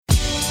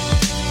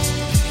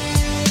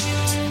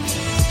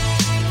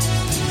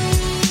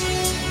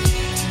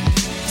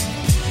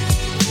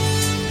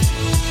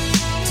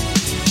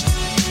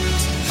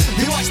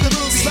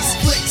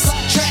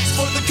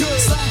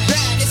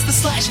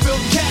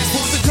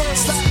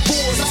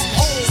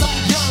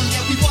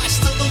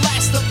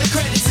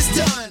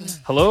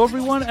Hello,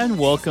 everyone, and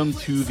welcome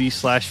to the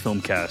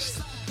Slashfilm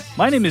cast.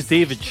 My name is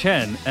David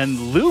Chen, and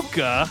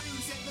Luca,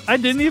 I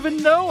didn't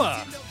even know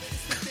her.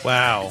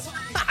 Wow.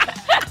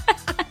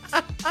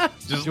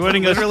 Just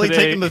joining literally us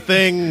today, taking the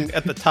thing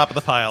at the top of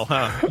the pile,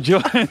 huh?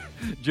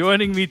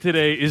 Joining me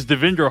today is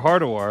Devindra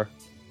Hardawar.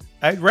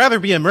 I'd rather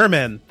be a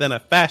merman than a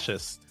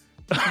fascist.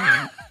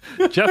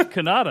 Jeff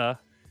Kanata.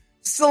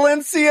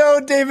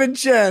 Silencio, David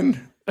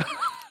Chen.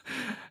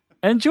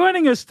 And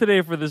joining us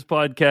today for this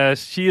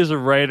podcast, she is a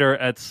writer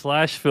at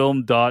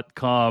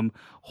slashfilm.com.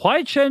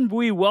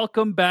 Hoai-Tran,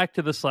 welcome back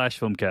to the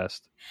Slashfilm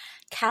cast.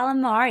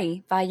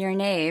 Calamari by your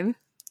name.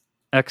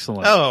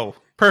 Excellent. Oh,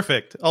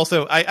 perfect.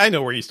 Also, I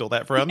know where you stole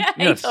that from. Yeah,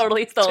 Yes. I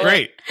totally stole It's it.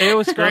 great. It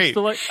was great. I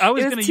was It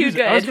going was to too use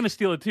it. I was good. going to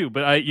steal it too,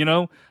 but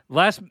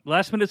last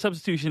minute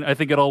substitution. I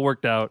think it all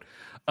worked out.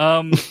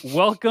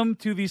 Welcome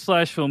to the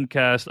Slashfilm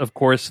cast. Of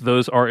course,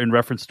 those are in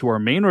reference to our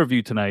main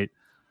review tonight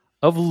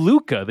of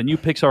Luca, the new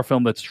Pixar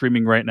film that's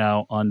streaming right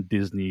now on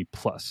Disney+.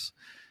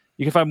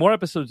 You can find more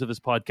episodes of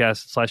this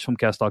podcast at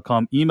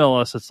slashfilmcast.com. Email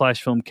us at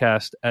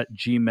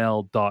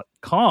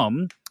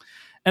slashfilmcast@gmail.com.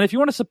 And if you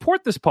want to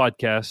support this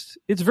podcast,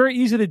 it's very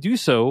easy to do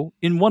so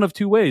in one of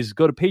two ways.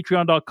 Go to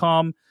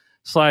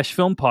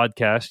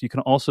patreon.com/filmpodcast. You can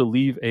also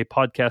leave a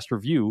podcast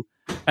review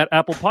at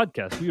Apple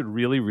Podcasts. We would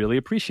really, really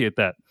appreciate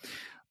that.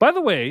 By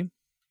the way,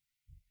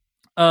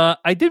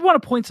 I did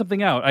want to point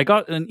something out. I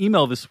got an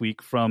email this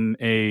week from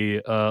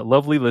a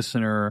lovely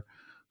listener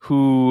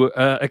who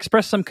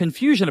expressed some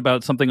confusion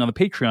about something on the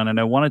Patreon, and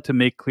I wanted to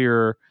make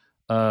clear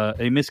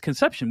a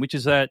misconception, which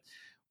is that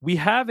we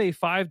have a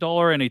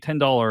 $5 and a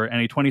 $10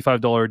 and a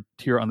 $25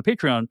 tier on the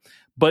Patreon,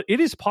 but it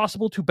is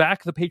possible to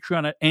back the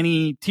Patreon at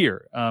any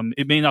tier.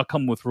 It may not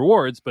come with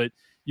rewards, but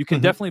you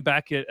can definitely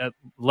back it at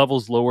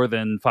levels lower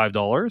than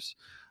 $5.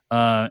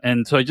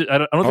 And so I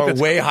don't think Or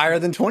that's way higher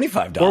than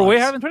 $25. or way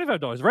higher than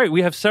 $25. Right.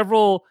 We have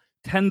several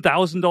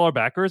 $10,000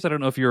 backers. I don't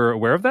know if you're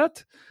aware of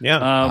that.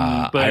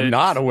 Yeah. But I'm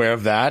not aware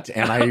of that,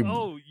 and I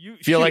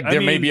feel like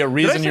there may be a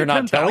reason you're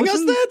not telling us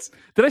that.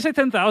 Did I say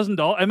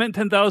 $10,000? I meant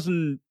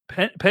 10,000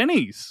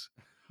 pennies.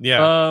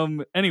 Yeah.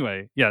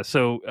 Anyway, yeah.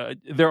 So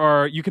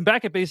you can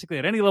back it basically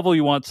at any level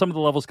you want. Some of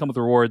the levels come with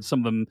rewards, some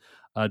of them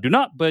do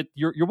not. But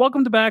you're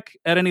welcome to back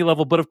at any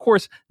level. But of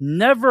course,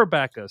 never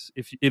back us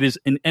if it is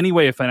in any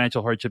way a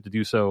financial hardship to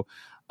do so.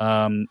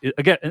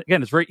 Again,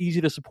 it's very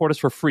easy to support us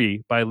for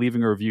free by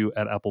leaving a review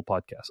at Apple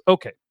Podcasts.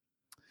 Okay.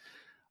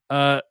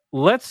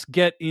 Let's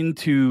get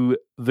into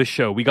the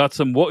show. We got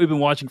some what we've been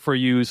watching for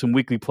you, some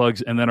weekly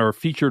plugs, and then our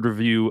featured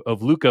review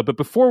of Luca. But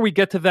before we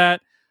get to that,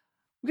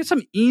 we get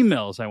some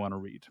emails I want to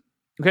read.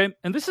 Okay.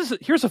 And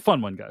here's a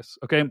fun one, guys.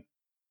 Okay.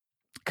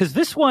 Because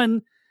this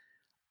one,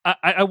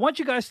 I want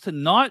you guys to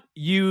not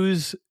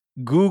use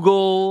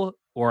Google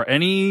or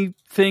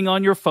anything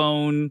on your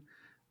phone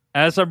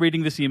as I'm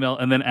reading this email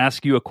and then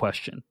ask you a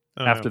question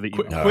after the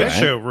email. Quiz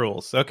show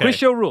rules. Okay. Quiz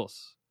show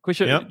rules. Quiz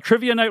show, Yep.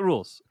 Trivia night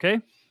rules.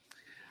 Okay.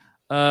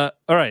 All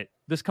right.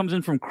 This comes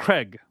in from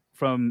Craig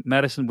from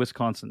Madison,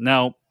 Wisconsin.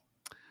 Now,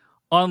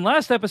 on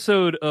last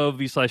episode of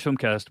the Slash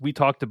Filmcast, we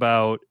talked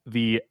about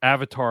the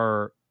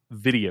Avatar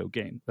video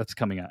game that's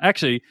coming out.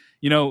 Actually,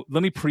 let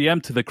me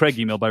preempt the Craig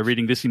email by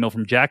reading this email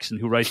from Jackson,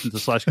 who writes into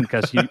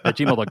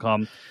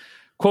slashfilmcast@gmail.com.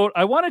 Quote,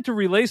 I wanted to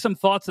relay some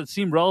thoughts that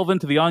seem relevant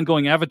to the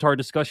ongoing Avatar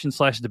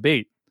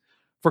discussion/debate.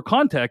 For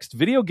context,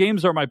 video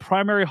games are my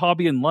primary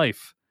hobby in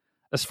life.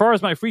 As far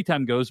as my free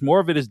time goes, more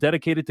of it is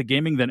dedicated to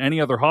gaming than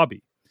any other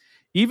hobby.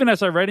 Even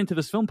as I write into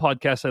this film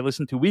podcast I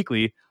listen to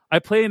weekly, I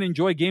play and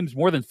enjoy games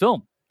more than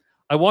film.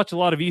 I watch a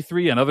lot of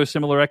E3 and other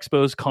similar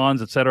expos,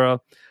 cons, etc.,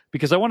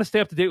 because I want to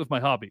stay up to date with my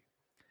hobby.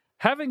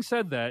 Having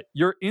said that,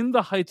 your In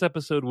the Heights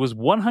episode was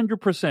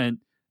 100%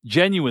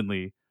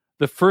 genuinely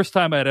the first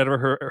time I'd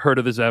ever heard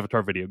of this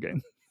Avatar video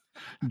game.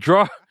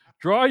 Draw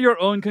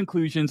your own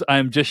conclusions. I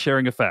am just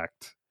sharing a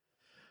fact.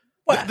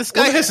 What? This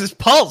guy has his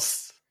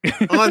pulse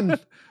on.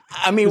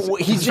 I mean,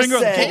 he just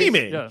said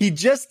gaming. Yeah. he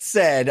just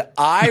said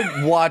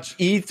I watch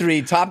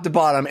E3 top to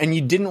bottom, and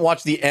you didn't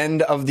watch the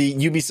end of the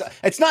Ubisoft.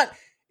 It's not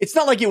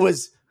like it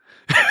was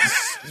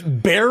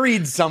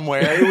buried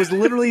somewhere. It was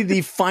literally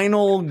the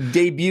final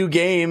debut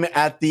game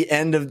at the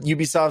end of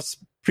Ubisoft's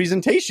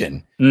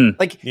presentation.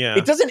 Like, Yeah.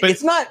 it doesn't.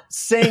 It's not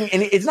saying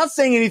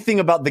anything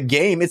about the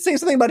game. It's saying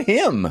something about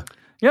him.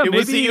 Yeah, It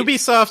was the maybe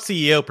Ubisoft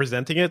CEO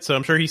presenting it, so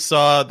I'm sure he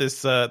saw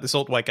this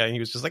old white guy and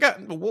he was just like,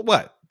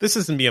 what? This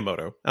isn't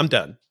Miyamoto. I'm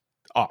done.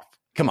 Off.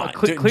 Come on.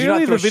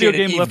 clearly the video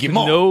game left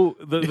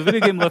the video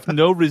game left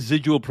no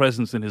residual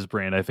presence in his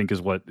brain, I think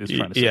is what is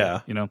trying to say. Yeah.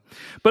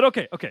 But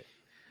okay.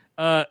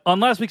 On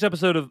last week's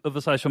episode of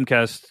the Slash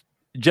Filmcast,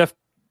 Jeff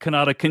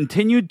Kanata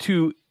continued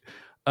to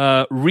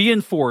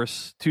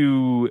reassert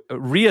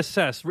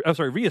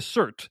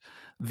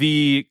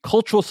the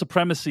cultural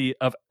supremacy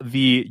of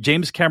the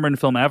James Cameron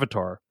film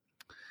Avatar,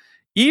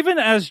 even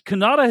as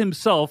Kanata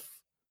himself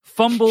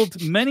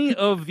fumbled many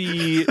of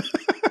the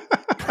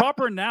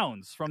proper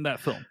nouns from that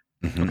film.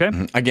 Okay?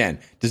 Again,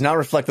 does not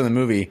reflect on the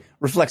movie,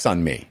 reflects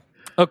on me.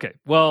 Okay,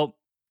 well,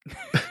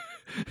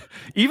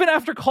 even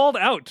after called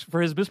out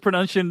for his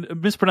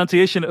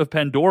mispronunciation of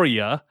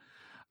Pandoria,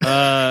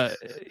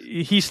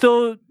 He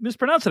still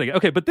mispronounced it again.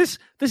 Okay, but this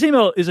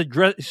email is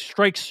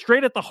strikes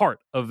straight at the heart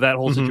of that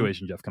whole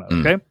situation, Jeff Canada.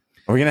 Okay,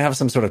 Are we going to have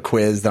some sort of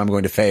quiz that I'm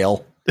going to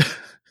fail?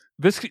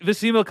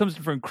 This email comes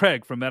from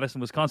Craig from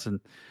Madison, Wisconsin.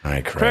 All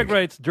right, Craig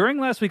writes, during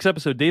last week's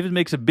episode, David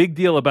makes a big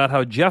deal about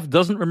how Jeff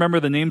doesn't remember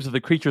the names of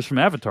the creatures from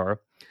Avatar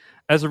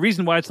as a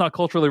reason why it's not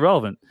culturally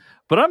relevant.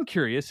 But I'm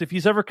curious if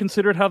he's ever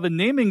considered how the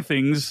naming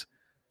things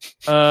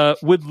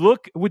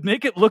would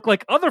make it look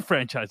like other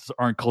franchises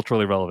aren't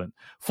culturally relevant.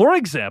 For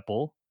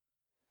example,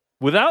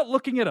 without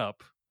looking it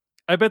up,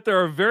 I bet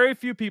there are very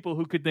few people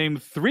who could name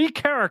 3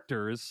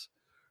 characters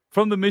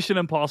from the Mission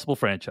Impossible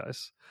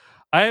franchise.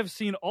 I have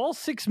seen all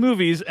 6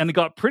 movies and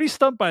got pretty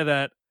stumped by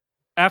that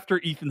after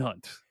Ethan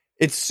Hunt.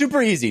 It's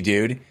super easy,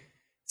 dude.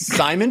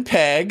 Simon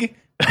Pegg,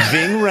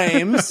 Ving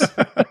Rhames,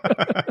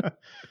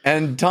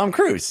 and Tom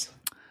Cruise.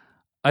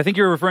 I think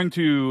you're referring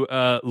to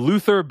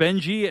Luther,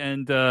 Benji,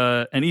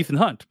 and Ethan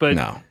Hunt. But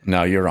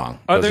no, you're wrong.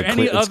 Are there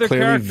any other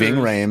clearly characters? Ving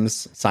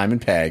Rhames, Simon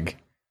Pegg.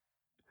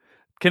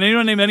 Can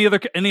anyone name any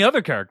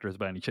other characters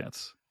by any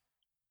chance?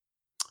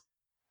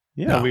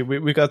 Yeah,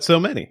 we got so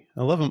many.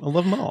 I love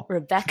them all.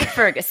 Rebecca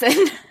Ferguson.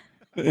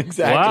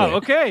 Exactly. Wow.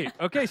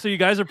 Okay. So you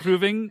guys are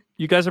proving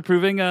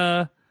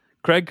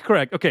Craig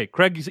correct. Okay.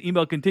 Craig's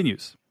email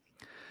continues.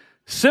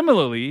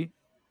 Similarly,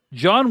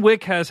 John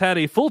Wick has had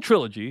a full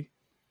trilogy,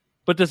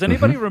 but does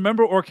anybody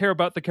remember or care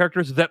about the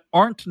characters that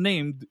aren't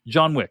named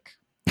John Wick?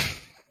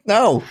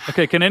 No.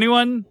 Okay. Can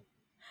anyone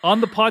on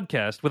the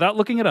podcast, without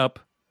looking it up,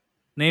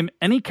 name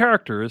any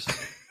characters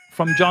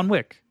from John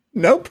Wick?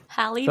 Nope.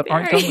 Halle That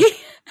aren't John Berry. Wick.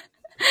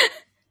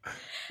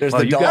 There's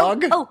the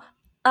dog.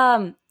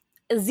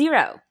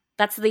 Zero.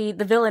 That's the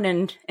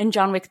villain in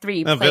John Wick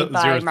 3, Oh, played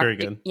by Zero's Mark. very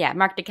good.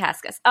 Mark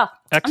Dacascos. Oh,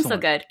 I'm so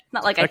Excellent. good.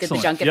 Not like I did the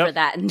Excellent. junket Yep. for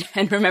that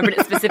and remembered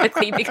it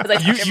specifically because I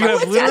You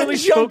have literally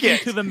What's a spoken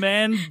junket? to the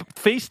man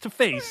face to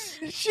face.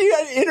 She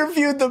had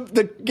interviewed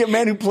the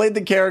man who played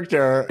the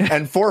character,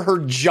 and for her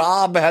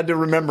job had to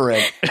remember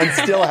it, and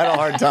still had a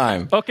hard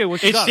time. Okay, well,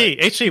 she got it.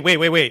 HG,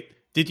 wait.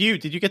 Did you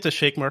get to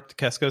shake Mark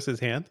Dacascos'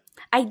 hand?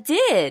 I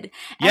did.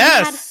 And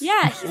Yes!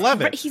 he's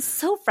Love it. He's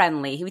so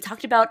friendly. We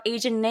talked about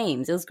Asian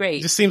names. It was He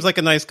great. just seems like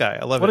a nice guy.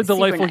 I love What a it.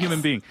 delightful nice.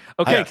 human being.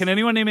 Okay, Yes. can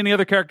anyone name any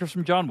other characters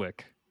from John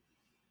Wick?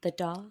 The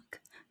dog.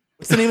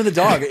 What's the name of the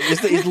dog?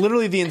 It's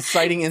literally the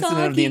inciting incident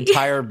of the Doggy.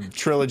 entire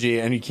trilogy,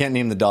 and you can't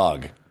name the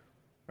dog,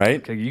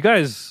 right? Okay, you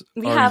guys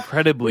are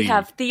incredibly We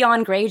have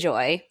Theon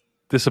Greyjoy.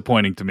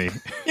 disappointing to me.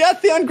 Yeah,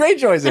 Theon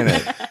Greyjoy's in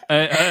it.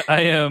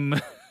 I am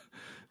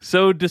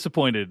so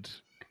disappointed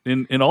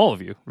in all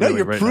of you. No, really,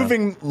 you're right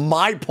proving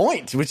my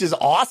point, which is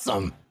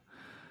awesome.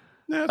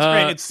 No, it's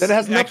great. It's that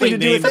has nothing to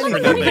do with actually anything. names Some of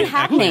them for don't even nothing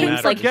have actually names.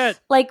 matter. Like,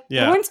 Forget-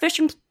 Yeah. Lawrence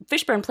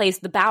Fishburne plays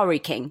the Bowery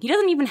King. He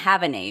doesn't even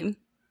have a name. now.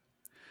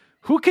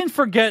 Who can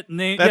forget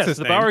name? That's Yes, his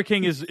the name. Bowery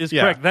King is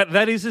Yeah. correct.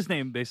 That is his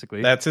name,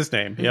 basically. That's his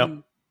name. Yep.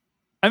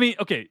 I mean,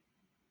 okay.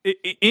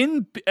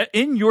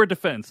 In your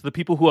defense, the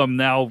people who I'm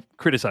now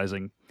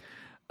criticizing,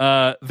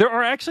 there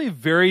are actually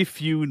very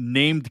few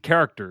named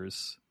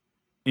characters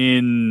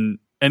in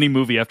any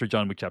movie after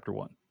John Wick Chapter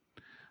 1.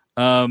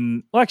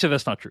 Well, actually,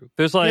 that's not true.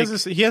 There's like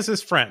he has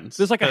his friends.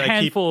 there's like a that I keep-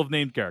 handful of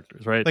named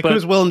characters, right? Like But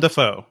who's Willem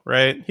Dafoe,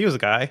 right? He was a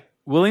guy.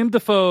 William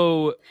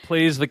Dafoe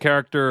plays the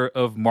character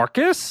of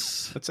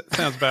Marcus. That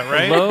sounds about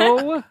right.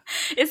 Hello?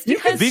 It's You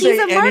could because he's say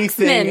a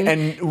anything, marksman.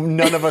 and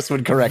none of us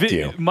would correct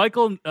you.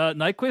 Michael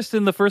Nyquist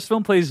in the first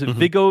film plays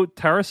Viggo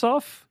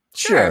Tarasov.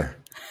 Sure.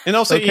 And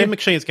also Okay. Ian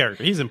McShane's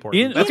character. He's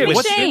important. Ian, That's okay,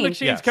 what's Winston. Ian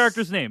McShane's Yes.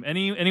 character's name?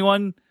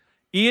 Anyone?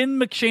 Ian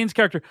McShane's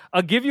character.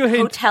 I'll give you a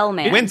hint. Hotel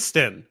man.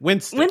 Winston.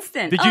 Winston.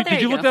 Did Oh, you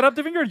there look go. that up,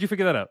 Devinger, or did you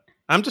figure that out?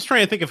 I'm just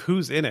trying to think of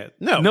who's in it.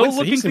 No, No Winston,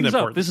 looking he seemed things up.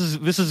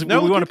 important. This is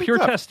No we want a looking pure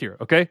things up. test here.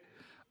 Okay.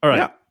 All right.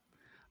 Yeah.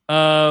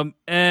 I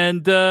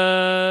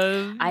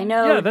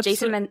know yeah, that's-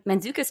 Jason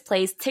Mantzoukas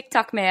plays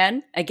TikTok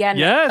man. Again,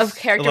 Yes. a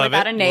character Love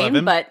without it. a Love name,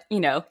 him. but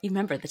you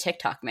remember the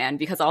TikTok man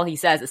because all he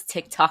says is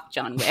TikTok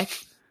John Wick.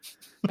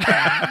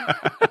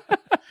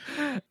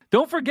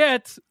 Don't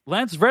forget,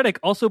 Lance Reddick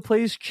also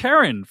plays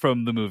Charon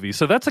from the movie,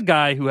 so that's a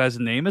guy who has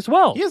a name as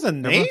well. He has a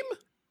name?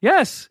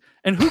 Yes,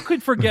 and who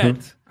could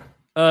forget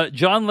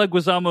John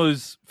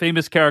Leguizamo's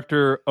famous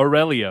character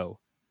Aurelio,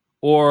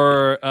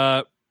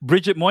 or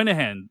Bridget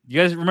Moynihan?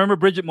 You guys remember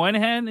Bridget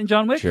Moynihan in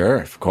John Wick? Sure,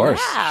 of course.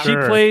 Wow. She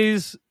Sure.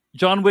 plays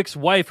John Wick's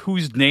wife,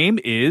 whose name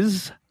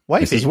is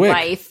Wifey. Mrs. Wick.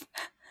 Wife.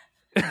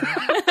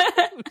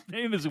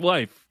 name is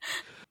wife.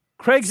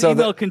 Craig's So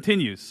email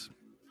continues.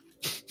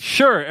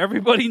 Sure,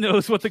 everybody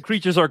knows what the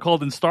creatures are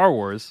called in Star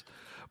Wars,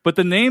 but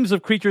the names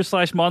of creatures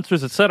 /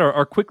 monsters, etc.,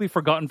 are quickly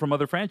forgotten from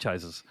other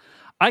franchises.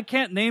 I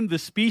can't name the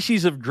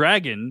species of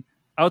dragon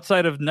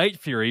outside of Night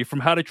Fury from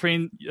How to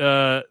Train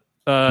Your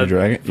dragon? from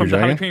Your the How to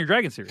dragon? Train Your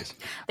Dragon series.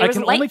 There was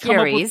Light come up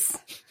Furies.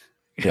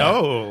 Yeah.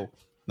 Oh.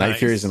 Night nice.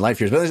 Furies and Light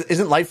Furies. But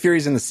isn't Light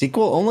Furies in the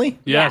sequel only?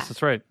 Yes, Yeah.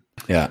 that's right.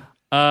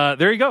 Yeah.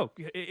 There you go.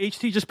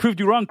 HT just proved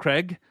you wrong,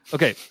 Craig.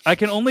 Okay, I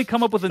can only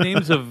come up with the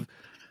names of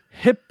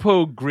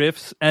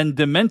hippogriffs and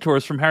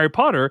dementors from Harry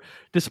Potter,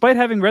 despite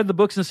having read the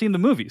books and seen the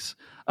movies.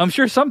 I'm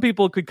sure some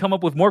people could come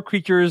up with more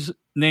creatures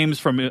names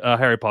from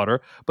Harry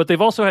Potter, but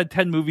they've also had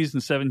 10 movies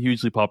and 7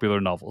 hugely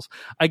popular novels.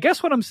 I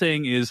guess what I'm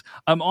saying is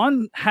I'm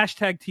on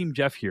hashtag Team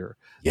Jeff here.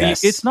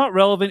 Yes. It's not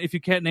relevant if you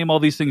can't name all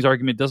these things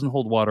argument doesn't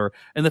hold water.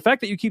 And the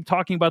fact that you keep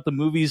talking about the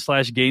movies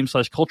 / games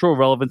 / cultural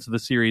relevance of the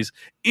series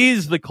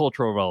is the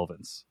cultural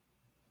relevance.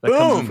 That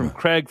comes in from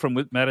Craig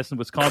from Madison,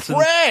 Wisconsin.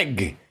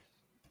 Craig!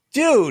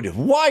 Dude,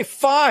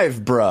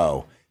 Y5,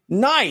 bro.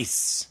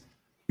 Nice.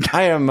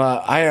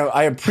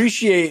 I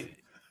appreciate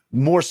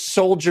more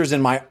soldiers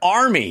in my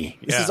army.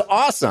 This is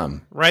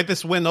awesome. Ride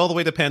this wind all the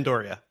way to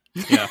Pandora.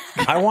 Yeah.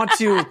 I want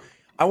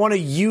to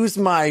use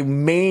my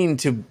main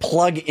to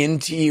plug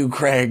into you,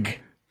 Craig.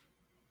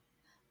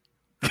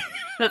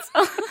 That's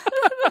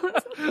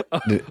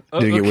Did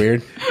it get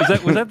weird?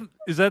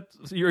 Is that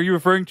are you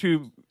referring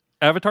to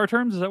Avatar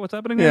terms? Is that what's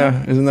happening?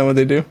 Yeah, isn't that what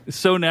they do? It's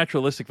so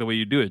naturalistic the way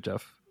you do it,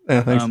 Jeff.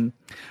 Yeah, thanks.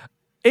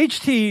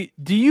 HT,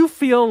 do you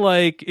feel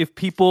like if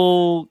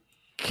people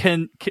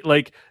can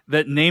like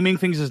that naming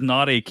things is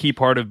not a key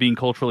part of being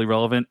culturally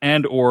relevant,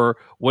 and or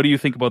what do you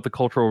think about the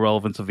cultural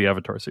relevance of the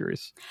Avatar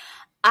series?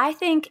 I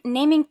think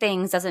naming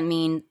things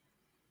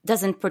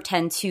doesn't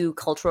pretend to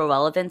cultural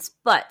relevance,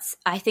 but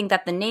I think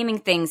that the naming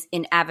things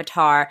in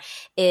Avatar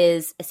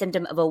is a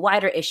symptom of a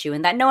wider issue,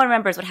 and that no one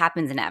remembers what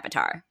happens in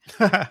Avatar.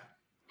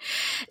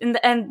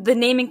 And the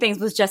naming things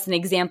was just an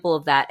example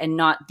of that and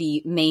not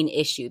the main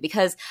issue,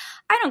 because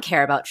I don't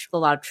care about a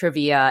lot of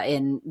trivia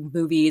in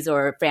movies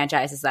or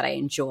franchises that I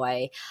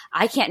enjoy.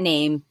 I can't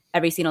name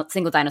every single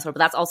dinosaur, but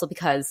that's also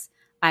because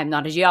I'm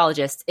not a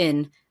geologist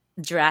in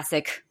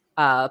Jurassic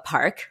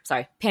Park.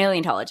 Sorry,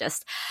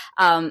 paleontologist.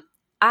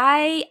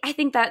 I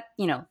think that,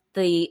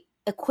 the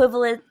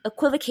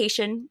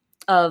equivocation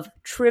of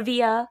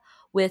trivia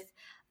with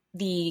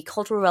the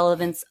cultural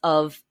relevance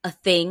of a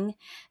thing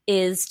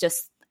is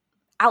just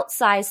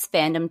outsized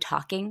fandom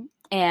talking.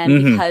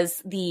 And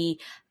because the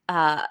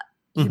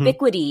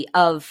ubiquity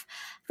of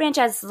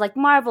franchises like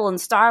Marvel and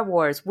Star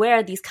Wars,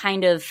 where these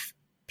kind of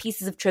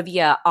pieces of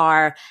trivia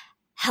are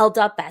held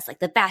up as like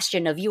the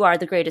bastion of you are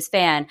the greatest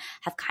fan,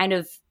 have kind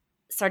of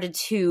started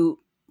to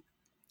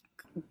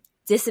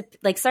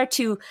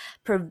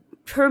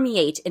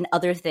permeate in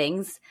other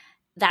things.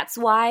 That's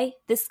why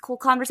this cool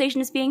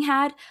conversation is being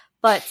had,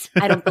 but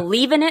I don't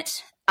believe in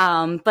it.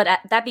 But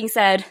that being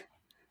said,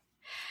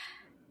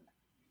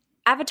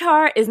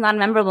 Avatar is not a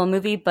memorable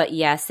movie, but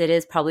yes, it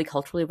is probably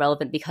culturally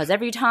relevant because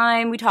every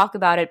time we talk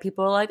about it,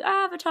 people are like,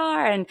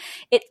 Avatar, and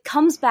it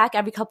comes back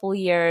every couple of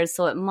years,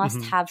 so it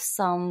must have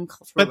some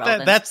cultural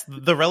relevance. But that's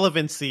the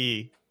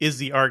relevancy is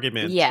the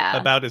argument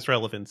about its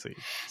relevancy.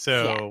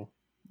 So,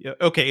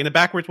 okay, in a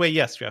backwards way,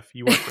 yes, Jeff,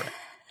 you are correct.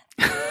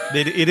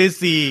 It is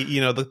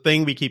the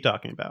thing we keep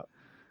talking about.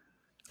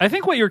 I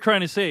think what you're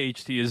trying to say,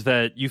 HT, is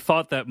that you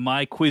thought that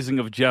my quizzing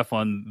of Jeff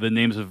on the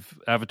names of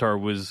Avatar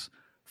was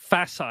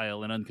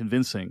facile and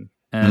unconvincing.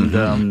 And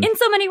in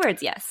so many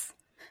words, yes.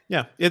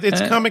 Yeah,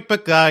 it's comic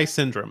book guy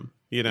syndrome,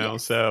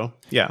 so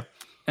yeah.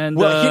 And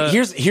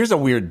here's a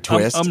weird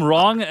twist. I'm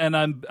wrong, and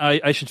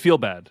I should feel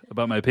bad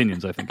about my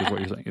opinions, I think is what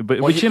you're saying. But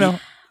well,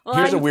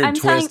 here's a weird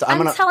twist.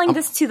 I'm telling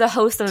this to the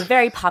host of a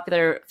very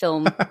popular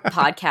film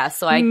podcast,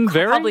 so I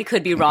probably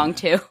could be wrong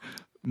too.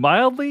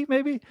 Mildly,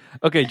 maybe?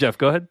 Okay, Jeff,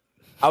 go ahead.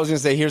 I was going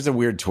to say, here's a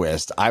weird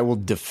twist. I will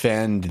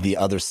defend the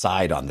other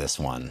side on this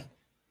one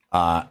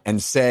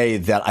and say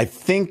that I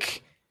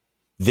think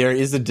there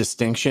is a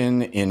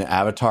distinction in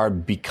Avatar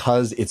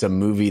because it's a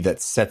movie that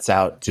sets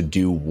out to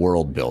do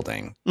world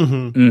building.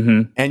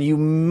 And you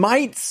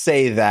might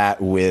say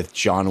that with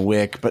John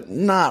Wick, but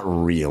not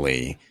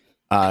really.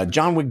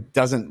 John Wick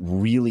doesn't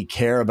really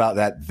care about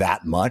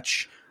that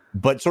much,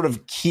 but sort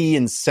of key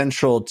and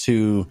central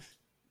to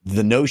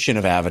the notion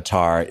of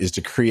Avatar is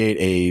to create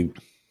a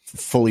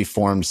fully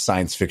formed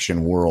science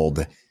fiction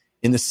world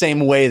in the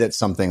same way that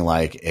something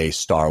like a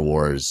Star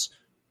Wars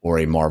or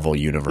a Marvel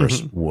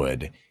universe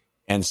would.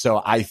 And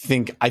so I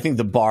think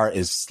the bar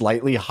is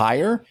slightly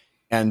higher,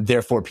 and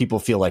therefore people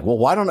feel like, well,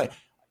 why don't I?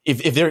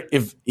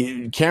 If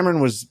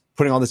Cameron was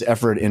putting all this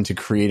effort into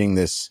creating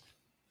this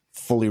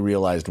fully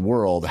realized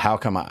world, how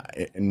come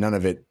none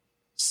of it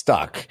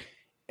stuck?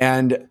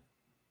 And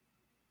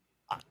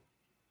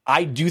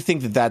I do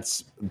think that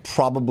that's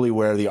probably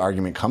where the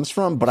argument comes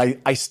from, but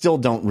I still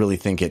don't really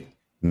think it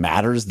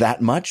matters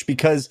that much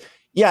because,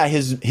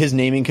 his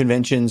naming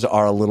conventions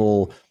are a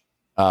little,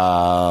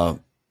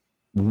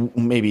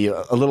 maybe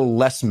a little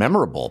less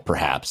memorable,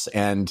 perhaps.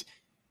 And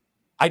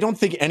I don't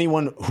think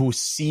anyone who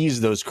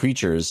sees those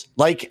creatures,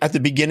 like at the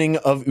beginning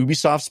of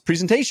Ubisoft's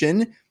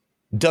presentation,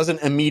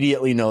 doesn't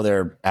immediately know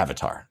their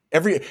Avatar.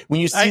 When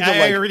you see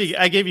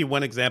I gave you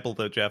one example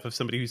though, Jeff, of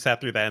somebody who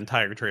sat through that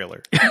entire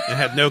trailer and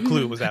had no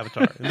clue it was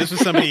Avatar. And this was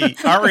somebody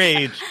our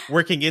age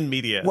working in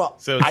media. Well,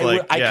 so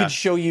it's I could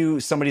show you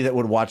somebody that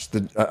would watch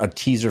a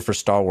teaser for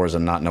Star Wars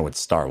and not know it's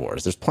Star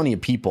Wars. There's plenty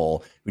of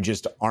people who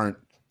just aren't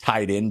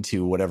tied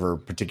into whatever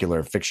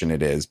particular fiction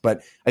it is.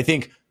 But I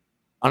think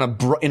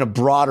in a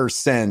broader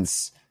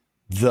sense,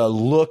 the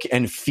look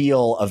and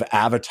feel of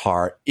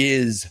Avatar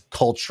is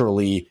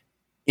culturally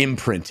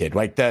imprinted,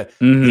 like the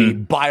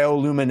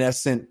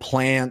bioluminescent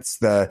plants,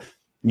 the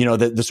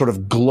the sort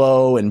of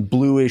glow and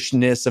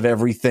bluishness of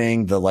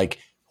everything, the like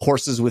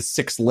horses with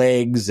 6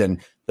 legs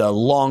and the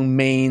long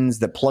manes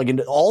that plug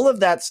into all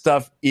of that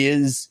stuff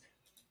is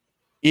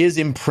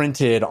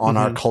imprinted on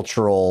our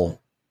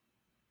cultural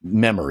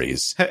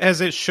memories.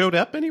 Has it showed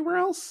up anywhere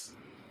else?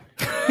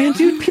 Man,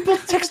 dude, people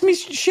text me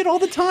shit all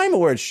the time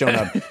where it's shown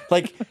up.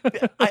 Like,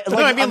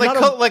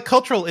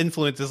 cultural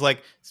influences.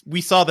 Like,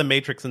 we saw The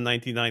Matrix in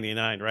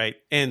 1999, right?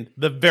 And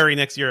the very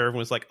next year, everyone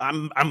was like,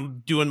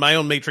 "I'm doing my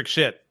own Matrix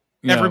shit."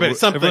 Yeah,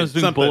 everyone's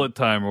doing bullet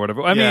time or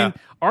whatever. I mean,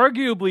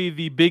 arguably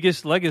the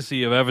biggest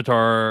legacy of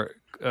Avatar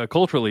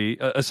culturally,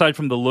 aside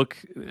from the look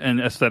and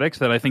aesthetics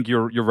that I think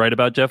you're right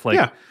about, Jeff.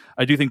 Like,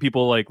 I do think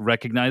people like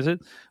recognize it,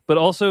 but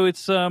also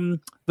it's the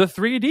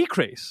 3D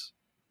craze.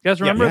 You guys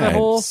remember that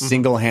whole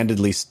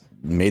single-handedly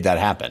made that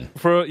happen?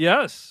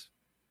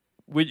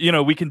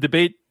 We can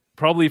debate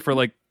probably for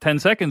like 10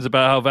 seconds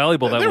about how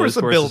valuable that was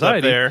for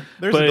society.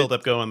 There's a build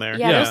up going there.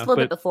 Yeah, there's a little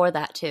bit before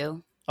that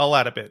too. A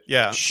lot of it,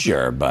 yeah.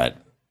 Sure, but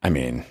I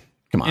mean,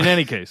 come on. In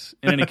any case,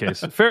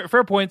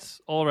 fair points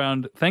all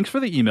around. Thanks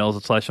for the emails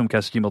at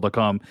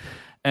slashfilmcast@gmail.com.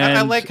 And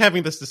I like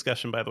having this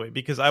discussion, by the way,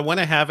 because I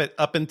want to have it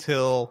up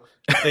until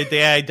the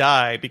day I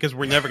die, because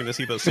we're never going to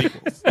see those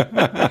sequels.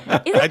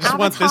 I just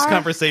want this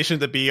conversation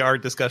to be our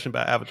discussion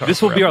about Avatar.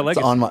 This will be our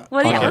legacy.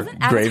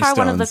 Wasn't Avatar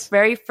one of the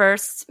very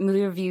first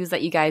movie reviews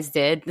that you guys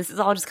did? This is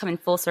all just coming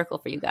full circle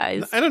for you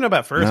guys. I don't know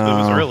about first, but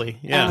it was early.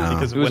 Yeah,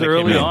 because it was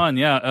early on.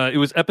 Yeah, it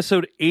was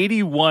episode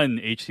 81.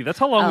 HT. That's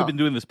how long we've been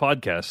doing this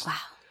podcast. Wow.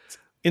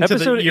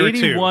 Episode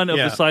 81 of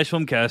the Slash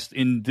Filmcast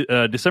in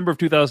December of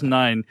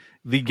 2009.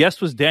 The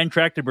guest was Dan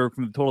Trachtenberg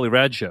from the Totally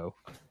Rad Show.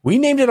 We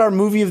named it our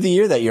movie of the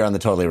year that year on the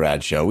Totally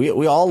Rad Show.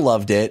 We all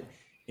loved it.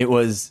 It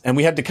was, and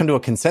we had to come to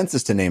a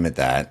consensus to name it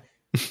that.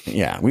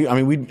 Yeah,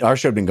 our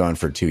show had been going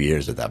for 2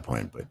 years at that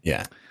point, but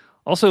yeah.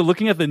 Also,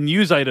 looking at the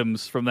news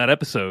items from that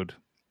episode,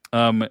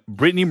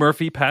 Brittany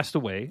Murphy passed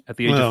away at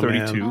the age of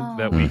 32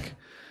 that week,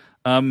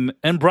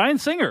 and Bryan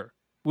Singer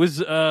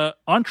was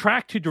on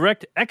track to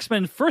direct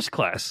X-Men First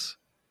Class.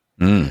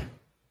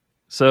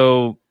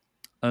 So,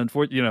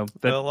 unfortunately,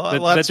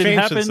 that didn't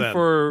happen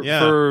for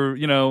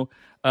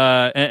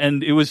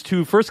and it was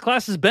to First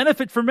Class's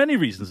benefit for many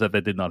reasons that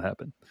did not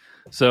happen.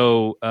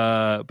 So,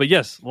 but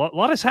yes, a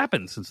lot has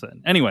happened since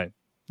then. Anyway,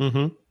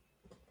 all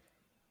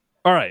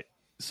right.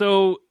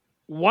 So,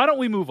 why don't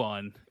we move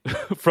on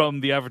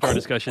from the Avatar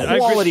discussion?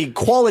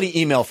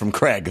 Quality email from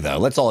Craig, though.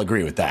 Let's all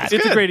agree with that.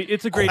 It's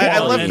a great. I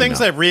love things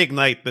that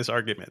reignite this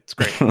argument. It's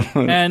great.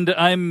 And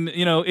I'm,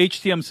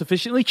 HTM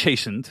sufficiently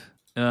chastened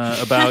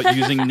about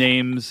using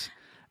names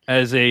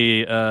as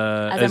a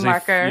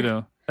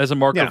marker, as a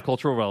marker of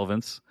cultural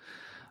relevance.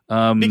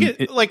 Because,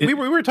 we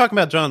were talking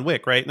about John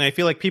Wick, right? And I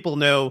feel like people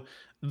know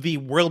the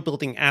world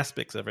building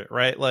aspects of it,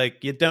 right?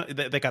 Like they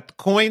got the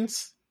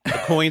coins. The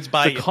coins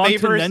buy you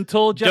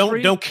Continental,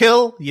 favors. Don't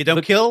kill. You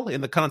don't kill in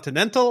the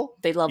Continental.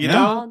 They love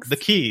dogs. The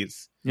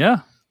keys. Yeah.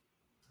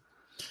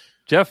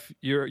 Jeff,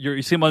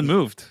 you seem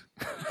unmoved.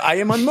 I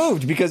am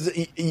unmoved because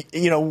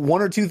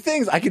one or two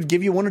things I could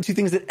give you one or two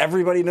things that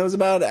everybody knows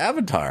about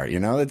Avatar.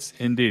 It's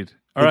indeed.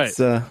 All right.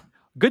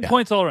 Good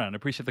points all around. I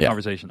appreciate the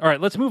conversation. All right,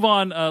 let's move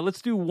on.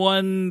 Let's do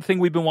one thing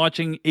we've been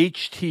watching.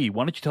 HT,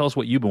 why don't you tell us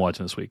what you've been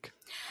watching this week?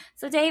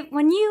 So, Dave,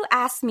 when you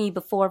asked me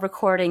before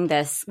recording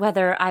this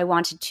whether I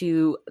wanted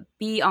to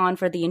be on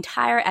for the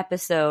entire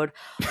episode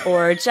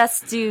or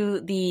just do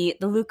the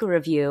Luca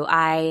review,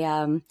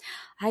 I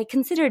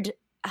considered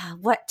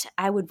what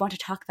I would want to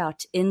talk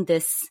about in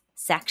this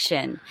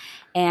section.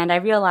 And I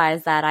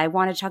realized that I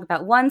wanted to talk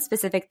about one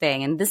specific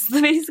thing. And this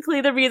is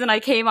basically the reason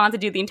I came on to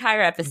do the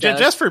entire episode.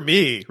 Just for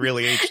me,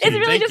 really, HT. It's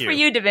really just for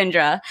you,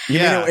 Devindra.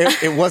 Yeah.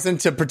 It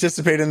wasn't to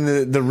participate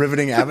in the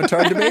riveting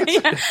Avatar debate?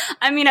 Yeah.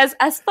 I mean,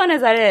 as fun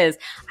as that is,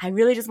 I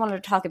really just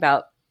wanted to talk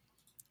about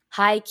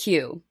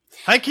Haikyuu.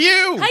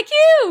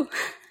 Haikyuu!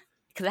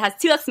 Because it has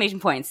 2 exclamation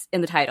points in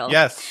the title.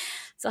 Yes.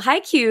 So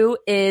Haikyuu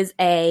is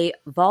a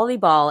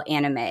volleyball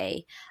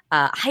anime,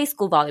 high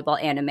school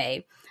volleyball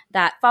anime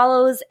that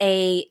follows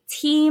a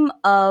team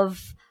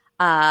of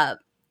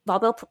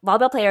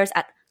volleyball players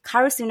at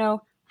Karasuno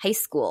High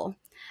School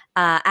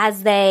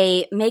as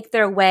they make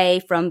their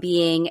way from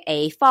being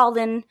a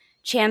fallen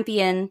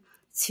champion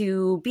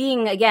to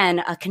being, again,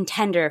 a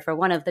contender for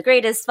one of the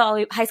greatest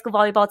high school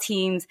volleyball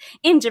teams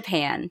in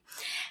Japan.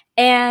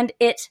 And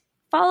it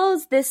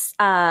follows this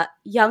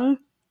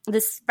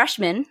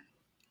freshman,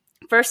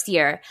 first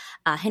year,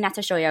 Hinata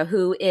Shoya,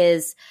 who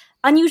is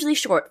unusually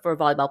short for a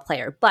volleyball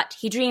player, but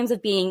he dreams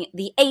of being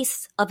the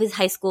ace of his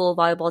high school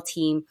volleyball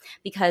team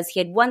because he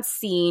had once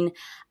seen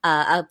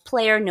a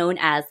player known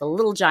as the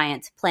Little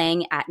Giant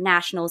playing at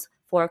nationals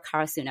for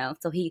Karasuno.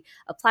 So he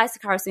applies to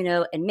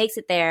Karasuno and makes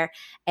it there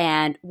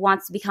and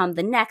wants to become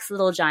the next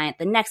Little Giant,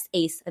 the next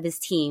ace of his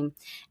team.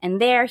 And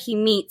there he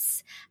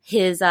meets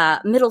his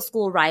middle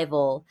school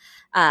rival,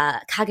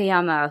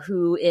 Kageyama,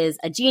 who is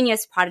a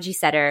genius prodigy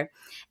setter.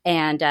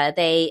 And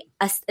they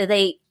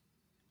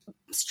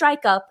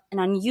strike up an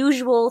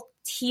unusual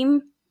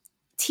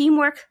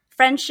teamwork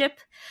friendship,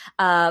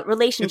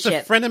 relationship.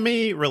 It's a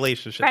frenemy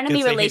relationship.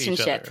 Frenemy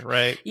relationship, other,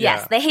 right?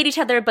 Yes, they hate each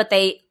other, but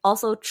they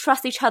also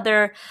trust each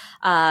other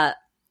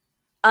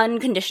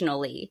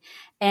unconditionally.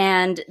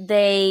 And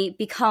they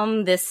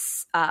become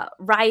this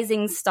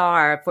rising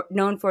star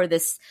known for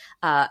this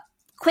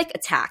quick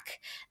attack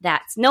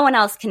that no one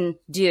else can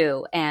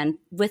do. And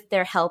with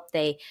their help,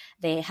 they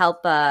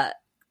help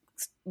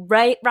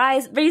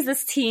raise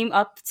this team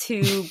up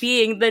to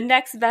being the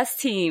next best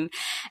team.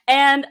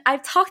 And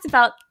I've talked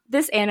about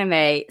this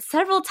anime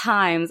several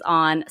times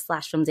on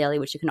Slashfilm Daily,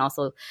 which you can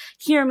also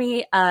hear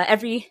me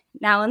every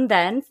now and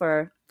then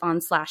on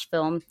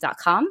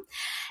slashfilm.com.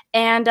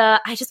 And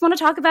I just want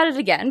to talk about it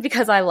again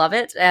because I love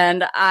it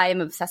and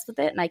I'm obsessed with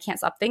it and I can't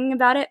stop thinking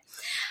about it.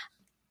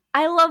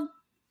 I love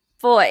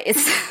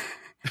boys.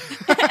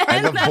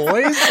 I love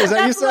boys? Is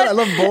that you said? I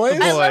love boys?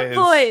 I love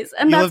boys.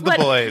 And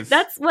boys.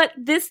 That's what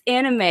this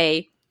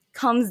anime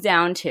comes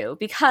down to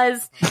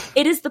because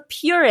it is the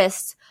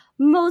purest,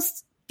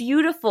 most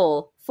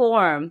beautiful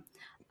form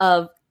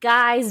of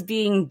guys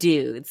being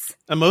dudes.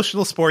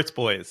 Emotional sports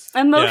boys.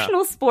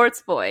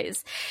 Sports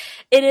boys.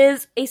 It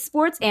is a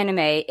sports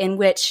anime in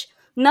which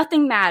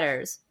nothing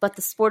matters but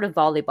the sport of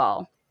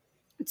volleyball.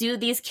 Do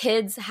these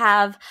kids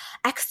have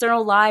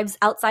external lives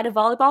outside of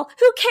volleyball?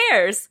 Who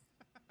cares?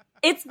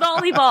 It's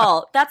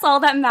volleyball. That's all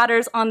that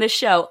matters on this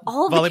show.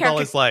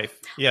 Volleyball is life.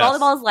 Yes.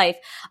 Volleyball is life.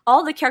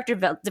 All the character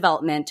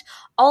development,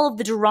 all of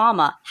the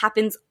drama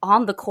happens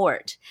on the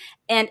court.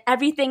 And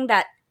everything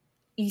that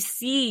you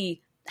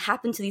see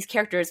happen to these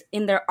characters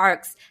in their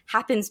arcs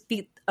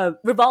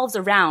revolves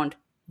around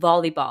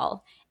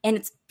volleyball. And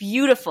it's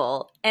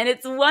beautiful and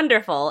it's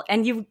wonderful.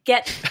 And you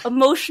get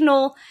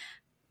emotional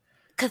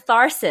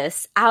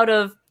catharsis out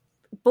of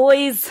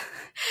boys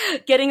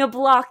getting a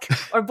block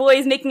or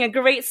boys making a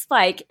great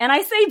spike. And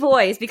I say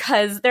boys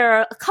because there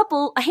are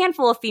a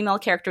handful of female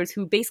characters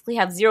who basically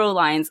have zero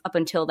lines up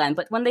until then.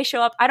 But when they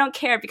show up, I don't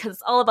care because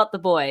it's all about the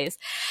boys.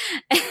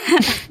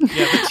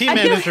 The team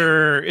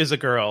manager is a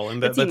girl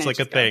and that's like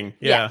a thing.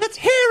 Yeah. Let's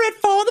hear it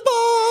for the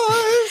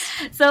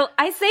boys. So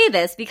I say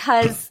this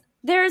because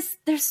there's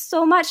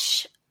so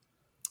much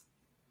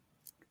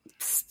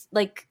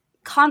like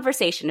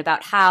conversation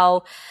about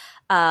how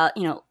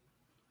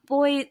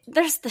boy,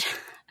 there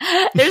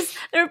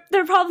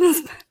are problems.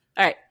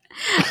 All right,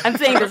 I'm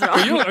saying this wrong.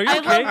 Are you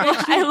okay?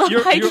 I love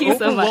Haikyuu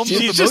so much.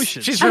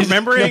 She's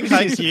remembering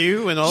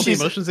Haikyuu and all the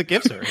emotions it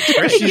gives her. It's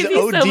great. She's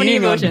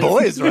ODing on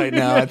boys right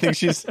now. I think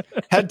she's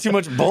had too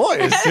much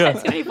boys. Too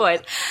many boys.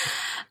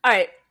 All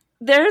right.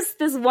 There's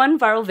this one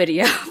viral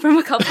video from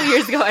a couple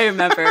years ago, I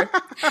remember,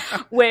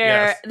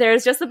 where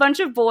there's just a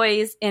bunch of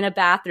boys in a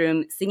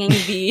bathroom singing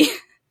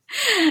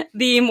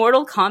the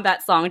Mortal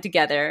Kombat song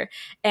together.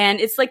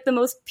 And it's like the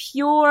most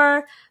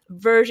pure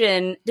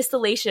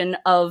distillation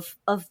of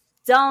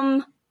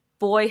dumb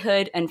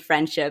boyhood and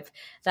friendship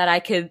that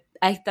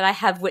I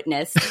have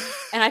witnessed.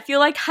 And I feel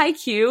like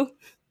Haikyuu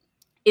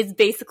is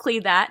basically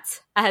that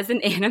as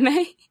an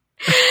anime.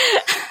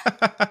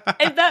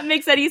 If that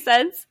makes any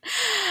sense.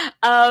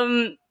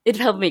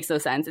 It makes no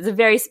sense. It's a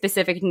very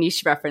specific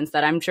niche reference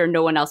that I'm sure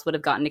no one else would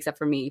have gotten except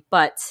for me.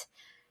 But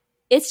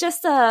it's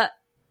just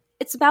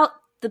it's about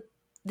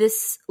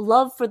this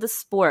love for the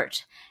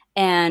sport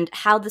and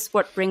how the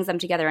sport brings them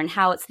together and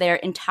how it's their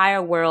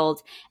entire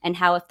world and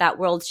how if that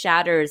world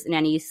shatters in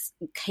any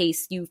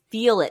case, you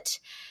feel it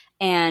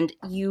and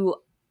you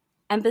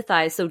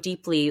empathize so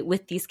deeply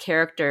with these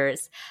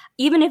characters,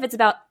 even if it's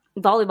about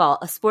volleyball,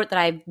 a sport that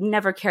I've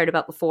never cared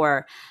about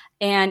before.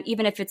 And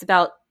even if it's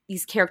about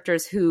these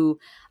characters who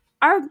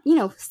are,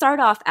 start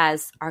off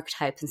as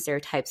archetypes and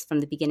stereotypes from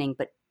the beginning,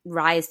 but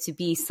rise to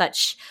be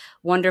such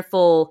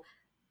wonderful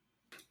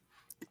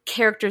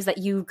characters that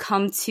you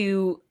come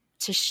to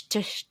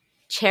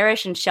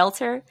cherish and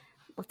shelter.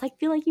 It's like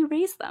feel like you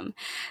raised them.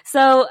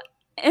 So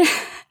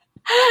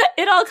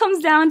it all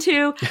comes down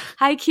to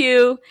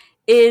Haikyuu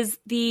is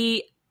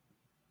the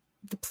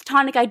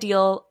platonic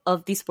ideal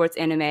of the sports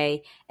anime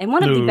and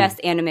one of the best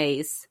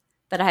animes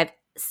that I've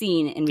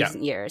seen in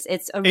recent years.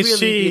 It's a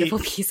really beautiful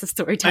piece of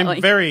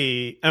storytelling.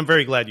 I'm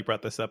very glad you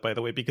brought this up, by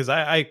the way, because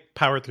I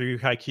powered through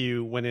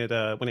Haikyuu when it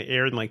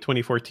aired in like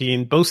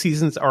 2014. Both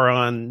seasons are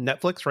on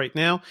Netflix right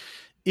now.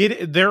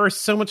 There are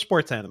so much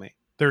sports anime.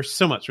 There's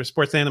so much. There's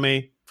sports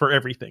anime for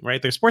everything,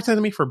 right? There's sports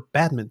anime for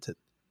badminton,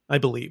 I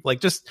believe. Like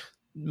just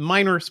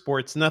minor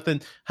sports,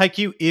 nothing.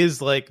 Haikyuu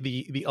is like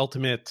the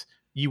ultimate.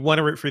 You want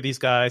to root for these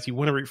guys. You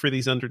want to root for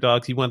these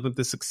underdogs. You want them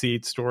to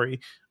succeed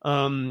story.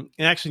 And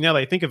actually, now that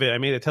I think of it, I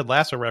made a Ted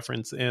Lasso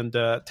reference. And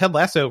Ted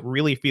Lasso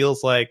really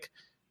feels like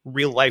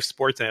real life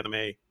sports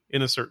anime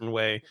in a certain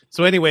way.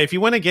 So anyway, if you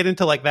want to get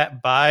into like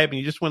that vibe and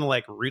you just want to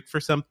like root for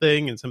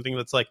something and something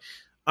that's like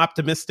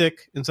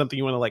optimistic and something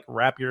you want to like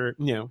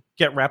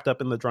get wrapped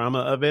up in the drama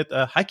of it,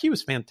 Haikyuu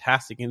is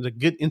fantastic. And it's a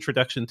good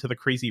introduction to the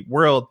crazy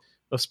world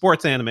of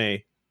sports anime.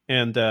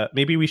 And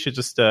maybe we should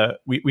just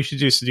we should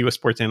just do a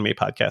sports anime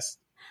podcast.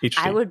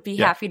 I would be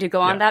happy to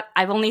go on that.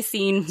 I've only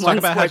seen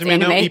one sports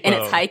anime, and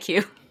it's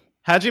Haikyuu.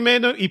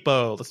 Hajime no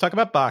Ippo. Let's talk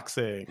about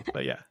boxing.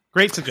 But yeah,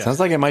 great suggestion. Sounds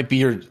like it might be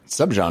your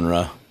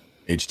subgenre.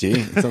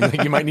 HT. It sounds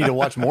like you might need to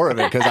watch more of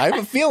it because I have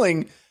a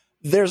feeling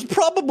there's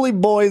probably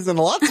boys in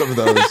lots of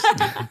those.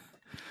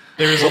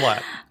 There's a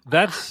lot.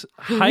 That's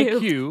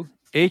Haikyu,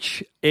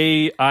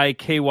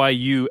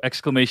 HAIKYU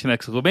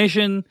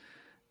exclamation.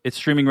 It's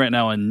streaming right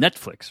now on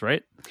Netflix,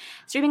 right?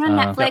 Streaming on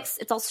Netflix.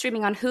 It's also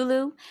streaming on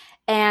Hulu.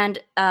 And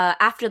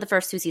after the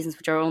first 2 seasons,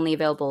 which are only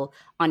available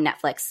on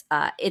Netflix,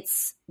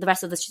 it's the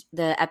rest of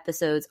the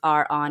episodes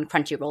are on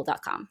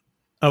crunchyroll.com.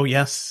 Oh,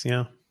 yes.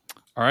 Yeah.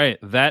 All right.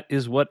 That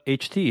is what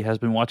HT has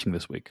been watching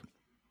this week.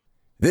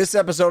 This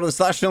episode of the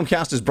Slash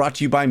Filmcast is brought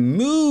to you by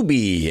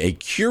Mubi, a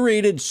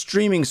curated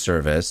streaming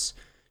service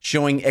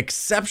showing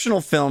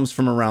exceptional films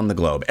from around the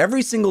globe.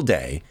 Every single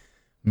day,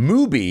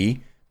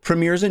 Mubi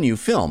premieres a new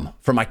film.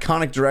 From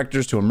iconic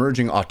directors to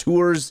emerging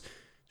auteurs,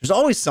 there's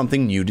always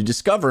something new to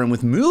discover. And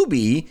with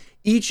Mubi,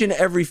 each and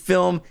every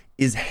film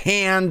is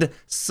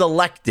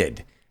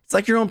hand-selected. It's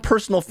like your own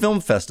personal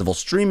film festival,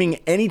 streaming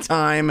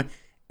anytime,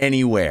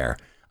 anywhere.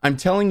 I'm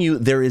telling you,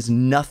 there is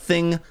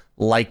nothing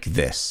like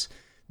this.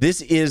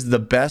 This is the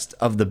best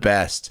of the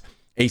best.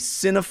 A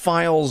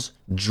cinephile's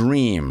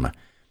dream.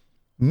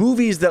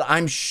 Movies that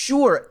I'm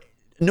sure,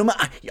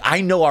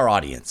 I know our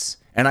audience,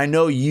 and I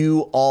know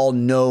you all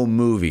know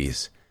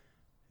movies.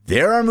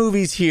 There are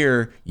movies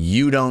here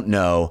you don't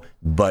know,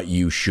 but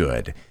you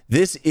should.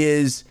 This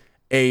is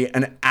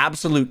an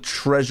absolute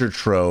treasure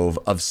trove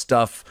of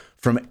stuff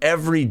from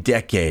every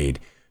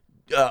decade,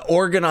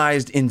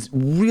 organized in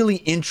really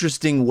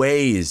interesting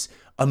ways.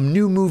 A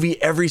new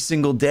movie every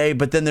single day,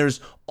 but then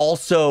there's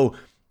also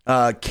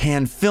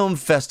Cannes Film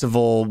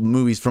Festival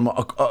movies from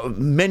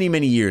many,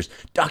 many years,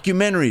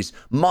 documentaries,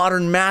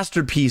 modern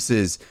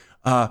masterpieces,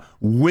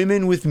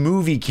 women with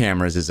movie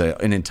cameras is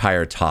an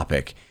entire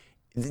topic.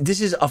 This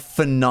is a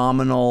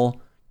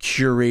phenomenal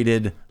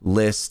curated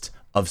list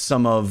of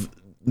some of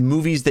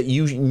movies that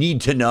you need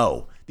to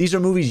know. These are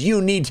movies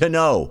you need to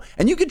know.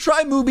 And you can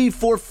try Mubi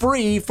for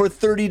free for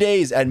 30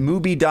 days at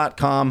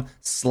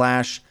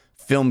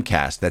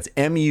mubi.com/filmcast. That's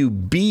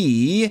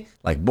MUB,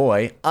 like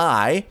boy,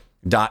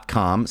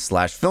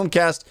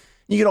 I.com/filmcast.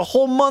 You get a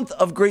whole month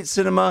of great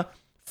cinema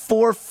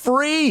for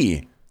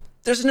free.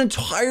 There's an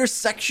entire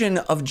section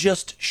of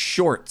just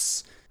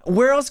shorts.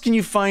 Where else can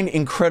you find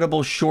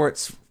incredible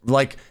shorts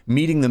like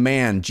Meeting the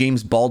Man,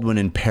 James Baldwin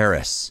in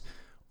Paris,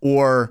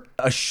 or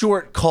a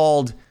short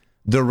called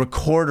The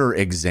Recorder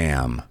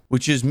Exam,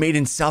 which is made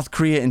in South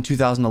Korea in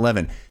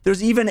 2011.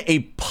 There's even a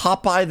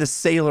Popeye the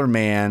Sailor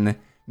Man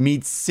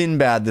meets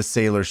Sinbad the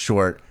Sailor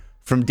short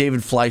from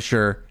David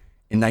Fleischer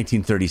in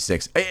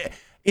 1936.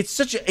 It's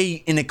such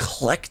an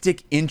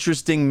eclectic,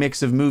 interesting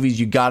mix of movies.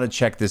 You got to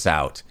check this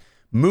out.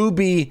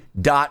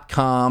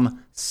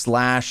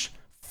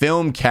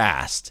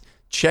 Mubi.com/filmcast.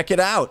 Check it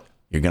out.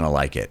 You're going to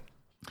like it.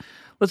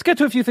 Let's get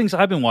to a few things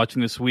I've been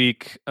watching this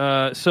week.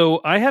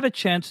 So I had a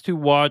chance to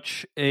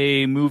watch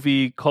a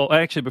movie called...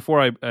 Actually,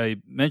 before I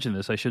mention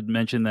this, I should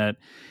mention that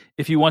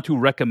if you want to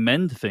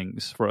recommend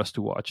things for us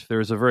to watch,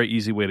 there's a very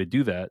easy way to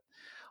do that.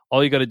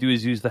 All you got to do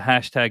is use the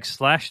hashtag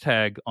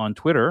 /tag on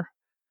Twitter.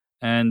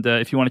 And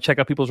if you want to check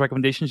out people's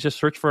recommendations, just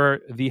search for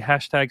the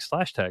hashtag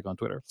 /tag on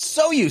Twitter.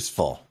 So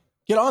useful.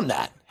 Get on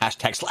that.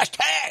 Hashtag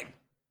 /tag.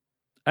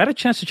 I had a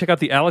chance to check out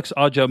the Alex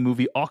Aja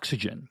movie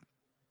Oxygen,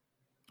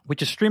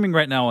 which is streaming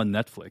right now on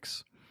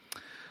Netflix.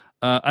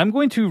 I'm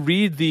going to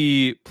read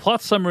the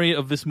plot summary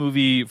of this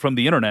movie from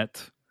the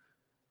internet.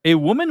 A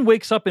woman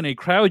wakes up in a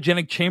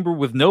cryogenic chamber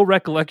with no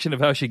recollection of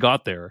how she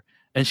got there,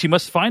 and she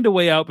must find a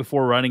way out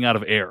before running out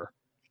of air.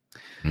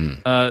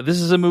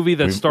 This is a movie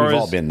that stars...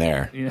 We've all been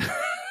there. Yeah.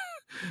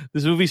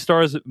 This movie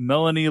stars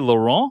Melanie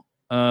Laurent,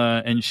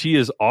 and she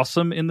is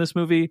awesome in this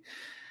movie.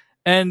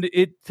 And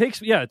it takes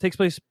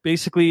place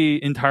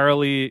basically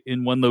entirely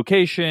in one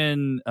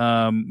location,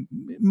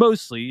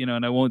 mostly,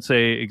 and I won't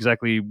say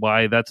exactly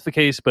why that's the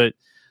case, but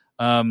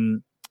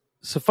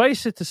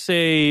suffice it to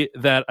say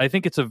that I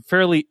think it's a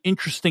fairly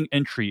interesting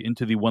entry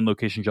into the one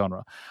location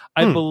genre.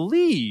 I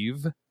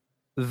believe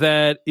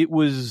that it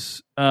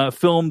was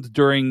filmed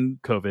during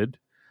COVID,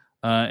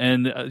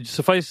 and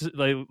suffice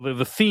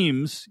the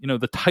themes,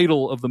 the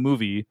title of the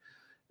movie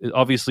is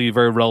obviously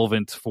very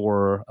relevant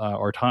for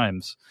our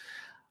times.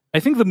 I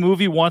think the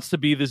movie wants to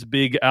be this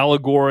big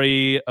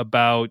allegory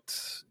about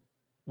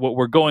what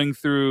we're going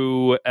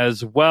through,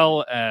 as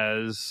well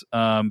as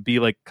be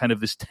like kind of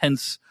this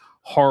tense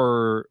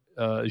horror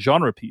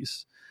genre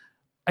piece.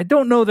 I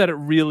don't know that it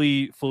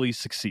really fully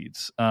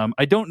succeeds.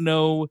 I don't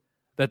know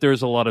that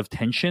there's a lot of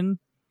tension,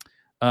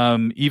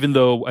 even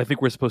though I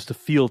think we're supposed to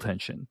feel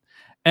tension.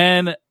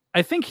 And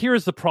I think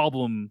here's the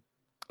problem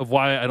of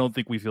why I don't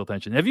think we feel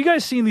tension. Have you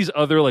guys seen these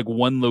other like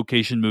one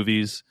location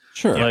movies?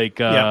 Sure. Like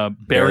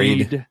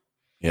Buried.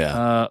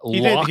 Yeah.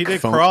 He did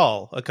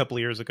Crawl a couple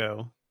of years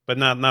ago, but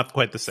not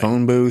quite the same.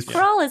 Phone Booth.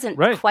 Crawl isn't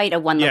quite a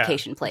one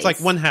location place. It's like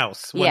one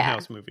house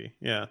movie.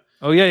 Yeah.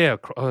 Oh yeah.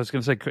 I was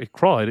going to say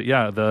Crawl.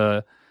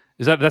 Yeah.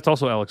 That's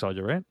also Alex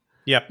Aja, right?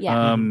 Yep.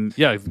 Yeah.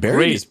 Yeah.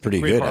 Buried is pretty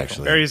good,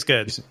 actually. Buried's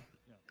good.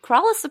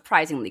 Crawl is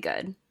surprisingly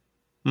good.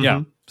 Mm-hmm.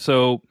 Yeah.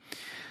 So,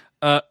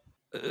 I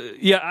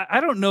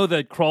don't know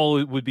that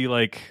Crawl would be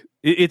like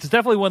it's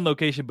definitely one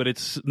location, but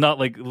it's not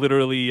like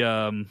literally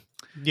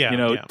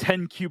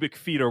 10 cubic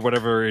feet or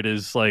whatever it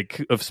is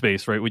like of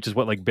space, right? Which is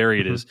what like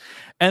Buried is.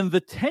 And the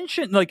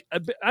tension, like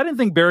I didn't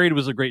think Buried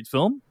was a great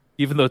film,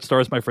 even though it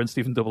stars my friend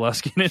Stephen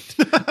Tobolowsky in it.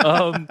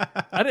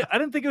 I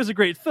didn't think it was a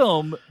great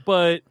film,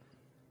 but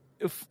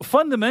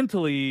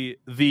fundamentally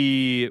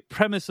the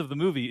premise of the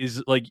movie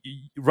is like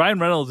Ryan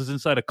Reynolds is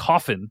inside a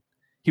coffin.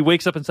 He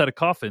wakes up inside a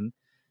coffin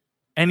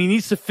and he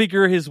needs to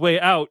figure his way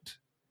out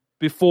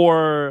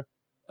before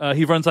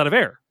he runs out of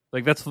air.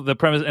 Like that's the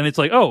premise. And it's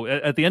like, oh,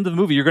 at the end of the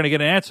movie, you're going to get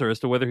an answer as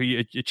to whether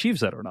he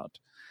achieves that or not.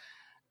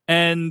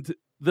 And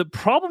the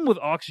problem with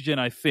Oxygen,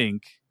 I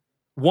think,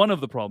 one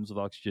of the problems with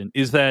Oxygen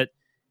is that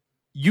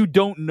you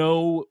don't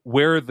know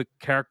where the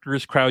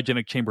character's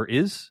cryogenic chamber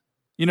is.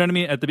 You know what I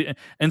mean?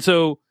 And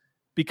so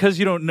because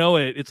you don't know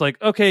it, it's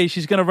like, okay,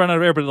 she's going to run out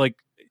of air, but like,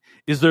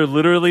 is there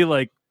literally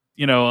like,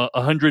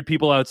 100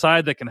 people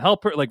outside that can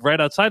help her, like right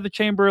outside the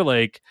chamber?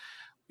 Like,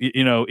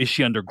 is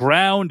she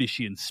underground? Is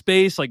she in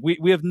space? Like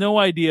we have no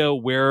idea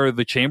where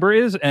the chamber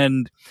is.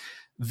 And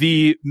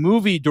the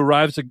movie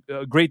derives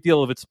a great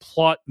deal of its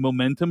plot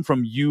momentum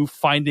from you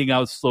finding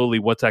out slowly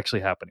what's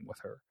actually happening with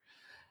her.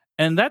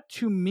 And that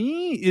to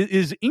me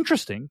is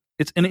interesting.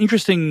 It's an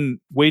interesting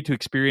way to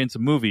experience a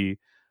movie,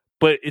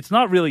 but it's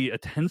not really a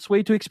tense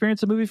way to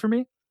experience a movie for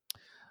me.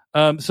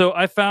 So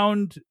I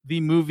found the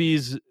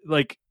movie's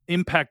like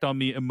impact on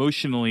me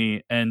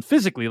emotionally and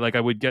physically, like I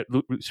would get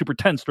super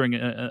tense during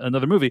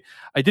another movie.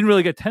 I didn't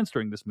really get tense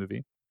during this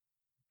movie.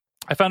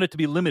 I found it to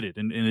be limited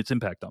in its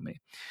impact on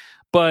me.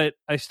 But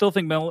I still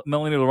think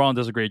Melanie Laurent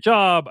does a great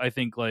job. I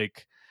think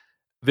like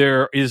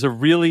there is a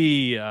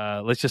really,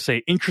 let's just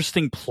say,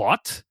 interesting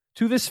plot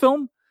to this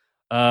film.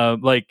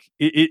 Like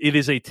it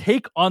is a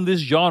take on this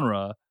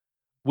genre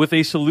with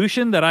a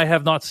solution that I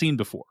have not seen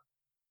before.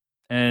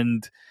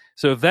 And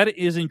so if that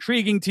is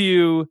intriguing to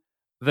you,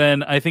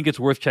 then I think it's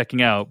worth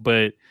checking out.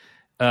 But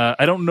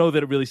I don't know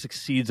that it really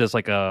succeeds as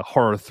like a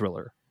horror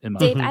thriller.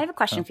 Dave, I have a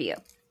question for you.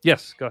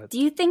 Yes, go ahead. Do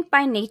you think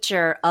by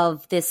nature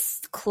of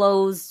this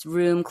closed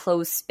room,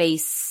 closed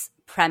space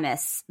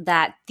premise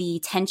that the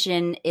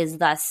tension is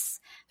thus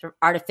sort of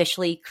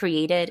artificially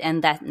created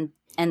and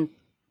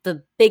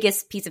the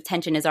biggest piece of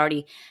tension is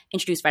already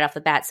introduced right off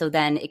the bat, so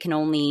then it can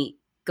only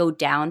go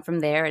down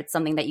from there? It's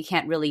something that you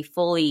can't really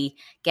fully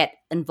get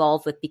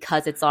involved with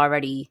because it's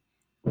already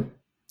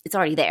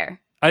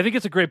there. I think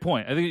it's a great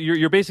point. I think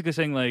you're basically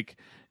saying like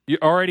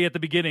you're already at the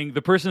beginning.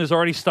 The person is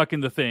already stuck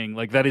in the thing.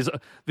 Like that is,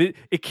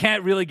 it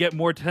can't really get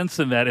more tense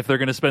than that if they're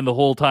going to spend the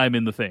whole time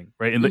in the thing,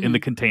 right? In the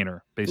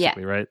container,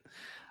 basically, right?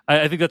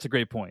 I think that's a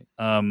great point.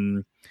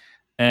 And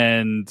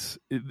that's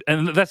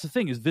the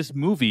thing is this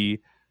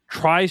movie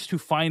tries to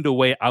find a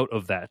way out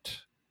of that,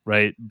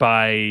 right?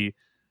 By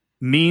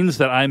means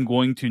that I'm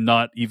going to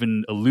not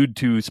even allude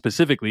to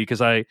specifically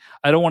because I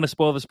don't want to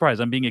spoil the surprise.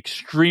 I'm being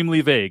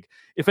extremely vague.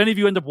 If any of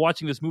you end up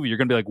watching this movie, you're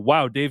going to be like,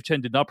 wow, Dave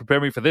Chen did not prepare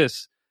me for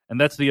this. And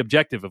that's the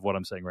objective of what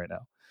I'm saying right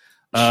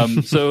now.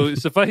 So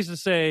suffice to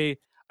say,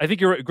 I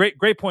think you're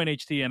great point,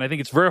 HT. And I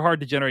think it's very hard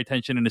to generate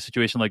tension in a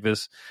situation like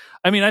this.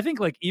 I mean, I think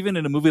like even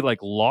in a movie like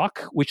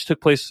Locke, which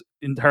took place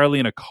entirely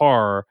in a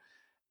car,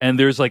 and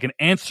there's like an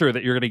answer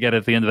that you're going to get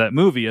at the end of that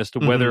movie as to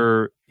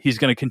whether he's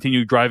going to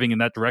continue driving in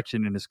that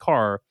direction in his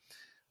car.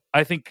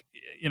 I think,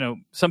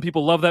 some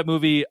people love that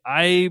movie.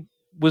 I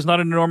was not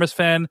an enormous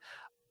fan.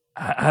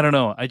 I don't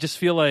know. I just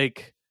feel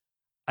like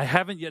I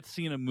haven't yet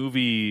seen a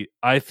movie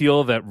I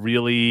feel that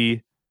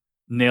really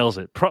nails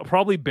it.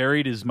 Probably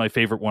Buried is my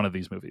favorite one of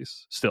these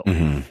movies still.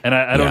 And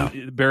I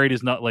don't, Buried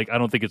is not like, I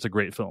don't think it's a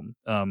great film.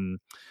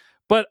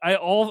 But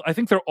I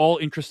think they're all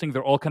interesting.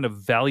 They're all kind of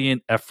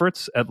valiant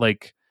efforts at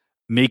like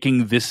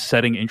making this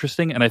setting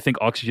interesting. And I think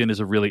Oxygen is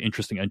a really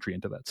interesting entry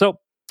into that. So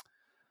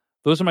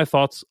those are my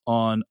thoughts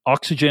on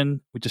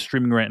Oxygen, which is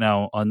streaming right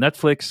now on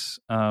Netflix.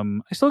 I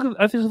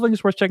think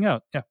it's worth checking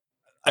out. Yeah.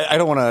 I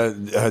don't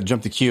want to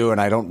jump the queue, and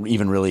I don't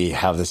even really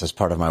have this as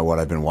part of what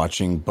I've been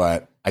watching,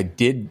 but I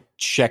did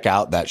check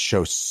out that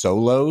show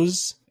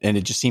Solos, and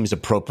it just seems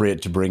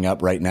appropriate to bring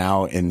up right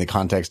now in the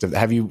context of,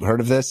 have you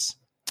heard of this?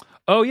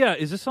 Oh, yeah.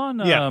 Is this on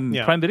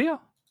Prime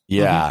Video?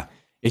 Yeah.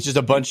 It's just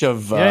a bunch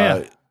of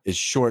it's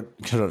short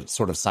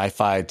sort of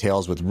sci-fi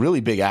tales with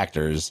really big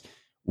actors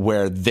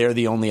where they're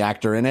the only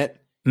actor in it.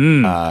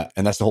 And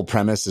that's the whole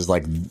premise is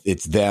like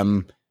it's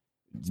them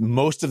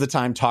most of the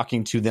time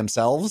talking to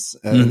themselves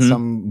in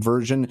some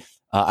version.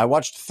 I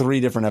watched 3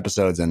 different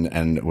episodes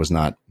and was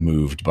not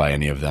moved by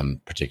any of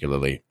them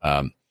particularly.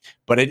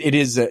 But it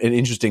is an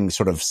interesting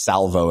sort of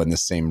salvo in the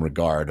same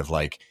regard of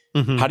like,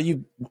 how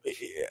do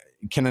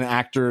can an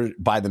actor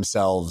by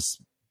themselves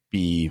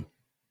be,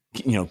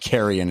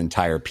 carry an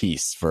entire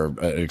piece for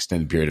an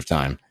extended period of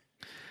time?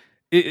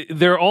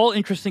 They're all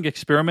interesting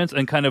experiments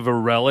and kind of a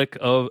relic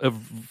of a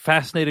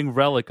fascinating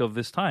relic of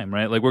this time,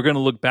 right? Like we're going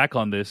to look back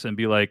on this and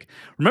be like,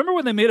 remember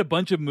when they made a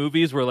bunch of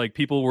movies where like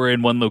people were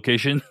in one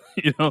location,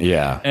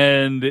 Yeah.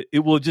 And it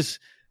will just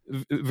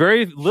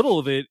very little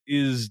of it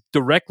is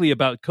directly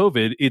about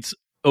COVID. It's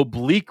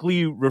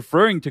obliquely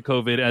referring to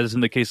COVID, as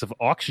in the case of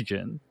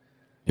Oxygen.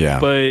 Yeah.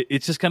 But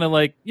it's just kind of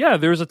like, yeah,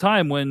 there was a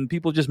time when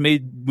people just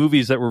made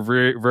movies that were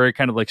very, very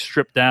kind of like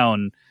stripped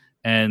down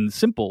and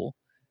simple,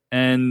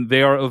 and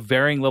they are of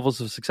varying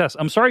levels of success.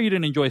 I'm sorry you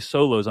didn't enjoy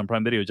Solos on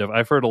Prime Video, Jeff.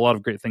 I've heard a lot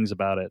of great things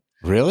about it.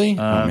 Really?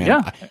 Oh, man.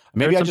 Yeah.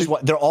 Maybe I just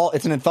they're all.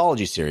 It's an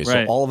anthology series,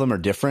 Right. so all of them are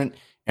different.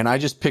 And I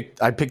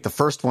picked the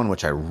first one,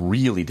 which I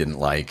really didn't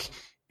like,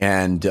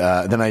 and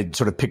then I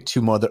sort of picked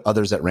two more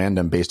others at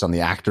random based on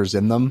the actors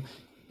in them,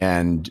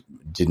 and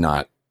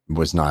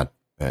was not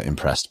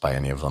impressed by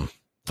any of them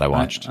that I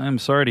watched. I'm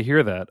sorry to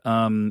hear that.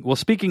 Well,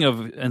 speaking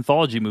of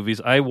anthology movies,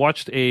 I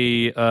watched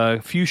a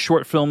few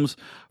short films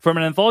from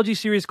an anthology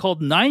series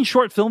called 9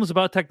 Short Films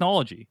About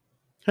Technology.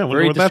 I wonder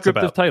Very what that's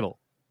descriptive about. title.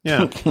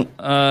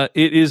 Yeah.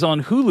 It is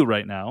on Hulu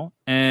right now,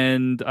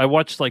 and I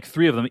watched like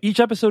 3 of them.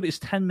 Each episode is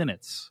 10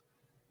 minutes.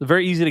 It's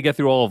very easy to get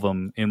through all of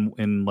them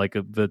in like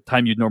the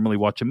time you'd normally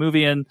watch a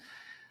movie in.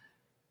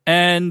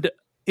 And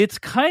it's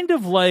kind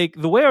of like,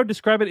 the way I would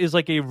describe it is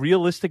like a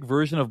realistic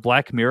version of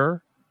Black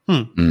Mirror.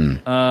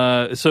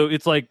 So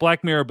it's like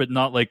Black Mirror, but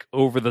not like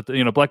over the,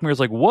 Black Mirror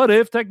is like, what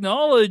if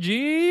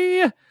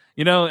technology,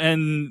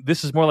 and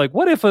this is more like,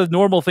 what if a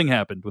normal thing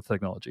happened with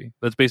technology?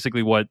 That's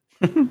basically what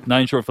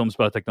 9 Short Films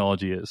About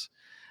Technology is.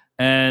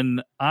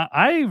 And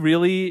I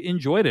really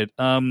enjoyed it.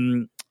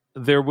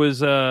 There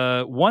was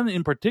one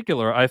in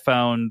particular I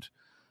found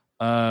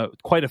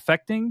quite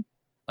affecting,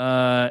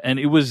 and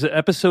it was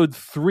episode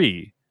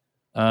 3.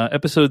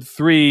 Episode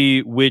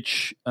 3,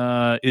 which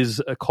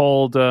is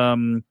called,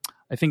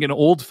 I think, An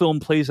Old Film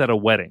Plays at a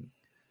Wedding.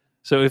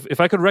 So if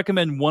I could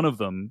recommend one of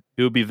them,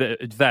 it would be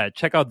that.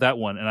 Check out that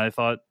one. And I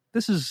thought,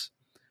 this is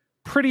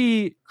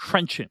pretty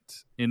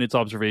trenchant in its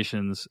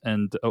observations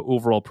and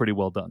overall pretty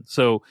well done.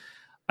 So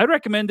I'd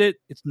recommend it.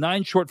 It's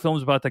 9 Short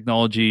Films About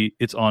Technology.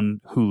 It's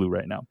on Hulu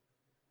right now.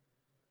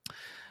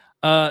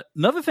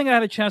 Another thing I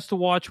had a chance to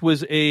watch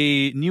was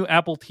a new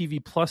Apple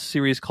TV Plus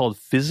series called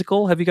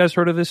Physical. Have you guys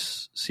heard of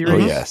this series? Oh,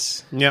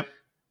 yes. Yep.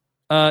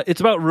 It's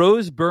about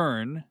Rose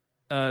Byrne,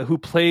 who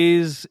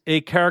plays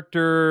a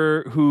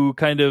character who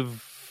kind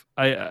of,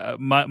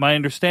 my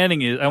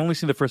understanding is, I've only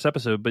seen the first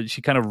episode, but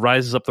she kind of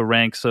rises up the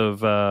ranks of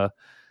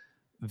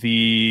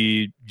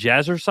the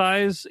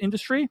jazzercise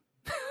industry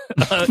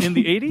in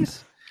the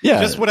 80s. Yeah.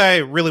 Just what I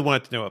really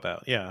wanted to know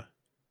about. Yeah.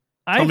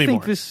 I think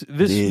more. this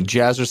The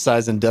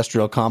Jazzercise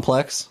Industrial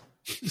Complex.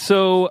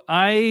 So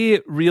I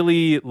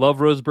really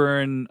love Rose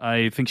Byrne.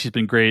 I think she's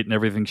been great in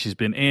everything she's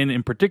been in.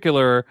 In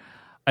particular,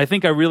 I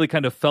think I really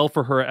kind of fell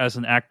for her as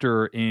an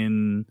actor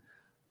in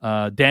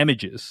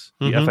Damages,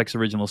 the FX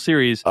original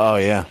series. Oh,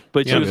 yeah.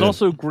 But she was good.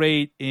 also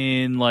great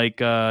in like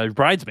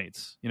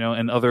Bridesmaids,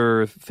 and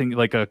other things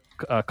like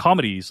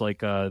comedies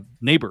like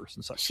Neighbors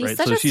and such. She's right?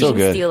 such So a she's so scene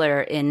good.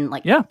 stealer in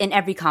in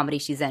every comedy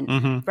she's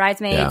in.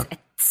 Bridesmaids,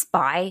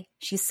 Spy.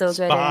 She's so good.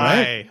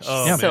 Spy.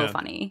 Oh, She's so man.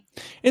 funny.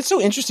 It's so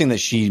interesting that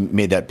she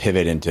made that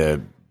pivot into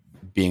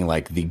being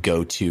like the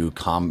go-to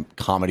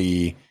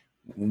comedy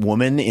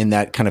woman in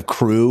that kind of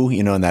crew,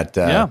 in that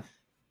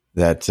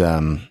that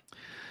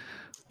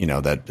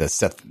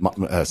Seth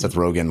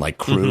Rogen like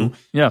crew.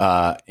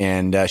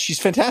 And she's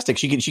fantastic.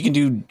 She can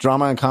do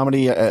drama and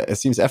comedy. It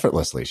seems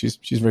effortlessly.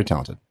 She's very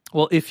talented.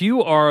 Well, if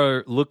you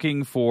are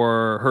looking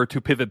for her to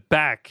pivot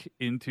back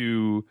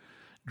into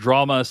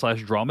drama /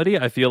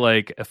 dramedy, I feel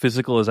like a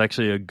Physical is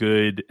actually a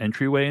good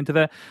entryway into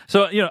that.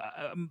 So,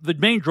 the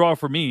main draw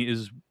for me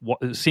is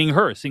seeing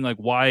like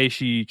why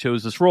she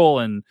chose this role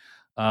and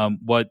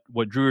what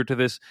drew her to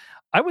this.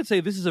 I would say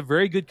this is a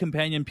very good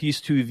companion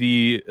piece to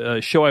the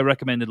show I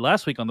recommended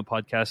last week on the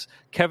podcast,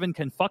 Kevin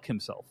Can Fuck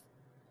Himself,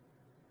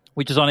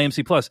 which is on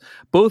AMC Plus.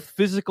 Both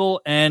Physical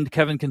and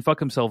Kevin Can Fuck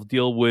Himself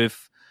deal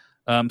with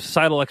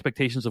societal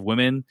expectations of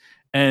women,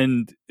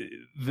 and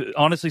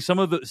honestly, some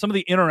of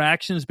the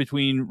interactions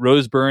between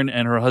Rose Byrne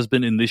and her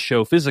husband in this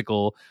show,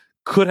 Physical,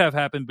 could have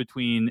happened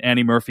between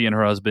Annie Murphy and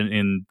her husband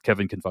in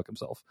Kevin Can Fuck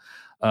Himself.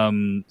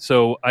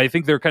 So I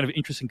think they're kind of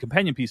interesting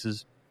companion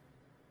pieces.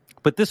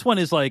 But this one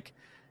is like,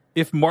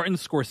 if Martin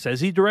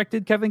Scorsese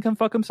directed Kevin Can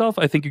Fuck Himself,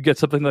 I think you get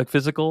something like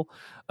Physical.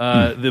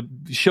 The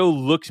show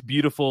looks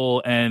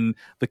beautiful, and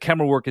the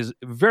camera work is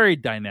very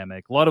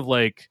dynamic. A lot of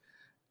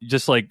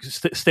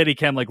steady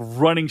cam, like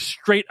running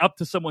straight up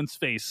to someone's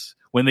face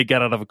when they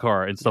get out of a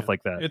car and stuff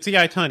like that. It's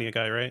the Tanya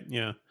guy, right?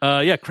 Yeah.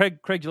 Craig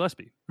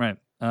Gillespie, right?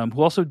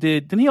 Who also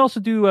didn't he also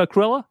do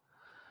Cruella?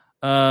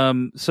 I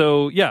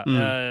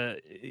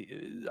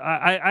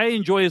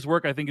enjoy his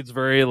work. I think it's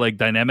very like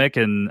dynamic,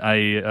 and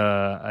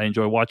I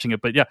enjoy watching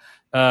it. But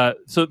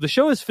so the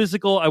show is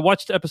Physical. I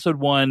watched episode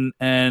 1,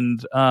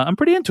 and I'm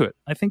pretty into it.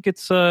 I think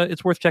it's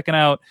worth checking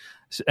out,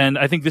 and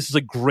I think this is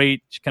a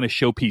great kind of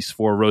showpiece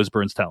for Rose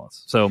Byrne's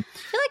talents. So I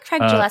feel like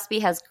Craig Gillespie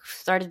has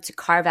started to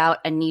carve out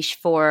a niche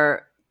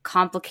for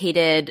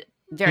complicated,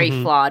 very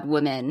flawed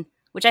women,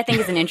 which I think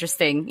is an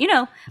interesting,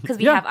 because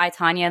we have I,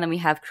 Tanya, and then we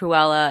have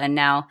Cruella, and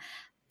now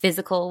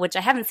Physical, which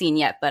I haven't seen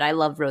yet, but I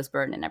love Rose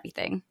Byrne and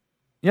everything.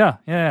 Yeah,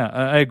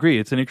 I agree.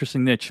 It's an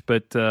interesting niche,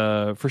 but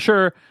for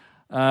sure,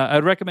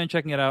 I'd recommend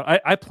checking it out.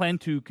 I plan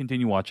to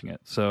continue watching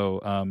it.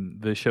 So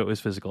the show is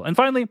Physical. And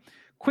finally,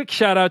 quick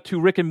shout out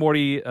to Rick and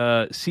Morty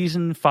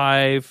season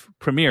 5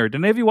 premiere. Did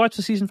any of you watch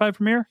the season 5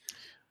 premiere?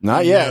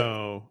 Not yet.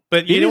 No.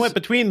 But you know what?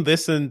 Between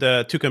this and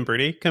Tuca and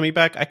Birdie coming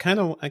back, I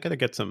gotta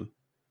get some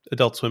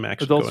Adult Swim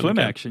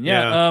action.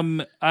 Yeah.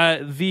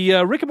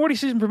 The Rick and Morty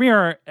season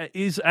premiere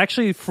is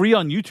actually free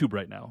on YouTube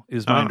right now,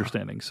 is my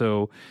understanding.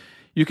 So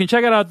you can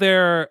check it out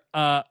there.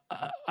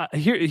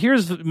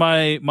 Here's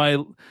my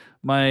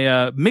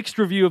mixed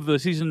review of the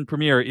season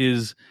premiere.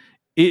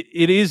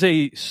 It is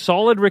a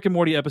solid Rick and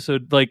Morty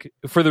episode. Like,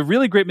 for the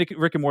really great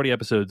Rick and Morty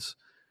episodes,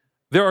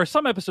 there are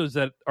some episodes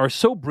that are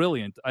so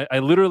brilliant. I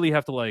literally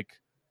have to like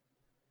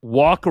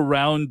walk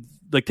around,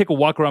 like take a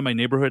walk around my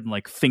neighborhood and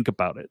like think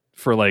about it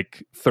for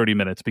like 30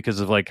 minutes because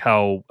of like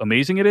how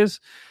amazing it is.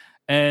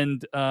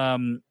 And I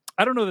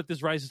don't know that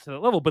this rises to that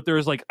level, but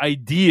there's like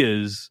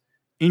ideas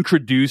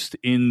introduced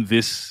in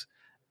this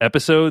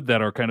episode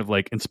that are kind of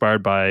like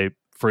inspired by,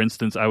 for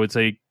instance, I would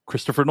say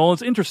Christopher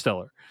Nolan's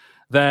Interstellar,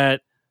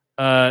 that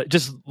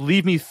just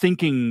leave me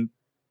thinking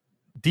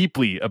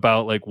deeply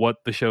about like what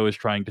the show is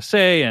trying to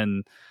say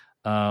and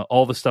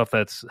all the stuff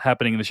that's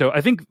happening in the show.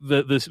 I think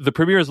the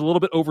premiere is a little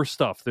bit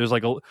overstuffed. There's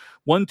like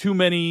one too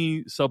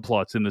many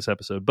subplots in this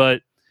episode,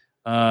 but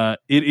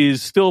it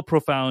is still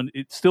profound.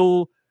 It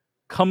still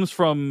comes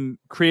from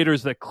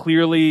creators that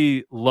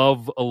clearly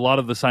love a lot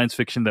of the science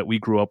fiction that we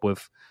grew up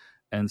with.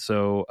 And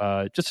so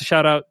just a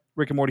shout out,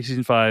 Rick and Morty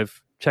season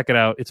 5. Check it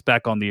out. It's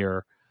back on the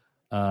air.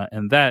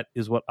 And that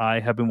is what I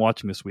have been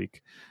watching this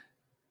week.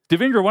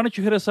 Devindra, why don't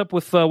you hit us up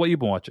with what you've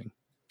been watching?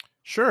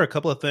 Sure, a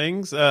couple of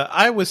things.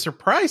 I was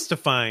surprised to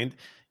find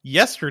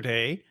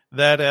yesterday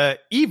that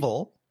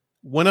Evil,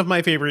 one of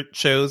my favorite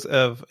shows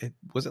of,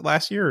 was it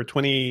last year or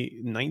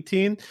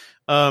 2019?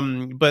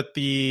 But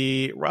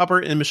the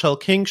Robert and Michelle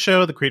King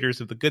show, the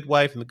creators of The Good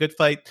Wife and The Good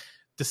Fight,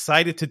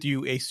 decided to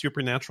do a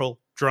supernatural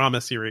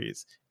drama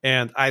series.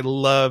 And I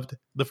loved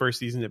the first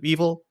season of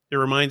Evil. It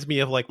reminds me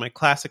of like my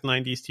classic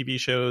 90s TV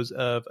shows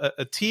of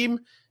a team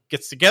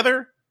gets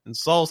together and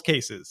solves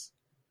cases.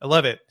 I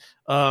love it.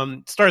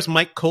 Stars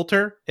Mike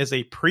Coulter as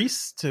a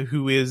priest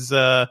who is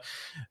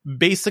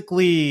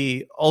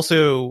basically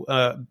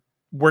also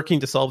working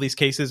to solve these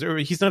cases. Or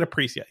he's not a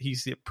priest yet.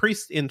 He's a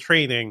priest in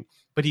training,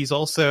 but he's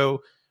also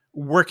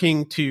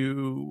working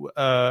to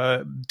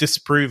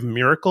disprove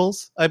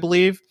miracles, I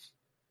believe.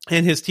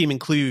 And his team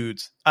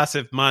includes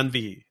Asif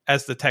Manvi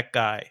as the tech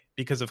guy,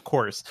 because of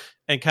course,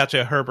 and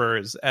Katja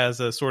Herbers as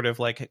a sort of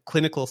like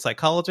clinical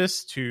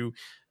psychologist to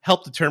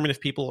help determine if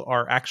people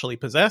are actually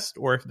possessed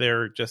or if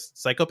they're just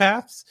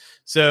psychopaths.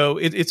 So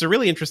it's a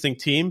really interesting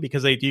team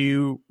because they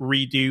do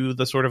redo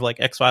the sort of like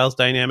X-Files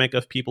dynamic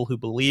of people who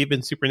believe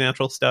in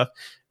supernatural stuff.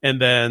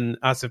 And then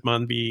Asif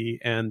Manvi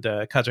and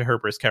Katja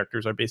Herbers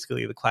characters are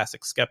basically the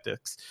classic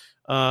skeptics.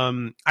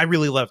 I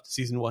really loved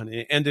season 1.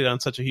 It ended on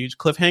such a huge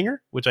cliffhanger,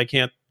 which I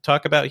can't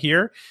talk about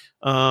here.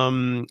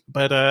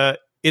 But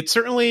it's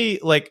certainly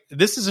like,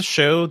 this is a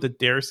show that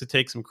dares to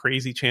take some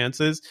crazy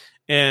chances.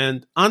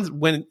 And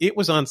when it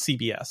was on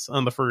CBS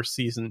on the first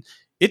season,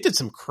 it did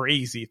some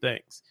crazy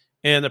things.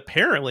 And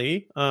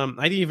apparently, I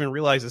didn't even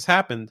realize this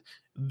happened.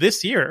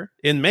 This year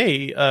in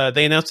May,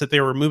 they announced that they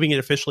were moving it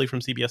officially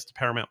from CBS to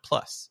Paramount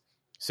Plus.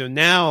 So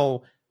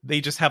now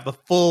they just have the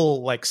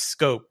full like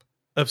scope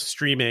of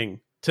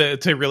streaming to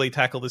really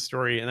tackle this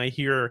story. And I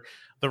hear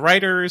the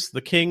writers,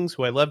 the Kings,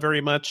 who I love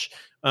very much,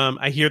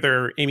 I hear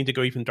they're aiming to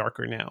go even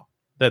darker now,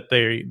 that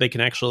they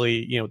can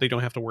actually, you know, they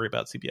don't have to worry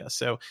about CBS.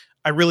 So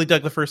I really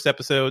dug the first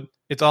episode.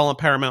 It's all on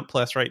Paramount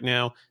Plus right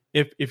now.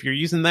 If you're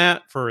using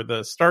that for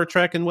the Star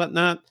Trek and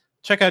whatnot,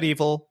 check out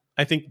Evil.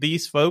 I think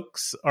these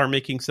folks are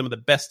making some of the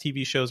best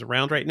TV shows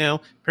around right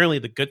now. Apparently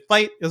The Good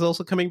Fight is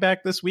also coming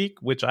back this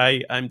week, which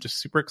I'm just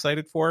super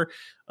excited for.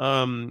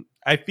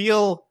 I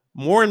feel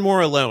more and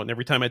more alone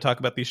every time I talk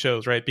about these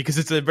shows, right? Because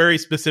it's a very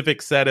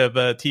specific set of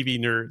TV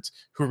nerds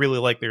who really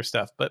like their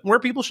stuff. But more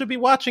people should be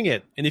watching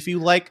it. And if you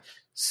like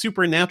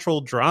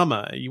supernatural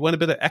drama, you want a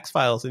bit of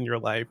X-Files in your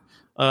life,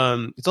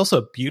 it's also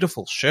a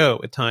beautiful show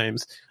at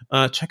times.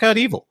 Check out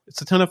Evil.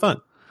 It's a ton of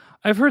fun.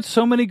 I've heard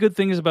so many good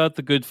things about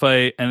The Good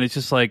Fight, and it's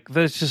just like,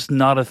 that's just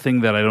not a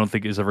thing that I don't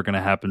think is ever going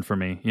to happen for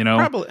me, you know?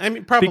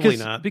 Probably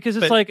not. Because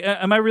it's like,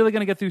 am I really going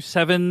to get through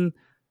 7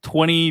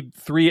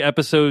 23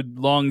 episode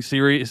long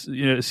series,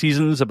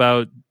 seasons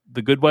about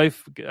The Good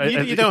Wife?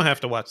 You don't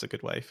have to watch The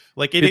Good Wife.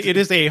 Like it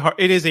is a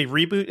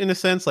reboot in a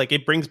sense. Like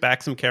it brings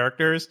back some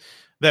characters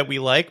that we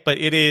like, but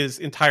it is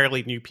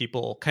entirely new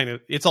people.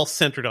 It's all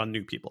centered on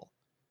new people.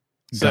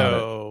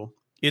 So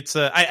it's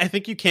I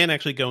think you can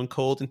actually go in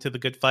cold into The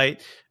Good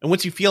Fight, and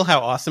once you feel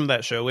how awesome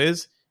that show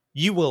is,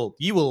 you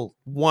will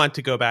want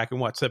to go back and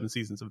watch 7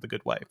 seasons of The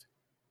Good Wife.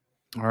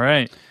 All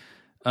right.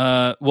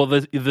 Well,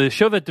 the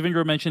show that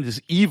Devindra mentioned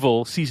is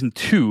Evil season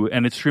 2,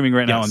 and it's streaming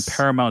right now on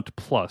Paramount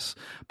Plus.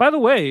 By the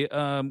way,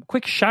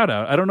 quick shout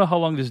out. I don't know how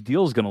long this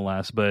deal is going to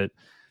last, but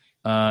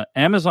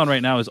Amazon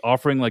right now is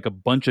offering like a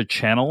bunch of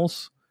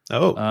channels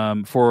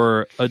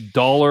for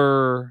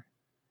 $1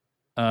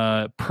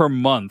 per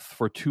month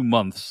for 2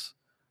 months.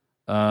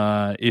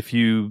 if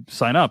you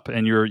sign up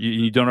and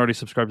you don't already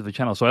subscribe to the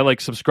channel. So I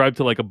like subscribe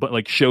to like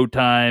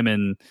Showtime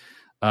and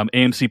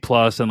AMC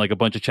Plus and like a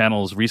bunch of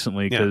channels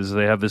recently because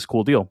they have this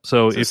cool deal.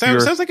 So if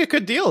sounds like a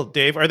good deal,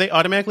 Dave. Are they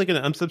automatically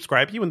going to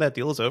unsubscribe you when that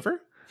deal is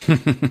over?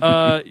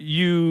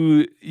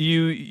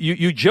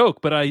 You joke,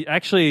 but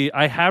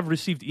I have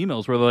received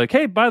emails where they're like,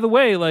 hey, by the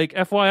way, like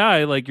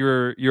FYI, like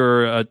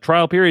your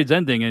trial period's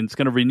ending and it's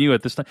going to renew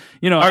at this time.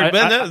 You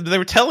know, they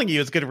were telling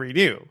you it's going to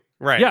renew,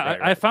 right? Yeah,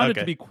 right. I found it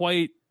to be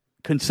quite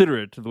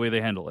considerate to the way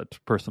they handle it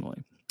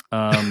personally.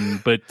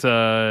 But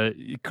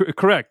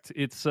correct.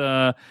 It's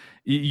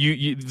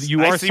you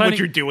are I see what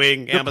you're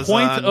doing. The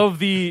Amazon.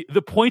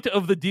 The point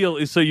of the deal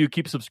is so you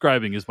keep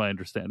subscribing, is my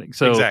understanding.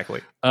 So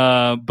exactly.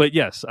 But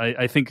yes,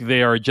 I think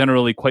they are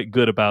generally quite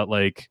good about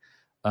like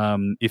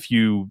if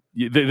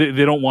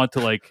they don't want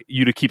to like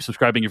you to keep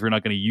subscribing if you're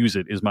not going to use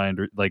it. Is my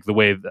the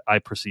way that I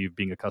perceive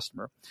being a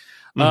customer.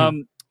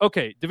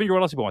 Okay, Devindra,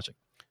 what else have you been watching?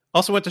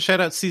 Also want to shout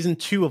out season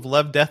 2 of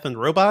Love, Death, and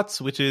Robots,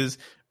 which is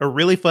a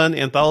really fun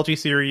anthology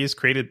series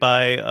created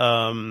by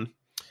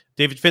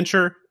David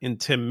Fincher and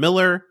Tim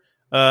Miller.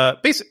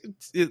 Basically,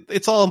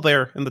 it's all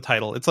there in the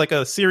title. It's like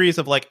a series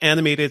of like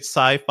animated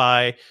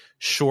sci-fi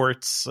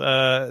shorts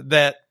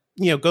that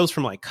goes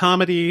from like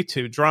comedy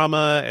to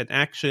drama and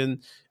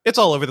action. It's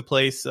all over the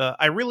place.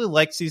 I really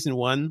liked season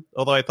 1,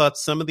 although I thought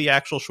some of the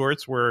actual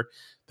shorts were.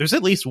 There's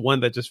at least one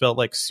that just felt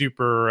like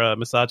super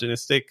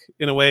misogynistic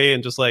in a way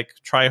and just like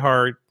try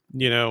hard.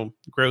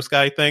 Gross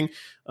guy thing.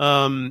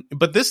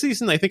 But this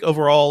season, I think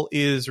overall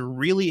is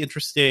really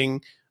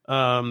interesting.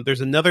 There's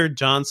another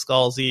John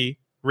Scalzi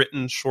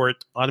written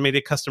short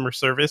automated customer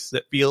service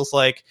that feels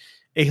like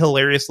a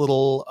hilarious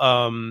little,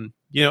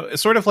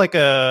 sort of like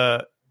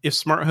a if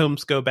smart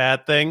homes go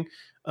bad thing,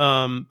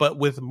 but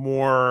with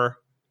more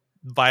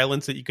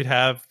violence that you could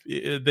have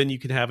than you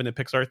can have in a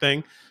Pixar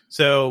thing.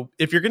 So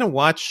if you're going to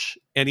watch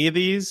any of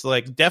these,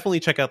 like definitely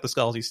check out the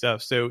Scalzi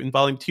stuff. So in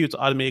volume 2, it's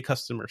automated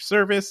customer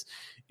service.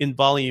 In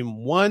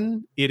volume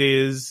 1, it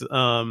is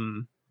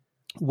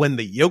when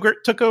the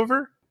yogurt took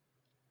over.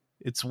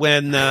 It's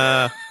when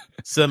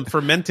some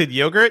fermented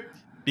yogurt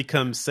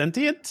becomes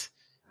sentient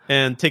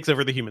and takes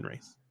over the human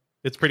race.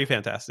 It's pretty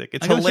fantastic.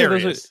 It's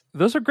hilarious.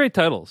 Those are great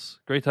titles.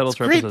 Great titles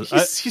for great.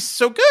 episodes. He's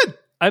so good.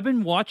 I've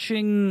been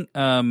watching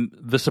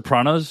The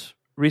Sopranos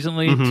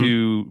recently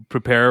to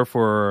prepare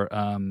for.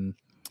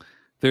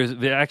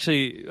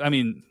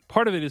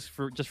 Part of it is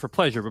for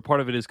pleasure, but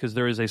part of it is because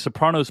there is a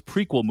Sopranos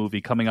prequel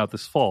movie coming out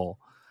this fall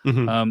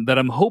that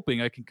I'm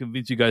hoping I can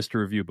convince you guys to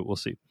review, but we'll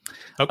see.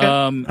 Okay.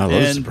 I love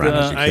The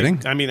Sopranos. Are you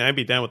kidding? I'd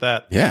be down with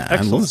that. Yeah,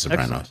 I love The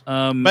Sopranos.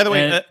 By the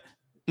way,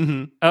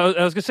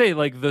 I was going to say,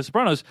 like, The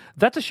Sopranos,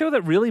 that's a show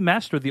that really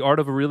mastered the art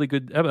of a really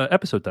good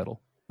episode title.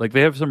 Like,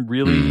 they have some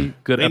really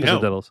good episode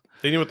titles.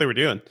 They knew what they were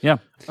doing. Yeah.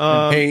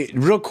 Hey,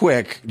 real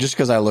quick, just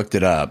because I looked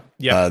it up,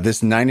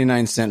 this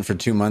 99 cent for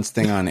 2 months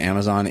thing on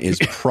Amazon is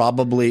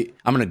probably,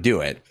 I'm going to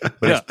do it,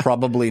 but it's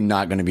probably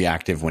not going to be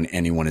active when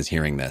anyone is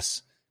hearing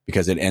this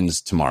because it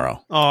ends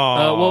tomorrow.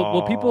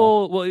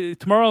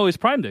 Tomorrow is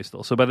Prime Day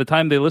still. So by the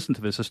time they listen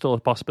to this, there's still a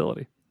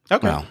possibility.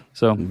 Okay. Well,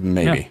 so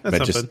maybe,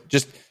 but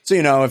just so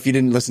you know, if you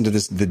didn't listen to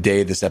this the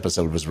day this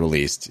episode was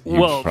released, you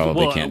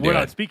probably can't do it. We're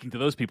not speaking to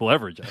those people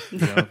ever, Jeff.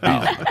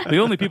 The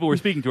only people we're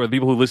speaking to are the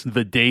people who listen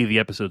the day the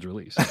episode's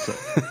released. So,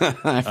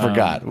 I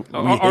forgot. We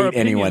our hate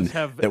anyone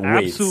have that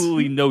waits.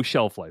 Absolutely no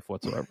shelf life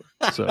whatsoever.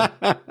 So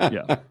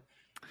yeah,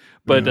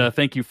 but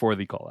thank you for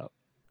the call out.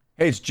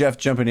 Hey, it's Jeff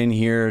jumping in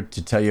here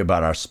to tell you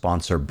about our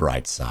sponsor,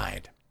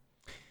 Brightside.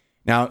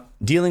 Now,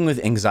 dealing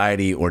with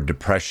anxiety or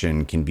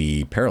depression can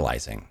be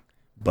paralyzing.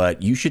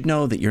 But you should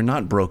know that you're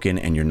not broken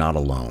and you're not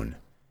alone.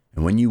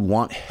 And when you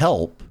want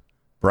help,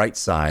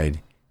 Brightside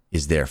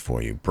is there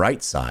for you.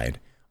 Brightside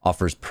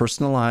offers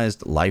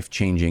personalized,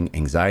 life-changing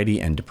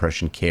anxiety and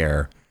depression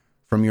care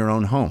from your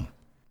own home.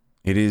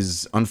 It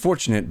is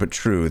unfortunate but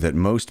true that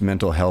most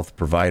mental health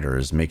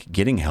providers make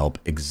getting help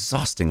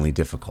exhaustingly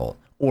difficult,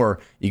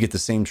 or you get the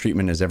same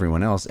treatment as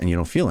everyone else and you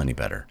don't feel any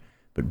better.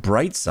 But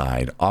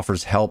Brightside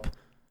offers help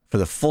for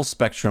the full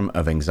spectrum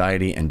of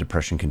anxiety and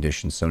depression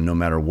conditions. So no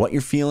matter what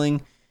you're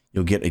feeling,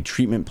 you'll get a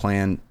treatment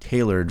plan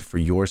tailored for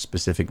your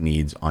specific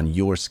needs on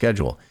your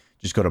schedule.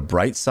 Just go to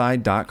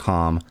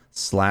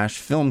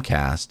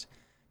brightside.com/filmcast,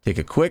 take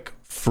a quick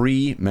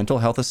free mental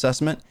health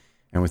assessment,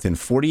 and within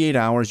 48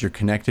 hours, you're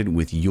connected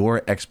with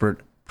your expert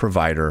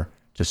provider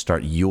to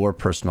start your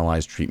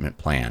personalized treatment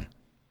plan.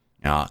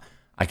 Now,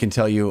 I can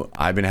tell you,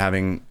 I've been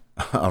having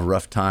a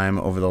rough time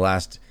over the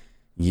last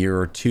year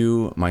or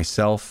two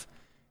myself.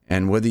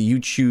 And whether you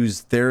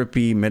choose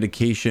therapy,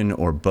 medication,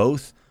 or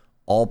both,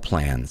 all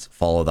plans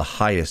follow the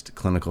highest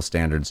clinical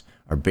standards,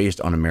 are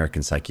based on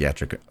American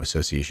Psychiatric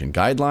Association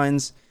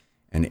guidelines,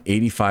 and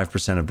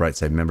 85% of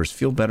Brightside members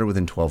feel better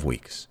within 12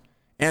 weeks.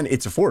 And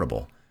it's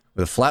affordable.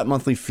 With a flat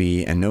monthly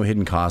fee and no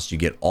hidden costs, you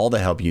get all the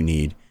help you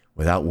need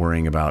without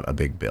worrying about a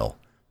big bill.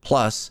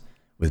 Plus,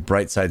 with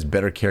Brightside's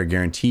Better Care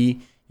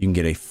Guarantee, you can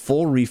get a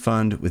full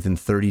refund within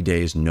 30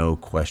 days, no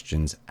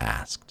questions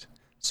asked.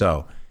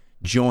 So,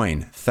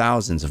 Join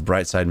thousands of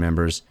Brightside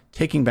members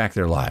taking back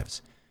their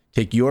lives.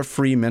 Take your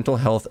free mental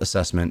health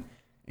assessment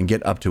and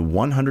get up to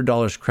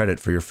 $100 credit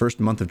for your first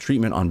month of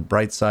treatment on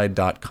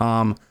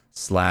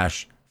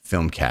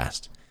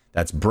brightside.com/filmcast.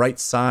 That's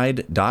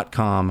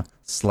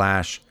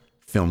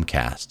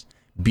brightside.com/filmcast.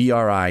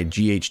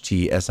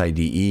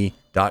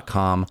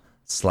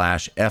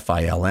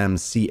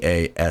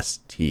 brightside.com/filmcast.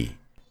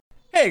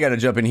 Hey, I got to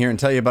jump in here and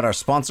tell you about our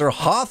sponsor,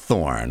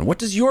 Hawthorne. What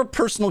does your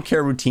personal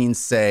care routine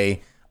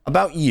say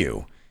about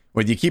you?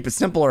 Whether you keep it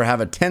simple or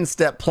have a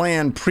 10-step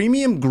plan,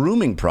 premium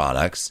grooming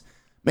products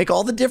make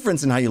all the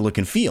difference in how you look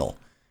and feel.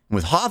 And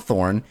with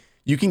Hawthorne,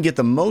 you can get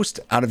the most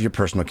out of your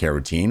personal care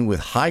routine with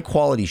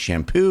high-quality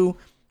shampoo,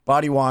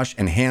 body wash,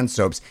 and hand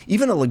soaps,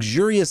 even a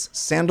luxurious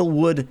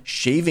sandalwood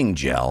shaving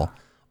gel,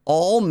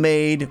 all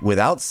made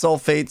without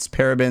sulfates,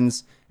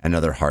 parabens, and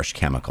other harsh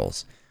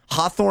chemicals.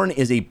 Hawthorne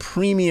is a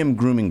premium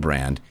grooming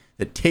brand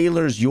that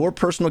tailors your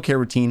personal care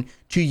routine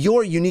to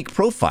your unique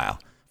profile.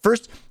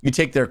 First, you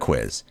take their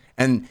quiz,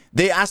 and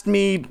they asked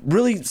me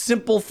really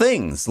simple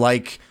things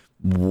like,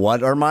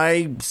 what are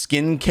my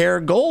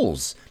skincare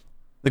goals?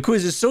 The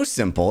quiz is so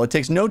simple, it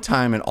takes no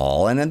time at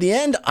all, and at the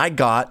end, I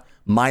got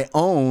my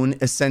own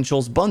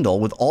essentials bundle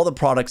with all the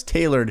products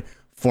tailored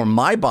for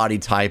my body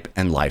type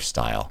and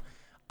lifestyle.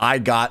 I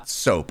got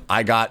soap,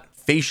 I got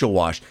facial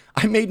wash.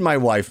 I made my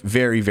wife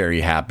very,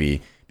 very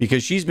happy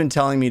because she's been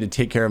telling me to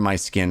take care of my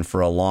skin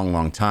for a long,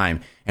 long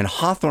time. And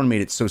Hawthorne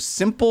made it so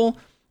simple,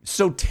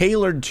 so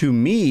tailored to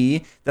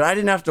me that I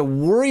didn't have to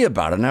worry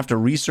about it. I didn't have to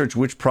research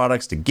which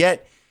products to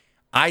get.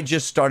 I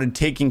just started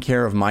taking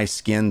care of my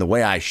skin the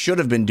way I should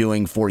have been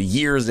doing for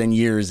years and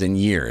years and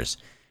years.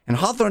 And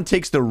Hawthorne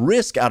takes the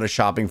risk out of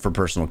shopping for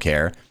personal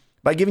care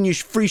by giving you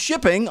free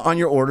shipping on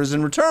your orders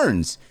and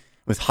returns.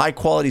 With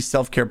high-quality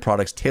self-care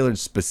products tailored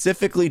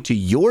specifically to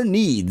your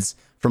needs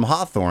from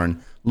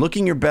Hawthorne,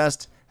 looking your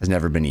best has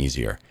never been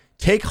easier.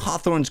 Take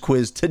Hawthorne's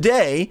quiz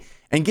today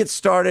and get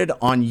started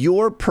on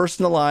your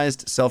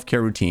personalized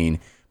self-care routine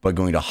by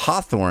going to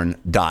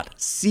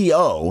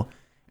hawthorne.co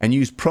and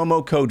use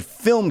promo code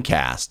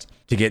FILMCAST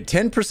to get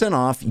 10%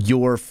 off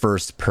your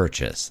first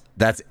purchase.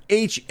 That's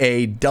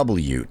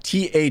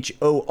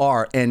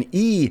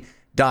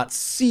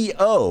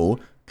HAWTHORNE.co,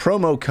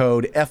 promo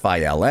code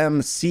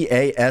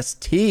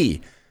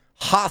FILMCAST.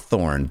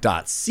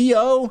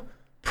 Hawthorne.co,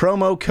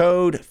 promo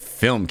code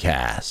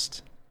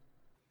FILMCAST.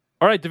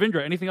 All right,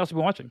 Devindra, anything else you've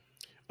been watching?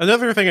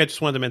 Another thing I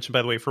just wanted to mention,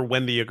 by the way, for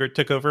When the Yogurt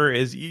Took Over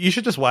is you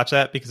should just watch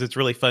that because it's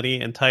really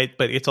funny and tight,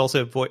 but it's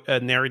also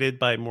narrated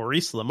by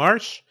Maurice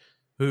LaMarche,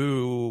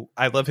 who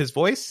I love his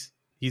voice.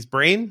 He's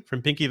Brain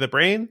from Pinky the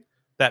Brain.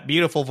 That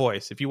beautiful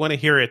voice. If you want to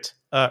hear it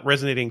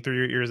resonating through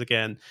your ears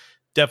again,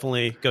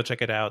 definitely go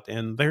check it out.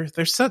 And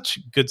there's such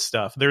good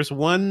stuff. There's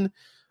one,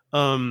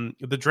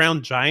 The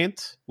Drowned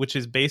Giant, which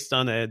is based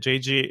on a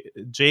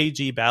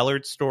J.G.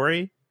 Ballard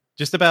story,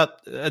 just about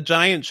a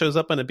giant shows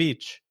up on a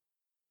beach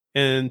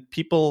and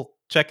people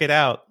check it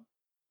out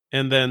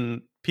and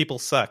then people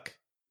suck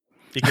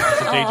because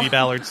it's a J.G.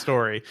 Ballard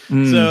story.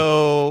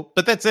 So,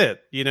 but that's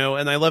it,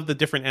 and I love the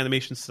different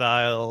animation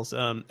styles.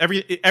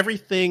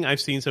 Everything I've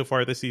seen so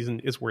far this season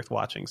is worth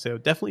watching. So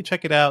definitely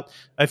check it out.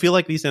 I feel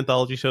like these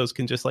anthology shows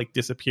can just like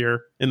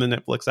disappear in the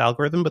Netflix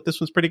algorithm, but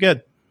this one's pretty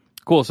good.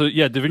 Cool. So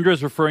yeah, Devindra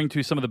is referring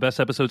to some of the best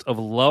episodes of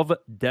Love,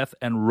 Death,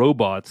 and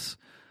Robots,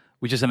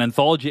 which is an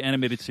anthology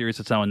animated series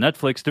that's now on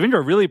Netflix. Devindra,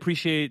 I really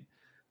appreciate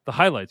the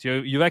highlights.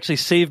 You've actually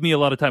saved me a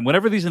lot of time.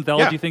 Whenever these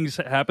anthology things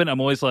happen, I'm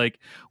always like,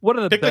 what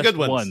are the best good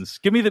ones?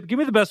 Give me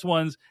the best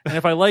ones, and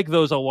if I like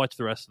those, I'll watch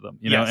the rest of them.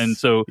 Know? And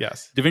so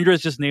Devindra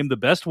has just named the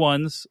best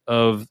ones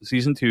of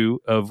season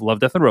 2 of Love,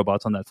 Death, and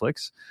Robots on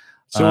Netflix.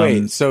 So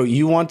wait, so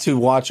you want to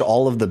watch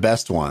all of the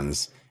best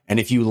ones, and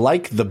if you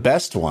like the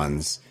best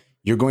ones,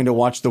 you're going to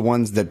watch the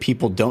ones that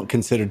people don't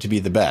consider to be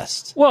the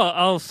best. Well,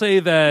 I'll say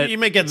that you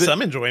may get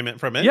some enjoyment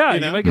from it. Yeah,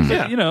 you might get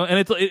some,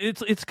 and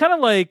it's kind of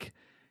like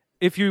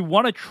if you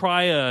want to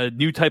try a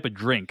new type of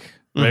drink,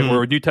 right,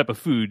 or a new type of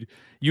food,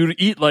 you'd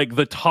eat like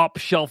the top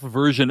shelf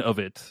version of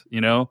it.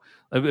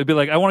 It'd be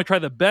like, I want to try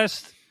the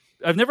best.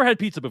 I've never had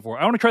pizza before.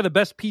 I want to try the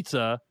best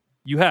pizza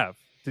you have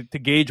to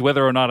gauge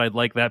whether or not I'd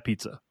like that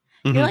pizza.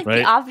 You're like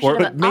the opposite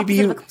of a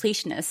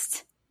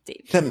completionist.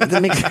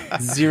 That makes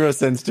zero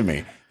sense to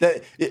me.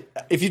 That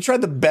if you try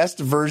the best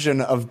version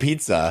of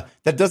pizza,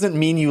 that doesn't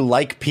mean you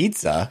like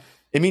pizza.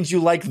 It means you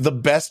like the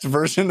best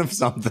version of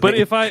something. But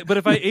if I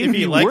ate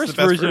the worst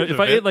version, if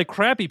I ate like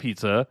crappy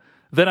pizza,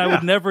 then I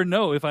would never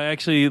know if I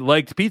actually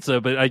liked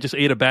pizza, but I just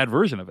ate a bad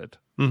version of it.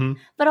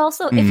 But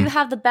also, if you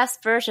have the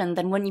best version,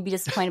 then wouldn't you be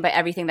disappointed by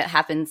everything that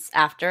happens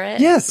after it?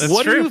 Yes.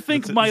 What do you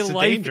think my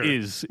life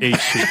is,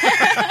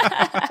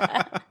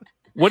 HP?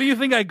 What do you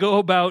think I go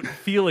about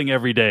feeling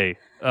every day?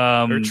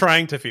 Or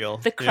trying to feel.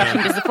 The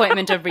crushing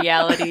disappointment of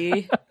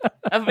reality,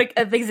 of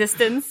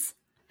existence.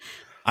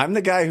 I'm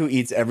the guy who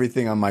eats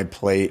everything on my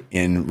plate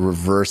in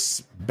reverse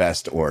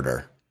best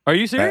order. Are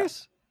you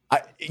serious?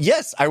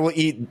 Yes, I will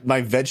eat my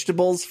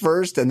vegetables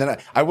first, and then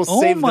I will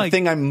save the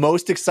thing I'm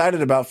most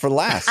excited about for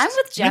last. I'm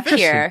with Jeff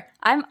here.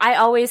 I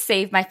always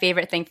save my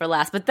favorite thing for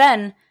last, but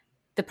then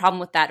the problem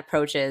with that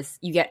approach is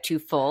you get too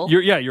full.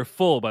 You're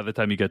full by the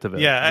time you get to the.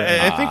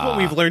 Yeah, I think what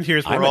we've learned here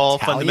is we're I'm all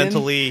Italian?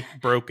 fundamentally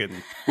broken.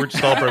 We're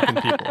just all broken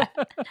people.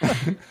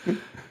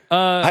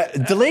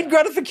 Delayed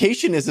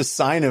gratification is a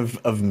sign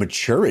of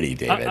maturity,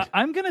 David.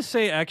 I'm going to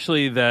say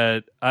actually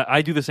that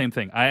I do the same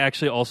thing. I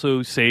actually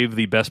also save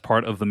the best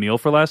part of the meal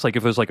for last. Like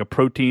if there's like a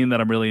protein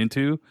that I'm really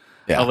into,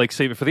 I'll like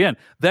save it for the end.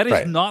 That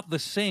is not the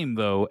same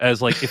though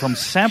as like if I'm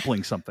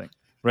sampling something.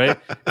 Right?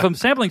 If I'm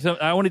sampling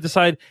something, I want to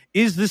decide,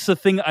 is this a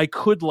thing I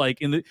could like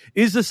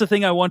is this a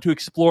thing I want to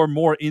explore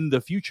more in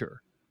the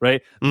future?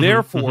 Right?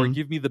 Therefore,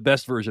 give me the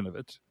best version of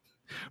it.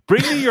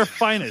 Bring me your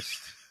finest.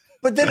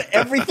 But then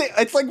everything,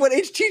 it's like what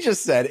HT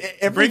just said.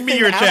 Everything Bring me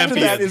your after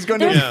champion. that is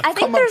going to I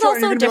think there's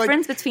also a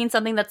difference between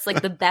something that's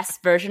like the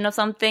best version of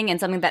something and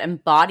something that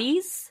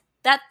embodies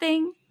that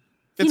thing.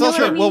 It's know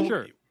also what I mean?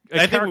 Sure. A I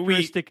think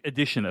characteristic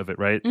edition of it,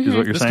 right? Is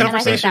what you're This saying.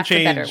 conversation I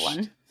think that's the better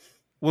changed. one.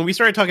 When we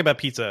started talking about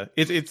pizza,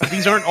 it's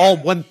these aren't all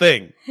one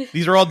thing.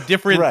 These are all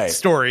different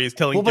stories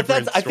telling but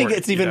different I think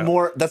it's even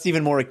more. That's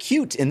even more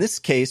acute in this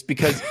case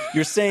because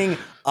you're saying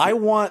I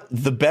want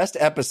the best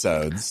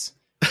episodes,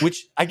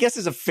 which I guess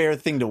is a fair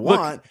thing to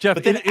want. Jeff,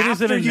 but then it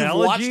is an after you've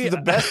analogy. watched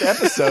the best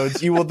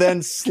episodes, you will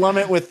then slum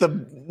it with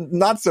the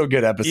not so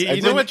good episodes.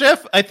 You know what,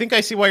 Jeff? I think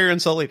I see why you're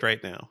unsullied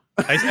right now.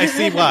 I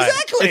see why.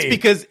 Exactly. It's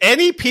because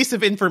any piece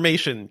of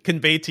information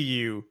conveyed to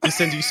you just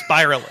sends you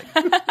spiraling.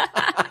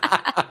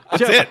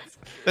 That's it.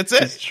 That's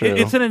it. It's true.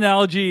 It's an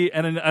analogy,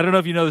 and I don't know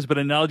if you know this, but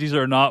analogies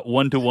are not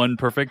one-to-one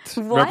perfect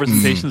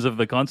representations of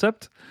the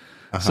concept.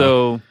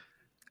 So,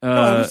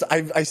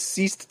 I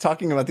ceased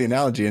talking about the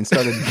analogy and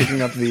started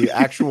picking up the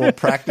actual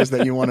practice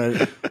that you want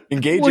to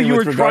engage in you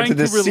with were regard trying to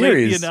this relate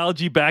series. the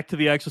analogy back to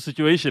the actual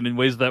situation in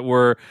ways that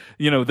were,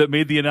 that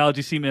made the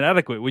analogy seem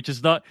inadequate, which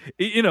is not,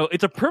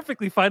 it's a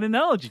perfectly fine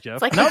analogy, Jeff.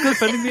 It's like not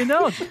defending the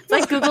analogy. It's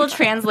like Google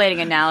translating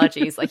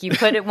analogies. Like you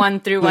put it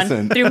through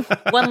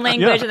one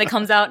language and it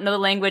comes out another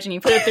language and you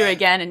put it through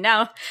again and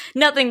now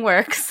nothing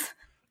works.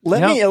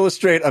 Let me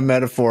illustrate a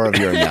metaphor of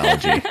your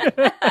analogy.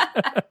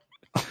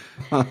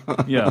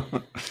 Yeah,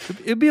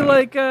 it'd be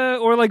like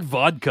or like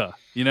vodka.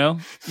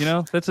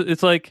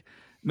 It's like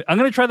I'm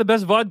gonna try the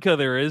best vodka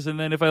there is, and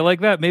then if I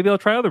like that, maybe I'll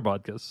try other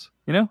vodkas.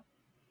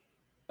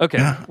 Okay,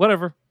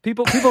 whatever.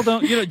 People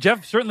don't.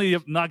 Jeff certainly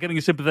not getting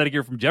a sympathetic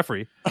ear from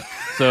Jeffrey.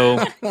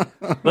 So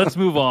let's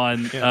move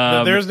on.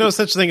 There's no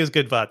such thing as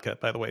good vodka,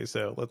 by the way.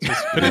 So let's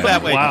just put it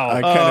that way. Wow.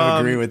 I kind of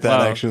agree with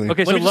that, actually.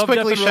 Okay, so Let me just Love,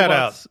 quickly Death, and shout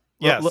Robots.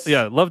 out.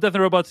 Yes. Love, Death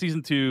and Robots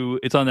season 2.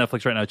 It's on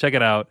Netflix right now. Check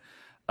it out.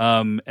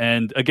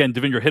 And again,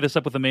 Devindra, hit us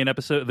up with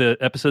the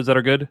episodes that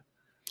are good.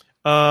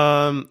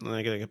 I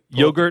gotta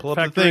Yogurt pull up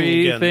the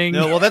factory thing.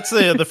 No, well, that's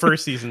the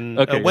first season.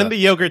 Okay, when the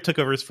yogurt took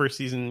over his first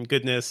season,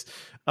 goodness.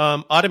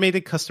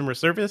 Automated customer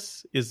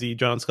service is the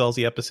John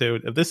Scalzi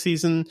episode of this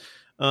season.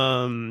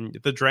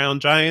 The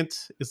Drowned Giant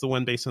is the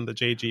one based on the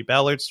J.G.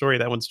 Ballard story.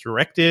 That one's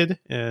directed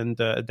and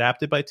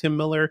adapted by Tim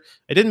Miller.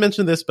 I didn't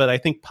mention this, but I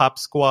think Pop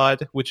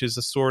Squad, which is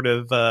a sort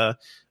of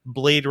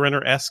Blade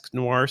Runner-esque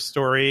noir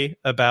story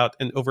about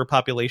an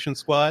overpopulation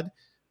squad,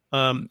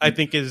 I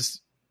think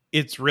it's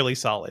really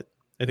solid.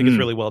 I think it's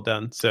really well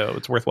done, so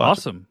it's worth watching.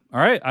 Awesome.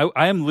 All right.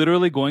 I am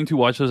literally going to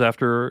watch those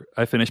after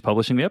I finish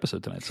publishing the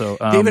episode tonight. So,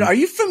 David, are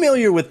you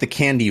familiar with the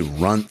candy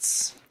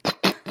Runts?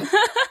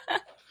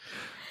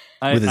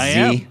 With a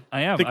Z?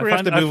 I am. I think we're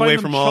going to have to move away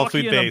from all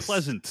food-based.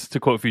 Unpleasant, to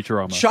quote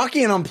Futurama.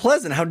 Chalky and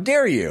unpleasant. How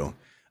dare you?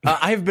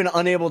 I have been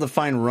unable to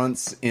find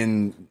Runts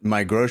in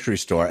my grocery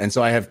store, and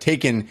so I have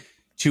taken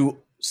to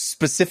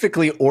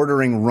specifically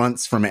ordering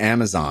Runts from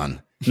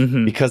Amazon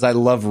because I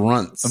love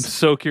Runts. I'm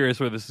so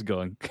curious where this is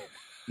going.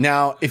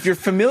 Now, if you're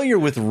familiar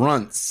with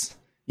Runts,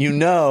 you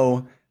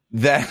know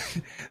that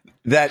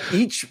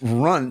each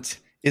Runt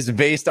is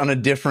based on a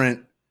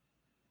different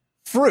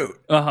fruit.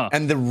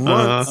 And the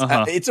Runts,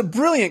 it's a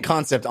brilliant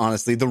concept,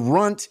 honestly. The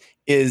Runt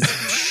is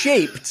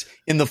shaped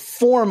in the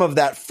form of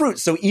that fruit.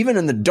 So even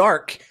in the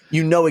dark,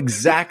 you know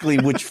exactly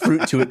which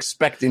fruit to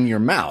expect in your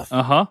mouth.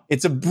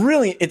 It's a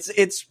brilliant,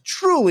 it's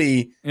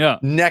truly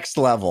next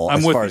level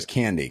as far as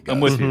candy goes. I'm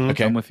with you.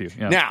 Okay. I'm with you.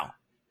 Yeah. Now,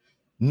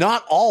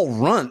 not all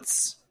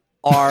Runts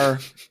are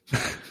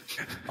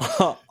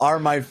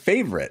my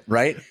favorite,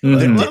 right?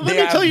 Let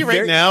me tell you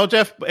right now,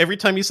 Jeff, every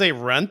time you say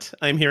runt,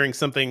 I'm hearing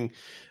something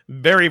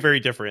very, very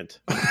different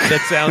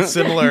that sounds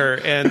similar,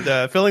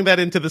 and filling that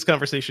into this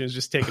conversation is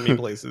just taking me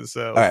places.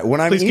 So, all right, when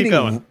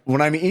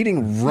I'm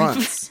eating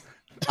Runts,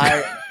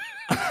 I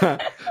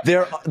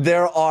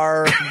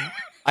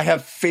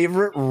have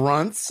favorite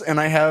Runts and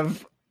I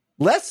have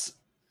less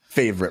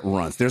favorite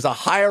Runts. There's a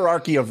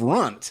hierarchy of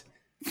Runt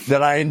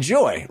that I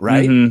enjoy,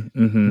 right?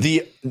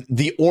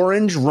 The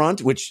orange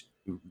Runt, which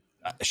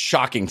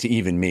shocking to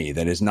even me,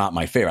 that is not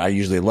my favorite. I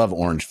usually love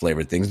orange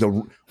flavored things.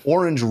 The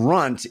orange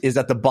Runt is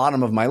at the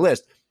bottom of my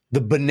list.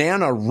 The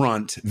banana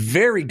Runt,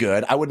 very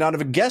good. I would not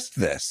have guessed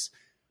this.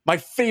 My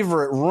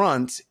favorite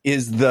Runt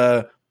is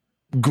the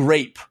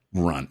grape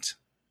Runt.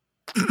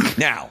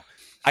 Now,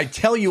 I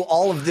tell you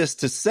all of this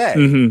to say,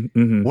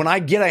 when I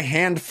get a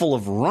handful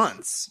of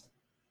Runts,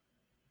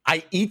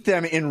 I eat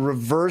them in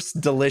reverse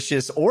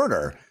delicious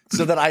order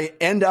so that I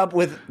end up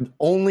with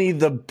only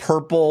the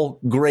purple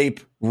grape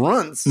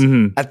runts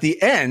at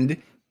the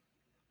end,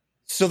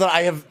 so that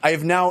I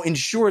have now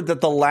ensured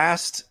that the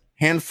last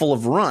handful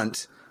of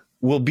runt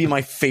will be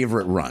my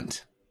favorite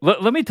runt.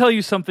 Let me tell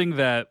you something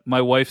that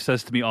my wife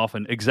says to me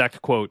often,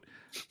 exact quote,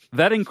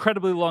 "That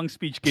incredibly long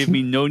speech gave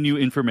me no new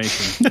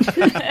information."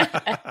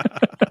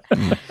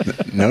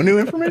 No new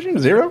information?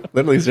 Zero?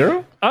 Literally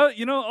zero?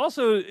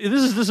 Also,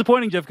 this is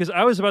disappointing, Jeff, because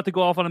I was about to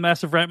go off on a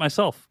massive rant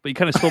myself, but you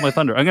kind of stole my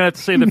thunder. I'm going to have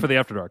to save that for the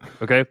After Dark,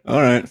 okay? All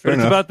right, fair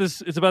enough.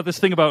 It's about this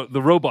thing about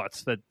the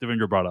robots that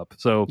Devendra brought up.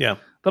 So yeah,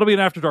 that'll be an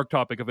After Dark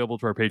topic available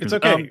to our patrons.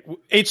 It's okay.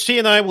 HT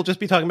and I will just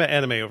be talking about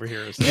anime over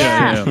here. So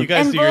Yeah. You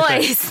guys and do your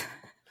boys. thing.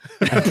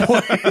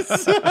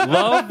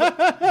 Love,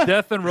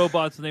 Death, and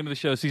Robots, the name of the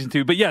show, season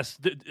 2. But yes,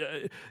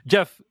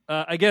 Jeff,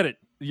 I get it.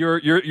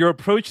 Your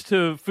approach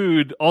to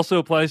food also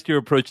applies to your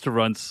approach to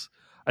runts.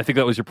 I think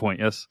that was your point.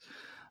 Yes.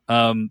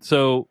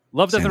 So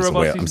Love, Death, and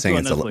Robots. I'm saying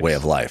it's a way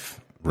of life.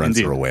 Runts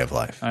Indeed. are a way of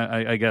life.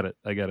 I get it.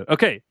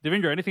 Okay,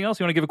 Devendra, anything else?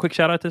 You want to give a quick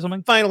shout out to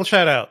something? Final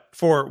shout out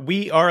for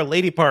We Are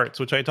Lady Parts,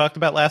 which I talked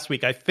about last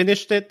week. I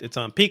finished it. It's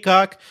on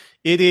Peacock.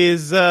 It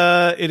is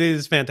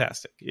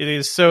fantastic. It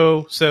is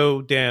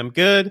so damn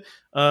good.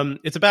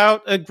 It's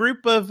about a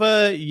group of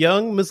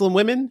young Muslim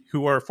women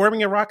who are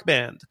forming a rock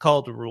band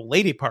called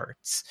Lady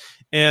Parts.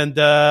 And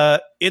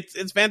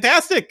it's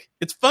fantastic.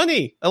 It's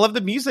funny. I love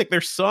the music.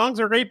 Their songs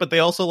are great, but they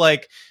also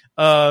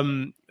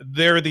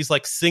there are these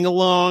sing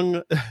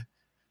along.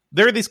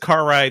 There are these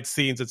car ride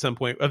scenes at some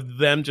point of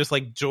them just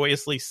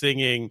joyously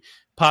singing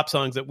pop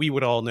songs that we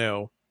would all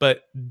know,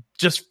 but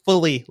just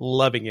fully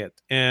loving it.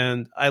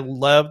 And I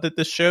love that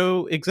the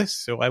show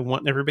exists. So I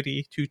want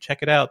everybody to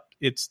check it out.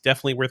 It's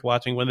definitely worth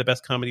watching. One of the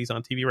best comedies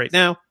on TV right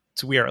now.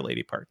 It's We Are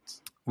Lady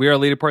Parts. We Are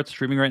Lady Parts,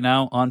 streaming right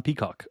now on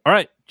Peacock. All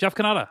right, Jeff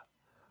Kanata,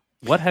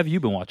 what have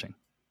you been watching?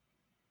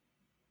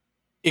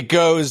 It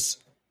goes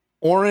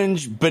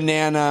orange,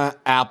 banana,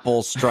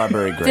 apple,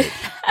 strawberry, grape.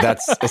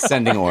 That's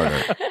ascending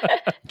order.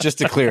 Just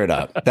to clear it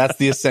up. That's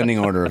the ascending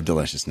order of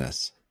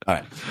deliciousness. All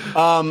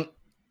right.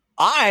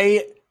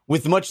 I,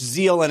 with much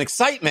zeal and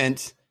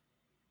excitement,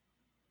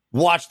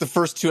 watched the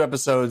first 2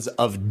 episodes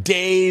of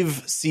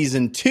Dave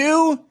season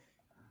 2,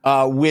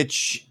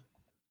 which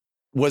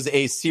was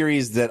a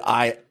series that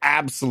I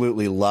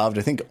absolutely loved.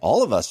 I think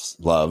all of us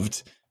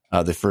loved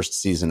the first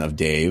season of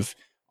Dave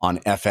on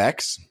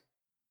FX.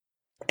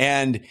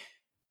 And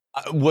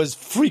was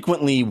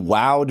frequently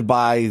wowed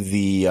by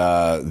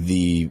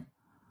the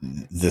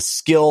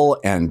skill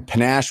and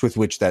panache with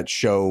which that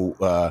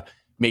show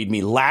made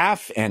me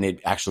laugh, and it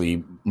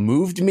actually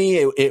moved me.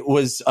 It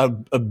was a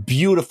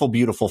beautiful,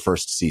 beautiful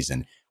first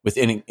season with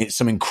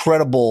some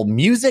incredible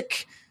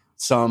music,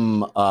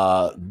 some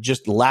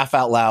just laugh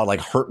out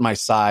loud, hurt my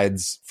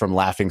sides from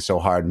laughing so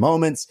hard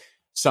moments,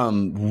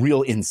 some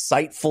real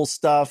insightful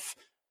stuff,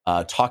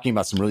 talking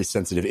about some really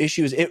sensitive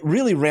issues. It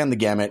really ran the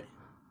gamut.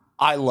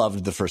 I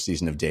loved the first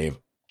season of Dave.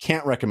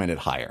 Can't recommend it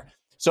higher.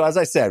 So as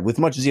I said, with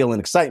much zeal and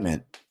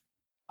excitement,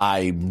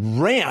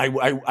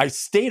 I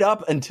stayed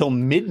up until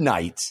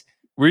midnight.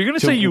 Were you going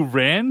to say you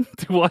ran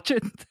to watch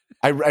it?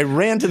 I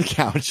ran to the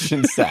couch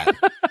and sat.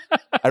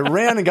 I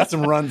ran and got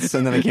some runts,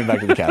 and then I came back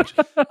to the couch.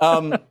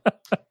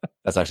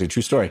 That's actually a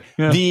true story.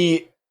 Yeah.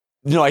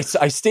 I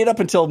stayed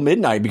up until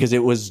midnight because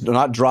it was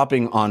not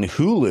dropping on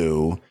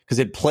Hulu, because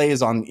it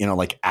plays on,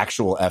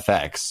 actual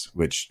FX,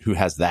 which who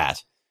has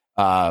that?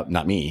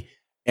 Not me.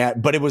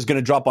 But it was going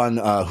to drop on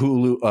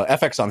Hulu,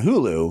 FX on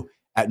Hulu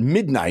at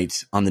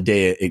midnight on the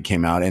day it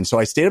came out. And so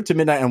I stayed up to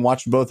midnight and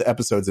watched both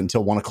episodes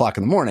until 1 o'clock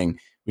in the morning,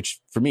 which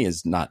for me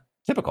is not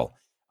typical.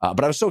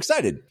 But I was so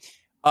excited.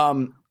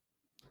 And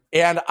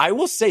I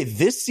will say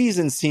this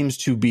season seems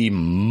to be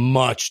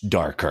much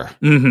darker.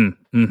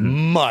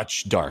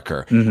 Much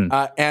darker.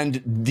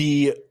 And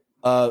the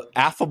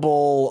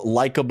affable,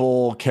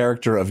 likable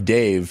character of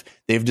Dave,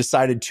 they've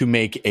decided to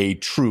make a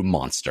true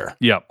monster.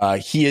 Yeah.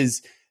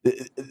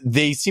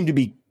 They seem to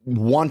be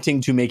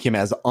wanting to make him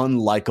as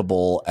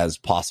unlikable as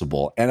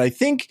possible. And I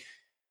think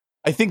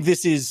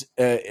this is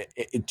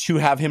to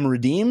have him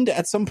redeemed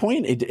at some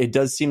point. It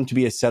does seem to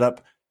be a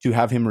setup to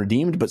have him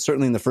redeemed, but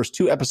certainly in the first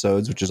 2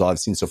 episodes, which is all I've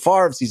seen so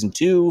far of season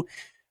 2,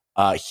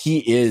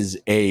 he is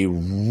a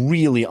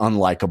really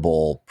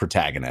unlikable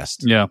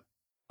protagonist. Yeah.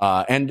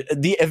 And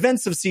the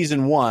events of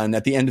season 1,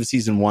 at the end of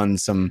season 1,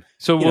 are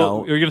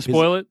you going to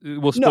spoil it?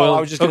 We'll spoil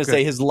I was just going to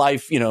say his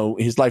life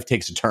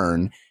takes a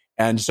turn.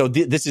 And so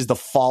this is the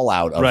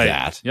fallout of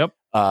that. Yep.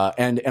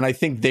 And I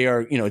think they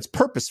are, it's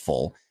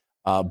purposeful.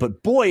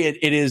 But boy,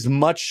 it is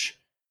much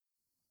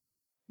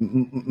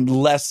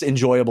less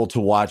enjoyable to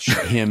watch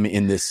him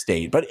in this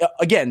state. But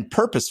again,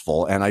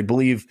 purposeful, and I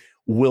believe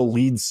will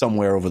lead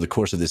somewhere over the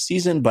course of this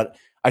season. But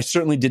I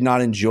certainly did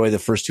not enjoy the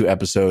first 2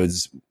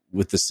 episodes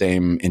with the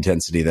same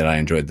intensity that I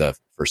enjoyed the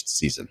first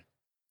season.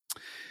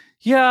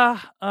 Yeah,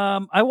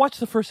 I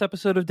watched the first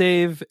episode of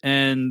Dave,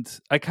 and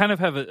I kind of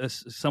have a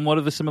somewhat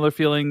of a similar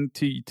feeling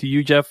to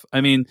you, Jeff.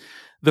 I mean,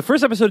 the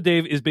first episode of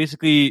Dave is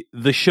basically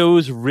the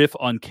show's riff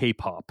on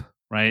K-pop,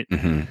 right?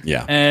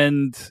 Yeah.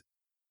 And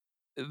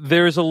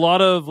there's a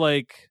lot of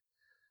like,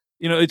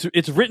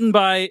 it's written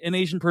by an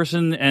Asian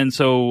person, and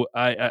so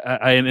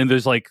and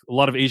there's like a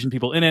lot of Asian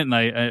people in it, and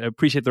I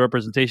appreciate the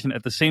representation.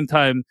 At the same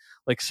time,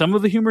 like some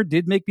of the humor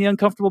did make me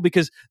uncomfortable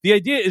because the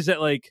idea is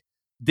that like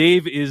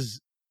Dave is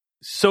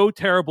so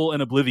terrible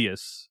and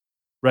oblivious,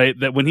 right?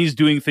 That when he's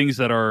doing things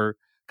that are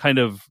kind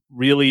of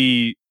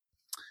really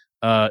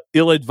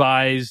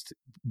ill-advised,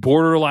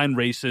 borderline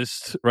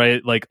racist,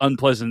 right? Like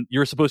unpleasant,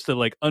 you're supposed to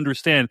like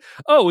understand,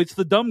 oh, it's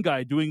the dumb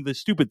guy doing the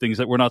stupid things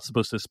that we're not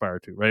supposed to aspire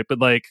to, right? But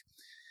like,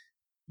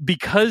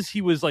 because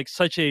he was like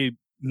such a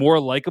more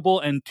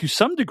likable and to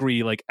some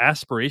degree like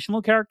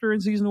aspirational character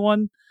in season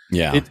 1,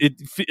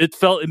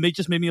 it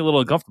just made me a little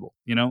uncomfortable,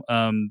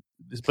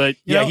 but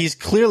he's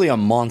clearly a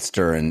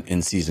monster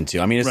in season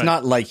 2. I mean, it's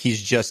not like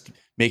he's just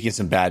making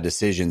some bad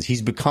decisions.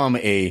 He's become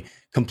a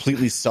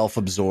completely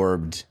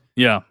self-absorbed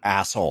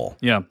asshole.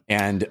 Yeah.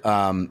 And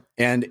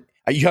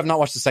you have not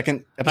watched the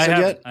second episode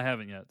yet? I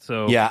haven't yet.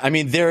 So yeah, I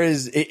mean,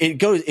 it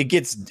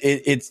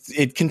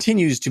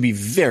continues to be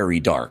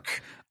very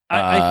dark.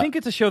 I think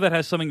it's a show that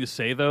has something to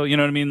say, though. You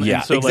know what I mean? Yeah,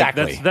 and so,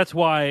 exactly. Like, that's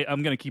why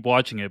I'm going to keep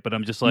watching it. But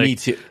I'm just like, me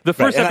too. The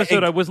first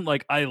episode, I wasn't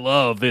like, I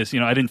love this.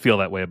 I didn't feel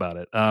that way about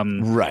it.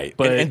 Right.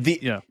 But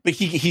but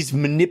he's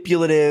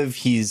manipulative.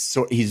 He's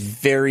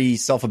very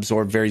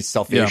self-absorbed, very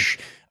selfish.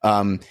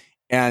 Yeah.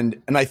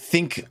 And I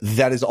think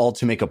that is all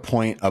to make a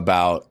point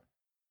about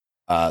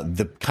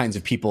the kinds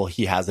of people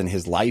he has in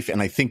his life.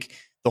 And I think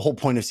the whole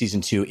point of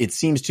season 2, it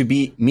seems to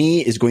be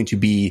is going to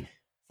be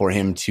for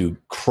him to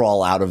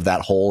crawl out of that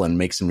hole and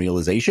make some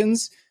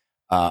realizations.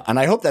 And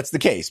I hope that's the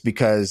case,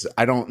 because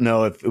I don't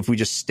know if we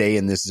just stay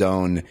in this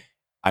zone,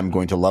 I'm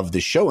going to love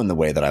this show in the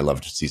way that I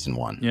loved season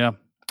 1. Yeah.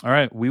 All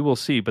right. We will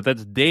see. But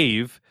that's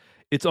Dave.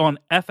 It's on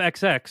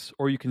FXX,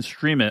 or you can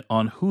stream it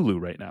on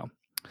Hulu right now.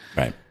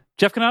 Right.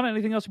 Jeff Kanata,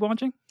 anything else you're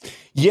watching?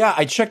 Yeah,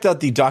 I checked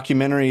out the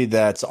documentary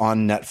that's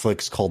on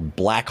Netflix called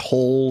Black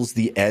Holes,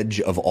 The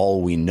Edge of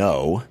All We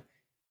Know.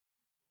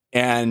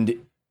 And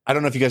I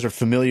don't know if you guys are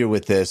familiar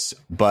with this,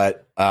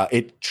 but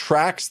it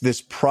tracks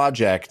this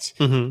project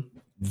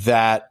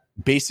that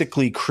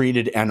basically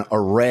created an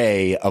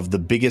array of the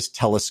biggest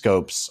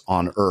telescopes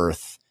on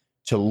Earth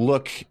to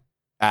look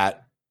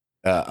at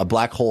a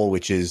black hole,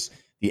 which is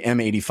the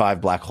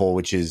M85 black hole,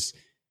 which is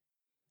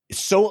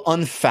so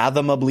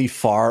unfathomably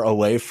far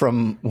away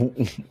from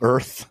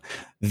Earth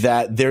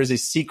that there's a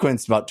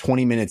sequence about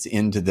 20 minutes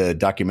into the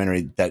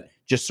documentary that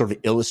just sort of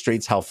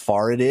illustrates how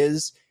far it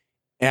is.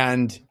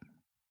 And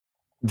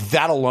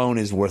that alone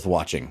is worth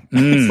watching.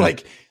 It's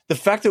like the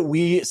fact that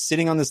we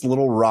sitting on this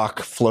little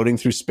rock floating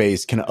through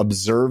space can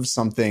observe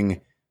something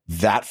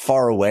that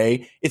far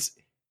away. It's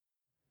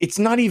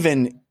not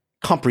even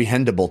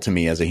comprehensible to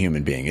me as a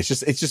human being. It's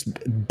just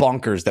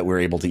bonkers that we're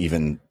able to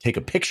even take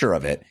a picture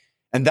of it.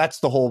 And that's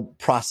the whole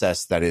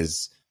process that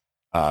is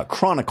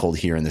chronicled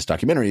here in this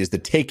documentary, is the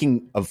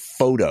taking of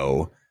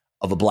photo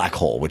of a black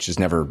hole, which has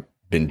never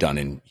been done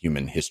in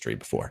human history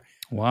before.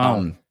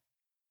 Wow.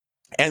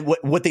 And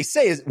what they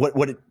say is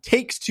what it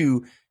takes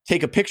to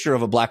take a picture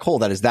of a black hole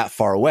that is that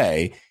far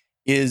away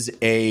is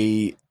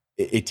a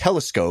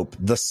telescope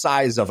the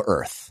size of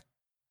Earth,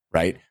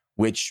 right?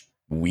 Which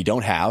we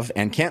don't have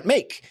and can't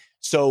make.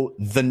 So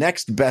the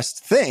next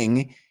best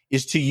thing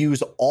is to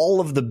use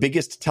all of the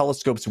biggest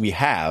telescopes we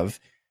have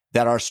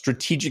that are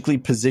strategically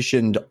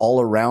positioned all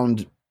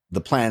around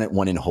the planet.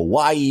 One in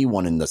Hawaii,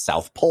 one in the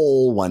South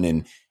Pole, one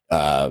in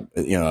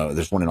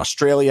there's one in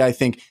Australia, I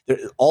think.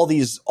 All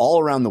these all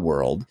around the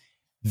world.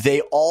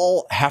 They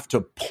all have to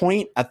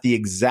point at the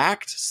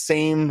exact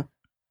same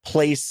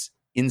place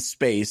in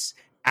space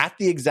at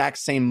the exact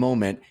same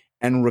moment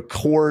and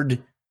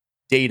record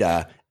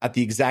data at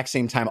the exact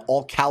same time,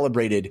 all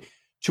calibrated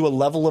to a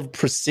level of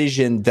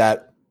precision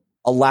that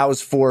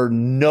allows for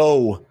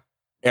no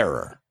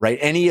error, right?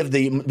 Any of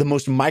the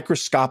most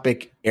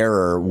microscopic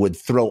error would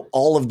throw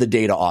all of the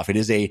data off. It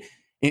is a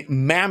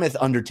mammoth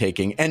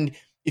undertaking. And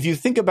if you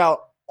think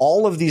about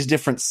all of these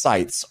different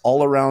sites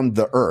all around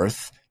the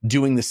Earth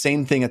doing the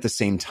same thing at the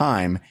same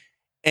time,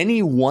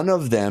 any one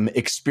of them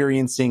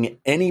experiencing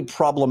any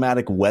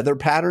problematic weather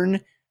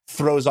pattern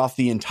throws off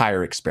the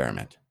entire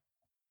experiment.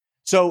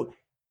 So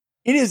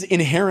it is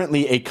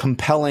inherently a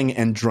compelling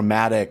and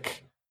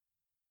dramatic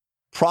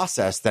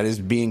process that is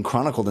being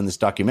chronicled in this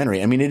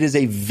documentary. I mean, it is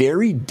a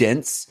very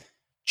dense,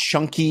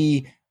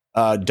 chunky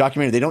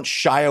documentary. They don't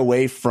shy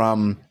away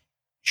from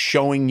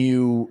showing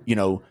you,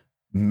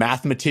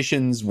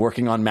 mathematicians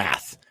working on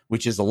math,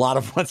 which is a lot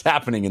of what's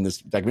happening in this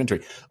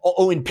documentary.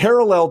 Oh, in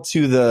parallel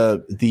to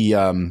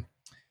the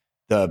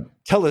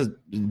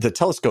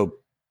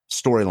telescope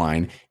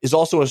storyline is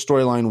also a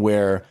storyline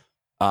where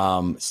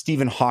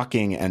Stephen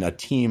Hawking and a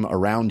team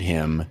around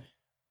him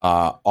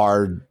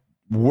are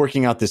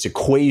working out this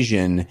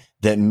equation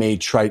that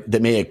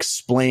may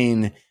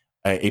explain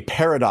a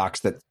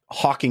paradox that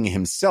Hawking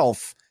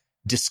himself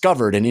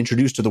discovered and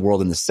introduced to the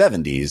world in the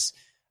 70s.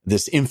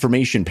 This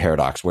information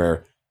paradox,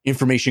 where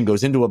information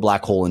goes into a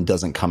black hole and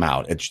doesn't come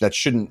out. That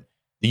shouldn't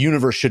the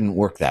universe shouldn't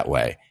work that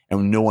way,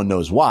 and no one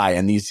knows why.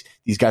 And these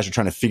guys are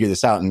trying to figure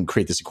this out and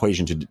create this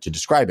equation to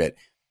describe it.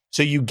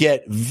 So you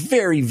get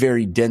very,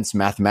 very dense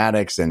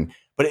mathematics,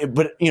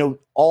 but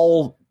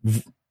all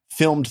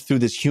filmed through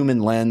this human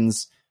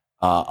lens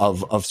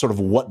of sort of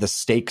what the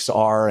stakes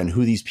are and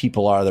who these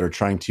people are that are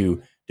trying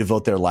to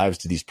devote their lives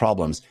to these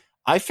problems.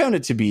 I found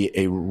it to be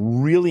a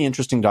really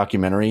interesting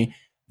documentary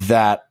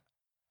that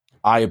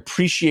I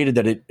appreciated,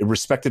 that it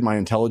respected my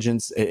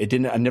intelligence. I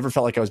never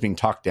felt like I was being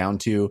talked down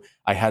to.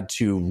 I had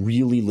to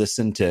really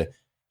listen to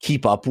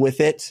keep up with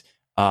it.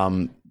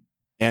 And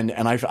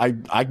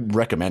I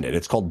recommend it.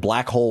 It's called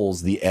Black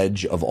Holes: The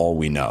Edge of All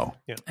We Know.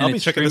 Yeah. I'll be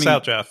checking this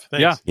out, Jeff.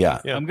 Thanks. Yeah.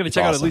 I'm going to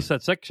check out at least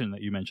that section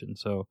that you mentioned.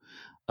 So,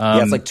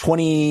 it's like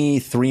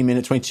 23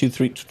 minutes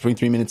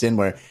in,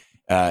 where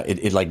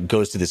it like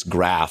goes to this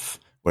graph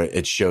where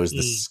it shows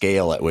the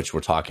scale at which we're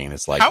talking.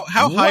 It's like,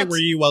 how high were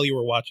you while you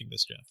were watching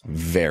this, Jeff?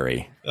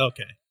 Very.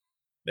 Okay.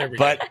 There we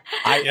go.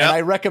 And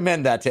I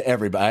recommend that to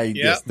everybody.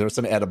 Yes, there were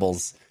some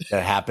edibles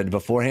that happened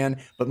beforehand,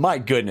 but my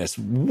goodness,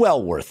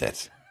 well worth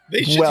it.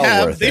 They should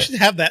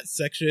have that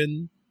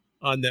section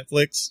on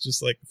Netflix,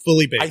 just like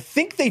fully baked. I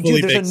think they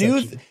do.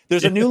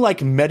 There's a new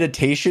like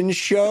meditation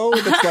show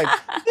that's like,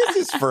 this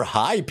is for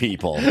high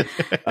people.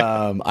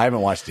 I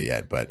haven't watched it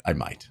yet, but I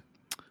might.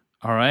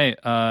 All right.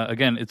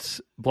 Again,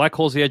 it's Black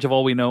Holes: The Edge of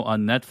All We Know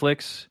on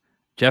Netflix.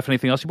 Jeff,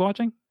 anything else you've been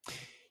watching?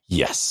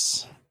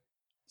 Yes.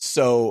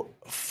 So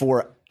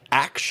for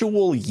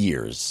actual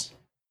years,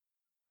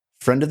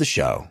 friend of the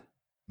show,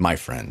 my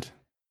friend,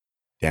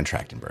 Dan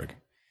Trachtenberg,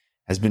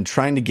 has been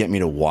trying to get me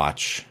to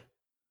watch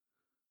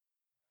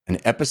an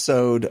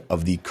episode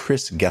of the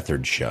Chris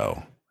Gethard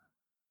show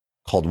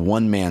called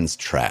One Man's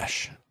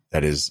Trash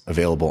that is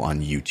available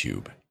on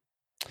YouTube.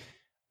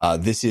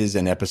 This is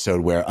an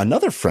episode where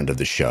another friend of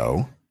the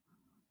show,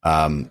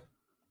 whose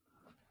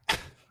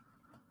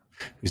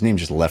name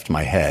just left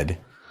my head.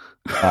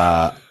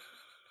 Oh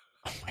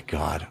my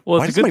God.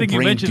 Well, it's a good thing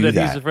you mentioned that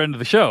he's a friend of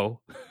the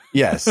show.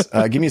 Yes.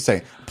 Give me a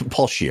second.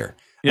 Paul Scheer.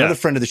 Yeah. Another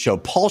friend of the show,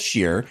 Paul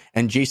Scheer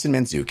and Jason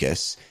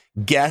Mantzoukas,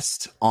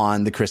 guest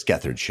on the Chris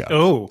Gethard show.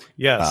 Oh,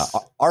 yes.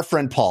 Our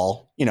friend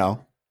Paul, we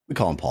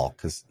call him Paul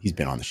because he's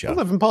been on the show. I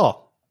love him,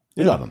 Paul.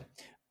 We love him.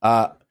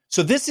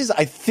 So this is,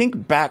 I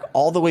think,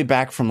 all the way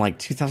back from like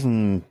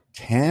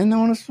 2010, I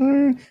want to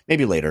say,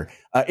 maybe later.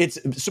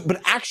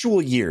 But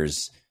actual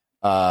years,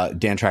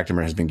 Dan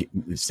Trachtenberg has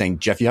been saying,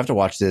 Jeff, you have to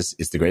watch this.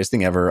 It's the greatest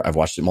thing ever. I've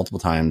watched it multiple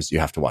times. You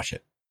have to watch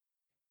it.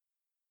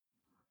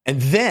 And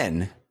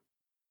then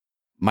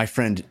my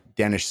friend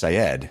Danish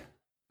Syed,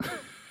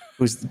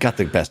 who's got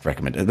the best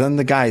recommendation. Then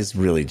the guy's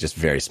really just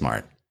very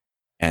smart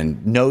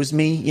and knows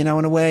me, in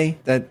a way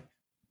that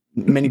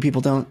many people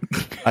don't.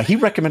 He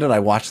recommended I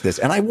watch this,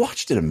 and I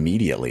watched it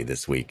immediately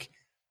this week.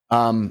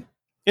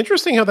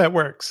 Interesting how that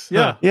works.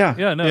 Yeah.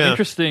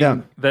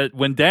 Interesting that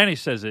when Danny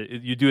says it,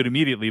 you do it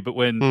immediately, but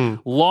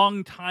when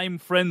longtime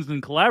friends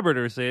and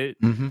collaborators say it,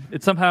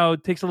 it somehow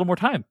takes a little more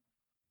time.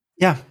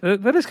 Yeah.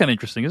 That is kind of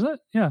interesting, isn't it?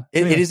 Yeah.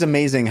 It is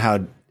amazing how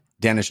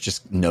Danish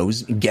just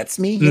gets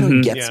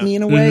me, gets me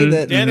in a way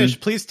that... Danish,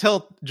 please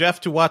tell Jeff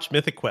to watch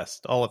Mythic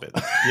Quest, all of it.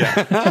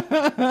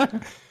 Yeah.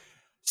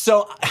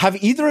 So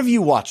have either of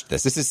you watched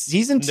this? This is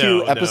season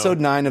 2,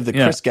 episode 9 of the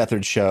Chris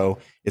Gethard show.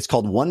 It's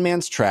called One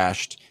Man's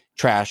Trash.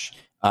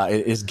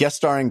 It is guest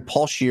starring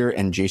Paul Scheer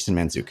and Jason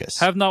Mantzoukas.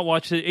 Have not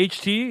watched it.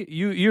 HT,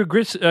 you're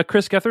a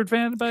Chris Gethard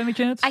fan by any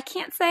chance? I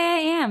can't say I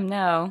am,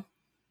 no.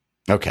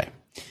 Okay.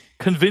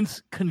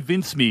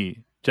 Convince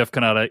me, Jeff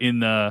Kanata,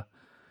 in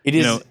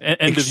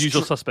end of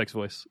Usual Suspects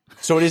voice.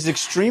 So it is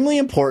extremely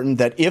important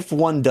that if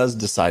one does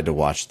decide to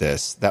watch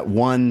this, that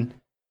one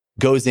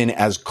goes in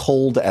as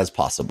cold as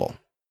possible.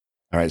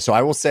 All right. So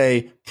I will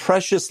say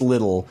precious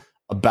little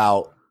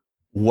about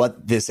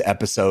what this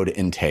episode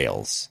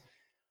entails,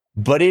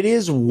 but it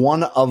is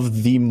one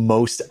of the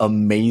most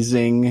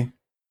amazing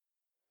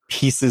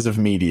pieces of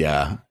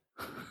media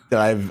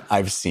that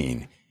I've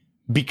seen,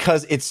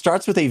 because it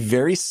starts with a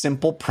very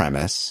simple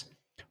premise,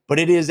 but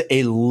it is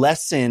a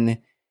lesson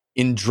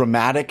in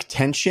dramatic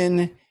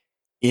tension,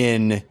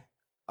 in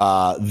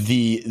how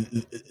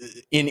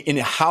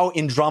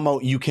in drama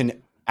you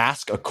can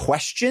ask a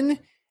question,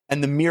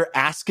 and the mere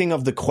asking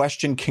of the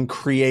question can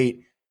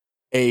create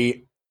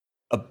a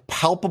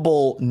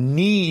palpable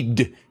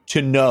need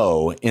to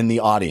know in the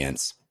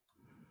audience.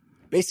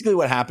 Basically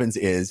what happens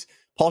is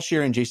Paul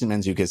Scheer and Jason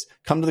Mantzoukas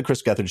come to the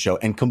Chris Gethard show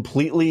and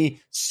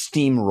completely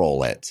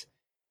steamroll it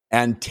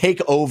and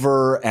take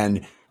over,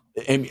 and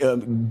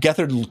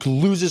Gethard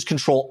loses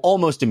control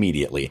almost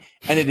immediately.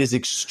 And it is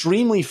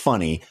extremely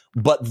funny,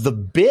 but the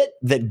bit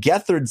that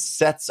Gethard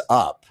sets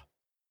up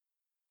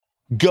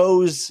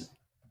goes,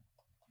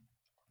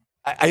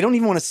 I don't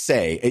even want to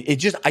say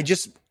I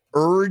just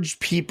urge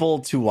people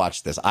to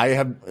watch this. I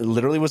have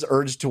literally was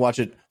urged to watch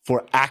it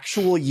for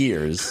actual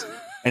years,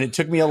 and it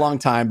took me a long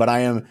time, but I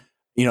am,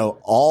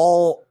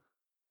 all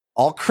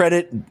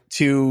credit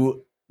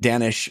to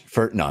Danish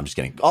for, no, I'm just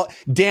kidding.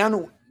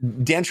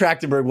 Dan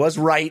Trachtenberg was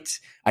right.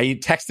 I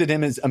texted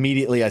him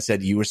immediately. I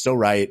said, you were so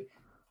right.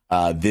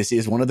 This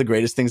is one of the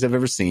greatest things I've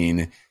ever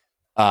seen.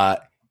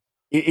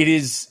 It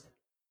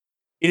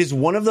is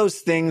one of those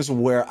things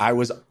where I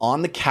was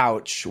on the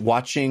couch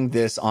watching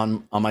this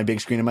on my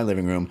big screen in my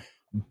living room,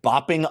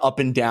 bopping up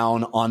and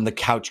down on the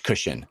couch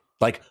cushion,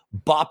 like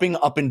bopping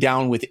up and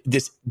down with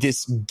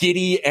this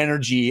giddy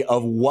energy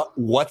of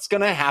what's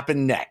going to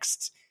happen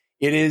next.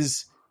 It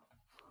is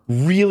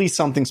really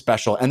something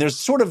special. And there's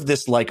sort of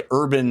this like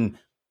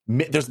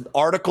there's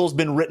articles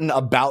been written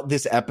about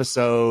this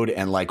episode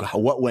and like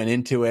what went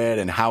into it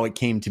and how it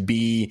came to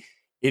be.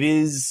 It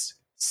is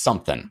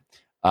something.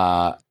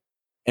 And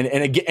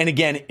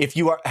again, if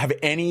you have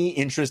any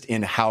interest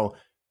in how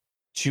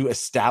to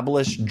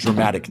establish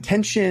dramatic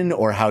tension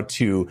or how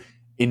to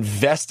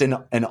invest in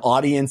an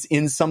audience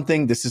in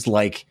something, this is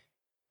like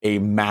a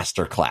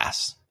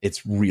masterclass.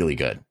 It's really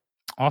good.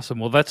 Awesome.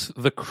 Well, that's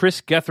the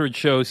Chris Gethard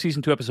Show,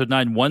 Season 2, Episode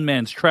 9, One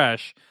Man's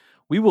Trash.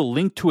 We will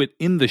link to it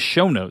in the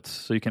show notes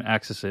so you can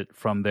access it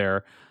from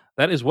there.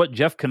 That is what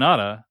Jeff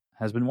Kanata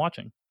has been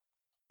watching.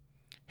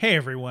 Hey,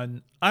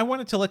 everyone. I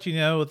wanted to let you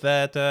know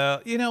that,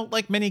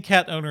 like many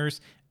cat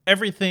owners,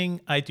 everything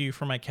I do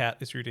for my cat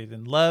is rooted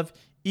in love.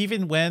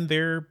 Even when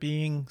they're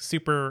being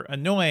super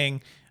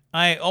annoying,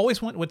 I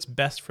always want what's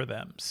best for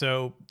them.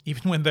 So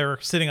even when they're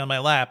sitting on my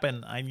lap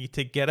and I need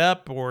to get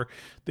up, or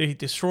they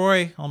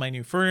destroy all my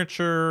new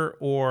furniture,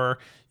 or,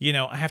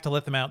 I have to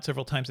let them out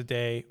several times a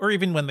day, or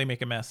even when they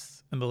make a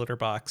mess in the litter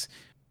box,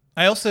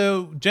 I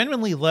also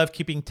genuinely love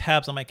keeping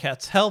tabs on my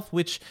cat's health,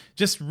 which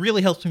just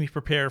really helps me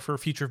prepare for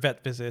future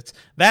vet visits.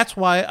 That's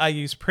why I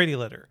use Pretty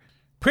Litter.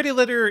 Pretty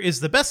Litter is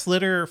the best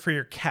litter for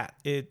your cat.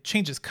 It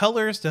changes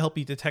colors to help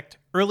you detect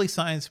early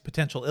signs of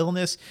potential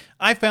illness.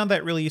 I found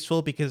that really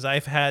useful because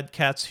I've had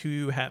cats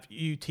who have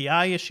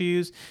UTI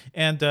issues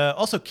and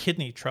also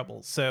kidney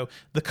troubles. So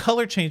the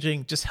color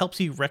changing just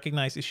helps you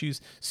recognize issues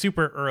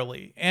super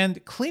early.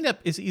 And cleanup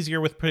is easier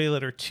with Pretty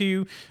Litter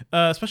too,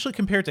 especially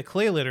compared to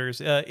clay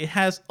litters. It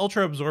has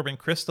ultra-absorbent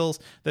crystals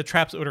that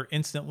traps odor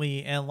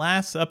instantly and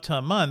lasts up to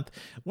a month.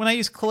 When I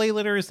use clay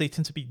litters, they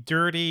tend to be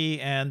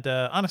dirty and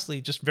honestly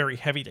just very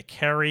heavy to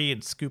carry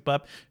and scoop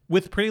up.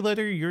 With Pretty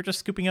Litter, you're just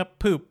scooping up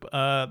poop.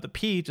 The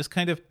pee just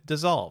kind of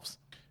dissolves.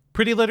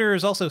 Pretty Litter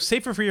is also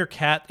safer for your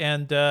cat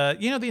and, the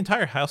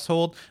entire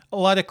household. A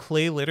lot of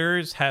clay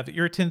litters have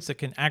irritants that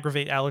can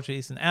aggravate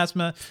allergies and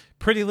asthma.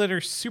 Pretty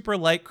Litter's super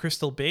light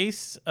crystal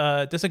base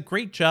does a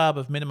great job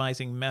of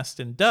minimizing mess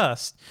and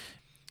dust.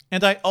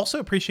 And I also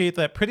appreciate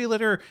that Pretty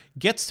Litter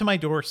gets to my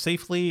door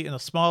safely in a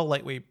small,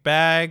 lightweight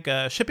bag.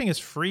 Shipping is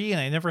free, and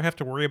I never have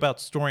to worry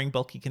about storing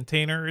bulky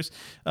containers.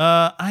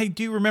 I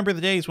do remember the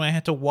days when I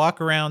had to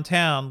walk around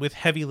town with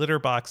heavy litter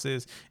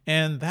boxes,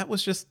 and that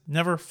was just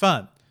never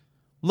fun.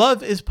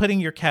 Love is putting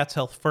your cat's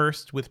health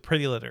first with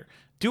Pretty Litter.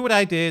 Do what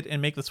I did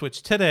and make the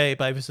switch today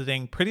by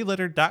visiting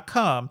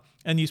prettylitter.com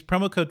and use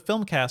promo code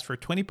FILMCAST for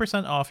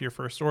 20% off your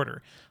first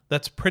order.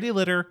 That's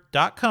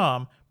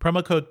prettylitter.com,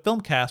 promo code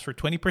FILMCAST for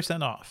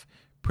 20% off.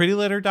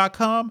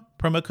 prettylitter.com,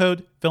 promo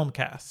code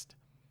FILMCAST.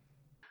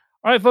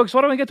 All right, folks,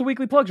 why don't we get to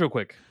weekly plugs real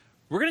quick?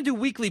 We're going to do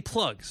weekly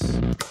plugs.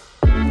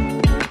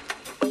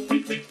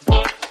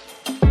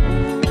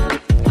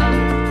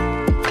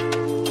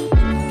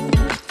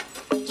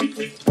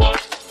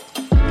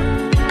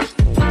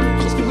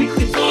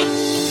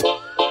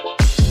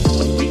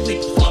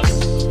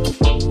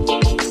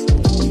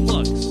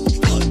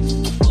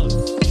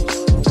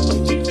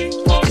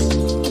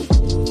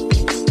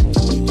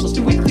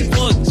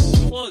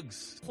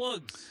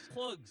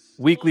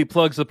 Weekly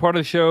plugs, the part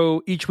of the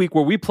show each week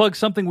where we plug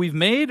something we've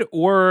made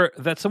or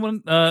that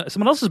someone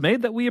else has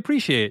made that we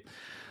appreciate.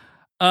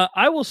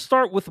 I will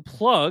start with a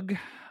plug.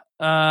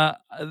 A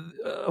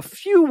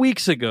few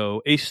weeks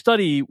ago, a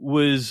study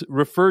was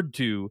referred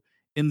to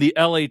in the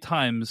LA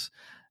Times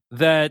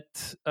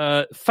that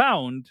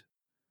found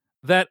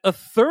that a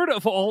third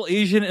of all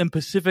Asian and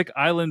Pacific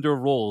Islander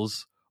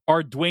roles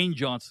are Dwayne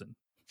Johnson.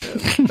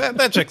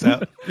 that checks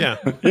out. Yeah.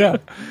 Yeah.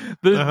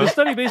 The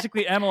study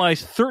basically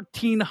analyzed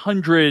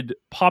 1,300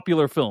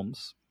 popular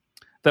films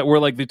that were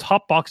like the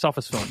top box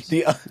office films.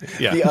 The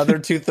other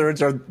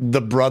 2/3 are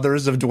the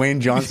brothers of Dwayne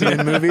Johnson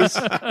in movies.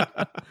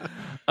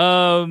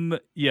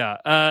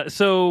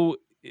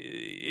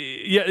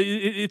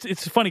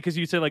 It's funny because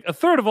you say like a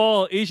third of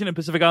all Asian and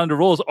Pacific Islander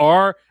roles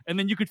are, and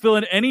then you could fill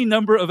in any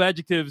number of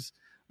adjectives.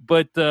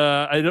 But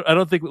I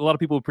don't think a lot of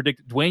people would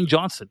predict Dwayne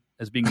Johnson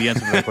as being the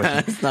answer to that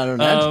question. It's not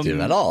an adjective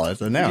at all. It's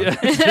a noun. Yeah,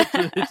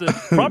 it's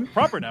a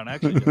proper noun,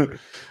 actually.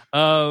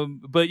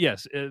 But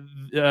yes,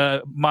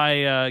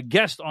 my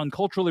guest on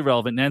Culturally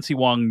Relevant, Nancy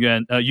Wong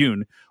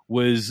Yoon,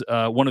 was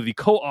one of the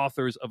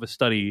co-authors of a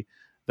study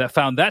that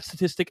found that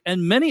statistic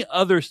and many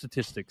other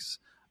statistics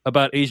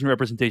about Asian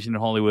representation in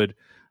Hollywood.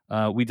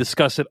 We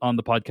discuss it on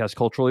the podcast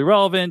Culturally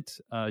Relevant.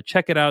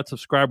 Check it out.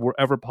 Subscribe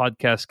wherever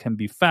podcasts can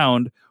be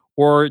found,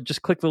 or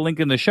just click the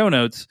link in the show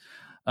notes.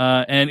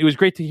 And it was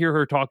great to hear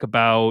her talk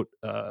about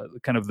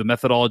kind of the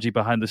methodology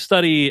behind the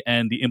study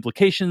and the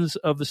implications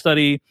of the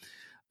study.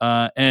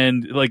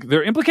 And like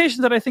there are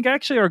implications that I think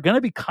actually are going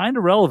to be kind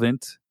of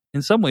relevant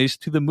in some ways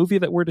to the movie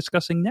that we're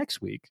discussing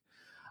next week.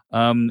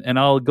 And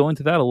I'll go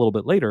into that a little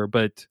bit later.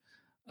 But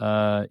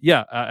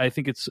I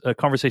think it's a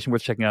conversation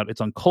worth checking out.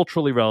 It's on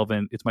Culturally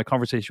Relevant. It's my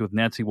conversation with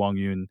Nancy Wong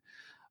Yoon.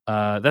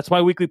 That's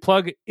my weekly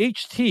plug.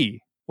 HT,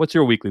 what's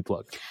your weekly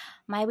plug?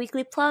 My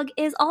weekly plug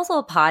is also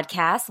a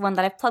podcast, one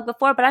that I've plugged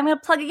before, but I'm going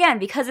to plug again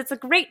because it's a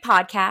great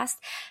podcast,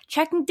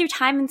 Trekking Through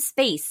Time and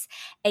Space,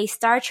 a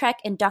Star Trek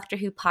and Doctor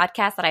Who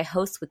podcast that I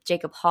host with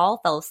Jacob Hall,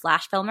 fellow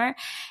Slashfilmer,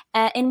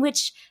 in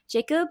which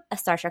Jacob, a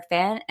Star Trek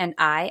fan, and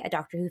I, a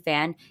Doctor Who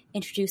fan,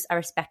 introduce our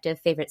respective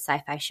favorite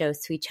sci-fi shows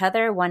to each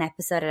other, one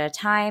episode at a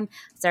time.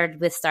 Started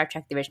with Star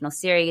Trek, the original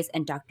series,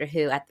 and Doctor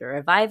Who at the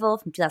revival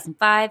from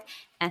 2005,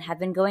 and have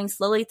been going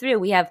slowly through.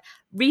 We have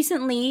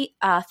recently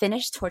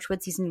finished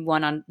Torchwood Season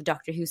 1 on the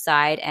Doctor Who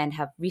side and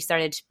have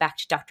restarted back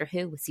to Doctor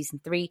Who with Season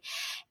 3.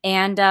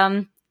 And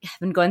have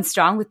been going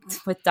strong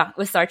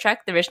with Star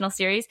Trek, the original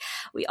series.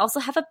 We also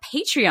have a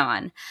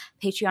Patreon,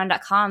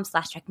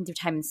 patreon.com/Trekking Through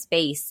Time and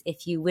Space,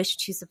 if you wish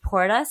to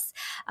support us.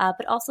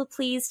 But also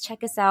please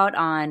check us out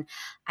on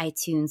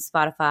iTunes,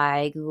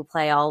 Spotify, Google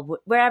Play,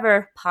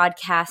 wherever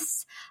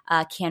podcasts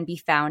can be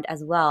found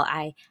as well.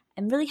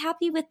 I'm really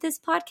happy with this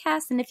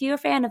podcast, and if you're a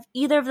fan of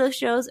either of those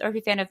shows, or if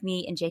you're a fan of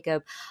me and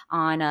Jacob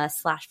on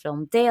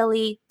Slashfilm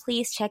Daily,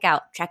 please check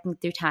out Trekking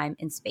Through Time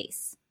and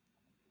Space.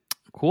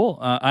 Cool.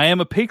 I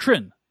am a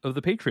patron of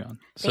the Patreon,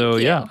 so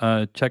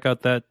check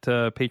out that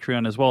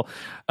Patreon as well.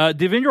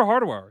 Devendra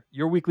Hardawar,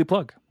 your weekly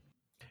plug.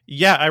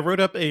 Yeah, I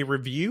wrote up a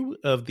review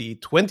of the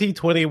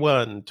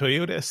 2021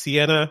 Toyota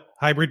Sienna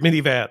hybrid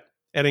minivan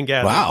at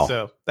Engadget. Wow.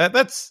 So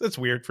that's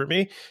weird for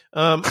me.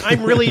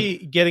 I'm really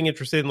getting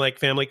interested in like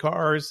family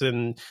cars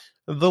and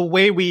the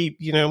way we,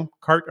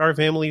 cart our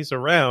families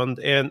around,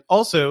 and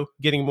also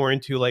getting more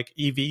into like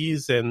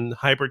EVs and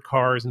hybrid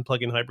cars and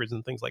plug-in hybrids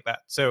and things like that.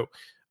 So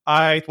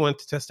I wanted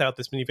to test out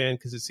this minivan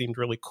because it seemed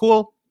really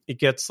cool. It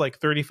gets like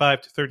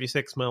 35 to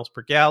 36 miles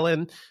per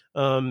gallon.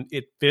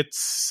 It fits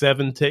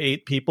 7 to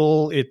 8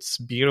 people. It's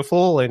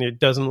beautiful, and it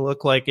doesn't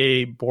look like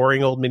a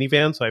boring old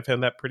minivan, so I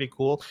found that pretty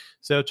cool.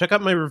 So check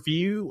out my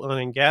review on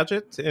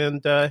Engadget,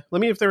 and let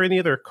me know if there are any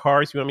other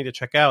cars you want me to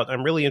check out.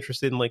 I'm really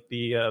interested in like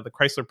the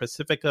Chrysler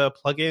Pacifica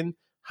plug-in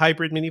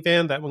hybrid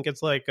minivan. That one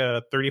gets like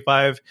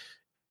 35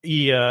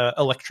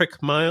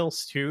 electric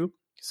miles too.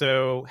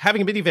 So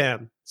having a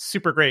minivan,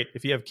 super great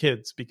if you have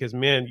kids, because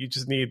man, you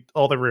just need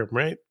all the room,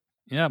 right?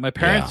 Yeah, my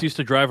parents used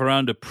to drive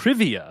around a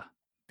Privia.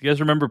 Do you guys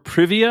remember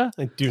Privia?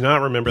 I do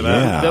not remember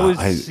that. Yeah, That was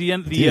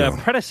the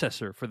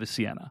predecessor for the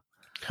Sienna.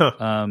 Huh.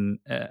 And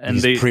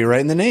He's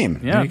pre-writing the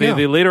name. Yeah,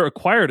 they later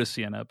acquired a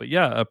Sienna, but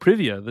a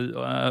Privia,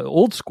 the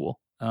old school.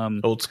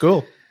 Old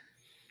school.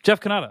 Jeff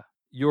Kanata,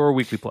 your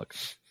weekly plug.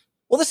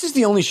 Well, this is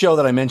the only show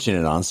that I mention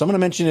it on, so I'm going to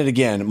mention it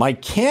again. My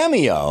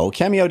Cameo,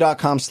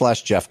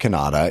 cameo.com/Jeff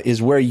Kanata,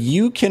 is where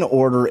you can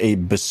order a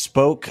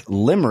bespoke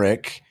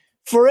limerick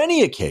for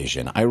any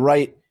occasion. I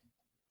write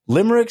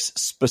limericks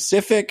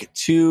specific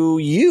to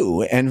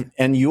you and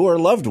your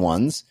loved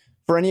ones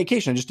for any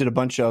occasion. I just did a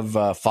bunch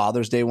of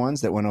Father's Day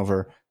ones that went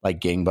over like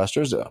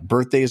gangbusters.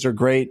 Birthdays are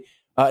great.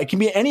 It can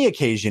be any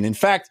occasion. In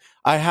fact,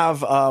 I have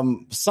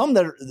some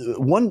that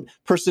one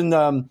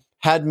person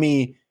had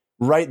me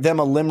write them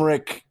a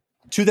limerick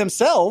to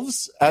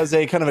themselves as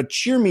a kind of a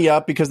cheer me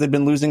up because they've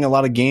been losing a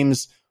lot of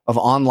games of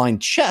online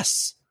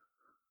chess,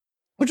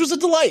 which was a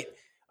delight.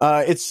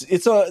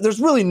 There's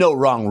really no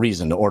wrong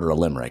reason to order a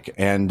limerick,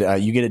 and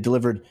you get it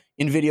delivered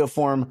in video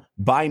form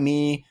by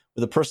me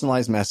with a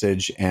personalized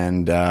message,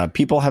 and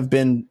people have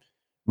been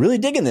really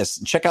digging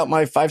this. Check out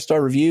my 5-star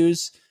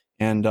reviews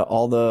and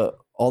all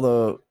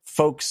the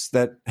folks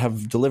that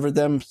have delivered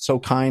them, so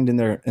kind in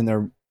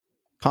their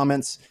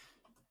comments.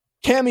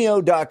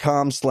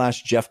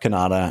 Cameo.com/Jeff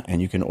Kanata,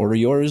 and you can order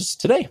yours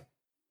today.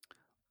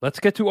 Let's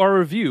get to our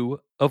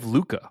review of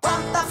Luca.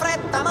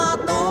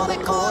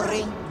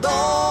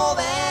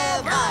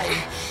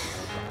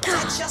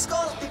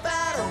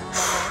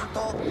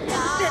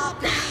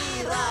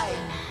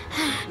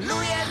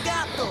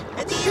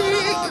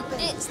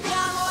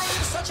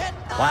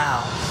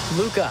 Wow,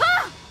 Luca.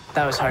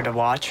 That was hard to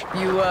watch.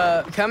 You,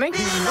 coming?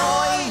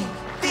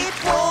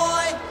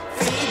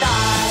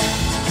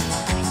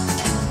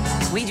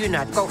 We do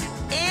not go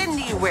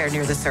anywhere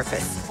near the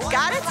surface.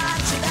 Got it?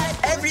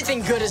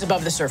 Everything good is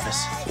above the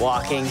surface.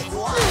 Walking.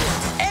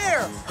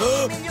 Air!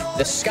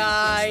 The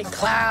sky,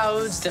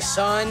 clouds, the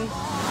sun.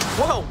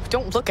 Whoa,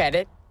 don't look at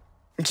it.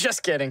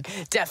 Just kidding.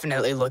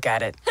 Definitely look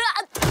at it.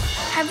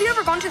 Have you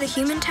ever gone to the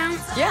human town?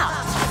 Yeah.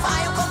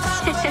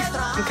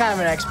 I'm kind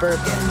of an expert.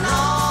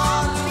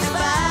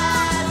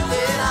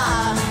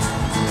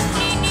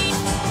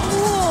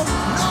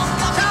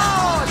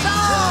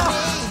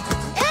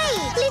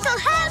 Hey, little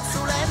help!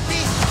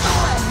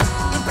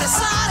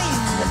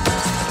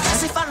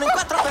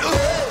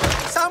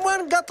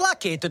 Someone got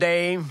lucky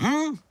today.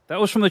 That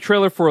was from the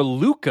trailer for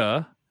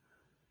Luca,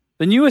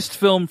 the newest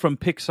film from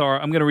Pixar.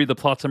 I'm going to read the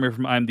plot summary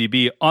from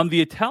IMDb. On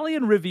the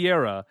Italian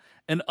Riviera,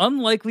 an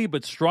unlikely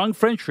but strong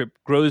friendship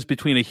grows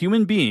between a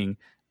human being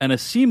and a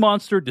sea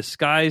monster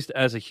disguised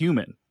as a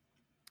human.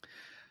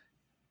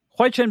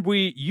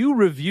 Hoai-Tran, you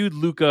reviewed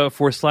Luca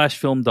for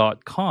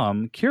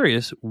Slashfilm.com.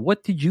 Curious,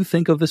 what did you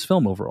think of this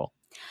film overall?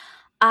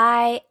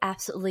 I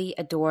absolutely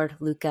adored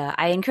Luca.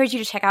 I encourage you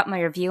to check out my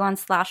review on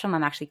Slashfilm.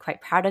 I'm actually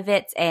quite proud of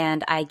it,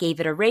 and I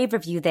gave it a rave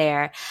review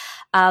there.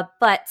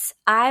 But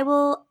I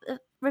will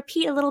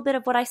repeat a little bit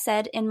of what I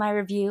said in my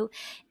review,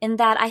 in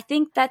that I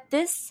think that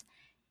this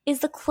is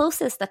the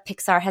closest that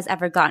Pixar has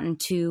ever gotten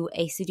to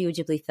a Studio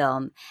Ghibli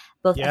film,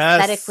 both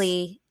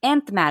aesthetically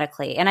and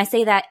thematically. And I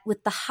say that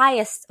with the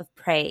highest of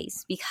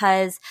praise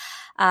because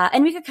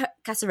Enrique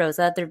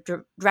Casarosa,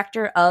 the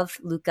director of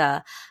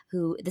Luca,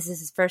 who this is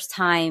his first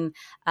time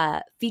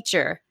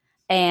feature,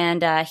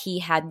 and he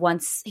had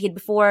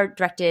before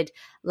directed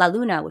La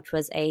Luna, which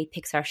was a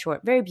Pixar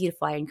short, very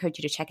beautiful. I encourage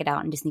you to check it out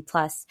on Disney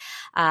Plus.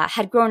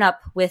 Had grown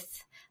up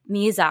with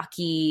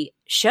Miyazaki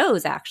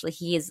shows. Actually,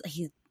 he's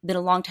been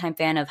a longtime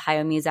fan of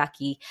Hayao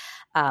Miyazaki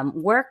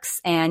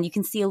works, and you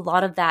can see a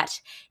lot of that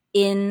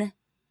in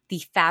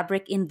the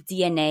fabric, in the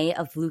DNA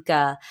of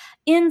Luca,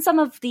 in some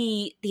of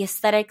the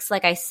aesthetics,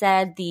 like I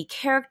said, the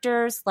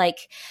characters,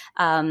 like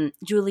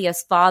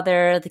Julia's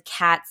father, the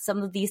cat.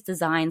 Some of these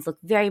designs look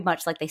very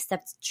much like they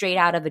stepped straight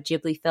out of a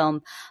Ghibli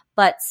film,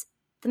 but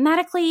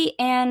thematically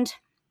and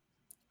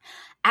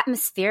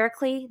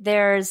atmospherically,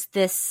 there's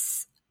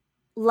this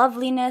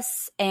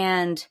loveliness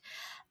and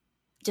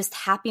just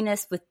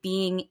happiness with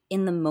being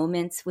in the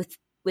moment,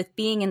 with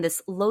being in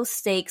this low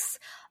stakes,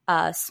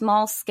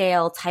 small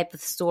scale type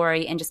of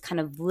story and just kind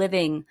of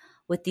living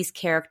with these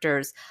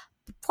characters.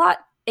 The plot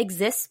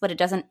exists, but it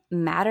doesn't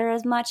matter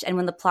as much. And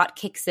when the plot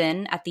kicks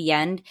in at the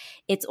end,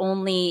 it's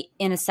only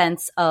in a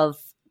sense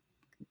of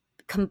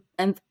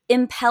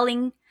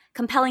compelling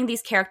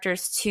these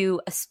characters to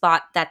a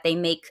spot that they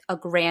make a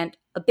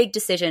big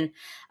decision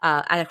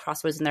at a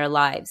crossroads in their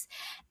lives.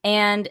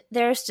 And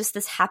there's just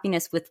this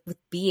happiness with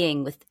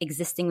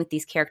existing with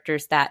these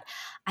characters that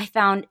I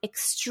found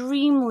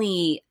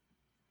extremely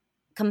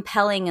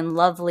compelling and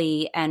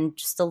lovely and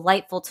just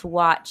delightful to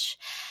watch.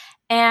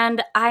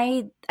 And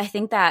I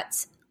think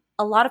that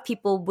a lot of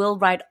people will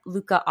write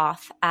Luca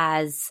off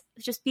as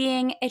just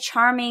being a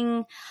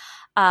charming,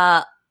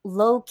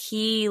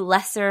 low-key,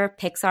 lesser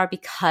Pixar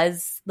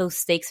because those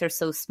stakes are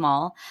so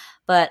small.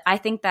 But I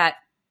think that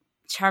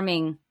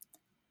charming,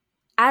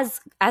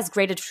 as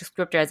great a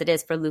scripter as it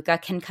is for Luca,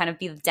 can kind of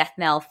be the death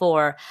knell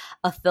for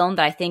a film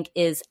that I think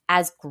is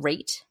as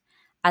great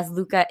as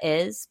Luca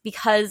is,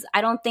 because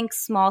I don't think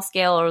small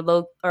scale or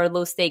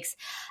low stakes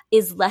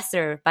is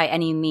lesser by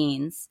any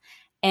means.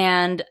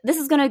 And this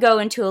is going to go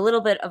into a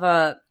little bit of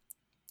a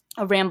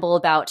ramble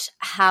about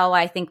how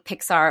I think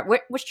Pixar,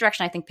 which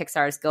direction I think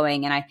Pixar is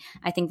going. And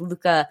I think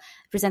Luca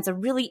presents a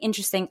really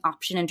interesting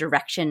option and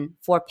direction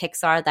for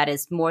Pixar that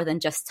is more than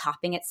just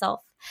topping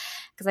itself.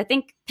 Because I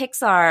think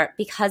Pixar,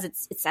 because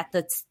it's at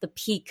the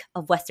peak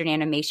of Western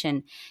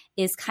animation,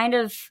 is kind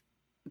of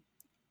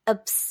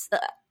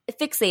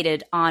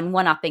fixated on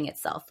one-upping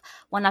itself.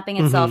 One-upping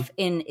itself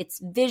in its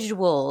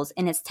visuals,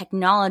 in its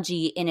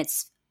technology, in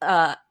its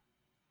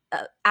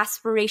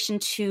aspiration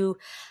to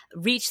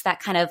reach that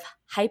kind of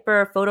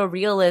hyper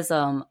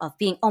photorealism of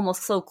being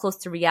almost so close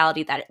to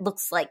reality that it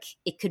looks like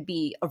it could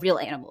be a real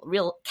animal, a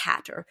real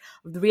cat, or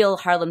the real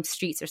Harlem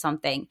streets or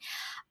something.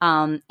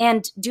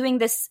 And doing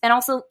this, and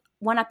also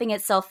one-upping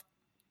itself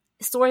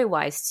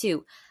story-wise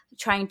too,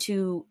 trying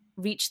to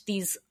reach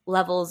these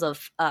levels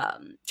of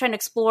trying to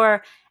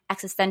explore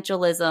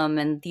existentialism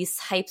and these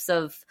types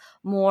of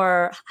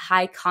more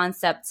high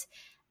concept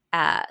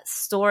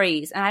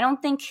stories. And I don't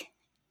think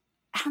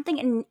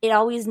it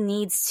always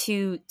needs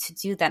to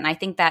do that. And I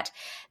think that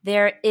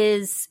there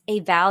is a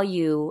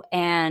value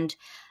and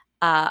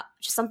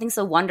just something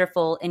so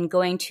wonderful in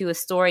going to a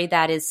story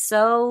that is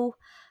so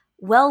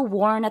well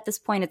worn at this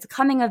point. It's a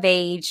coming of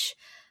age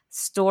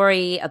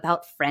story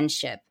about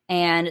friendship,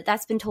 and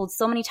that's been told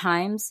so many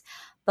times,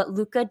 but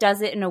Luca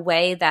does it in a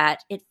way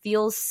that it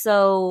feels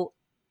so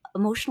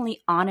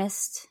emotionally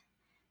honest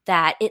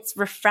that it's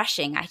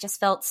refreshing. I just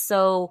felt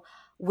so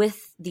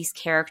with these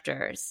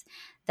characters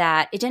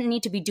that it didn't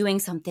need to be doing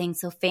something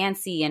so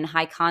fancy and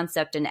high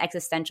concept and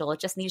existential.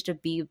 It just needs to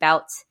be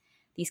about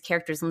these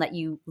characters and let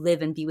you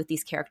live and be with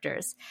these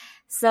characters.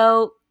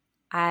 So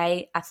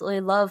I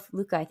absolutely love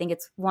Luca. I think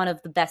it's one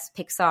of the best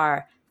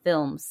Pixar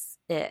films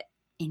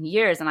in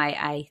years, and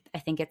I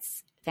think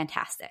it's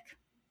fantastic.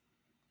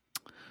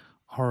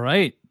 All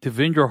right.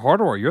 Devindra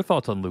Hardwar, your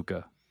thoughts on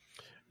Luca?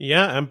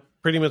 Yeah, I'm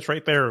pretty much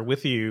right there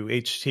with you,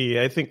 HT.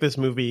 I think this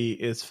movie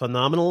is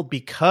phenomenal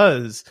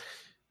because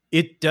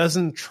it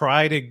doesn't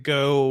try to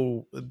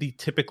go the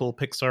typical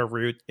Pixar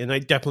route, and I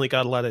definitely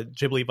got a lot of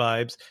Ghibli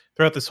vibes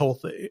throughout this whole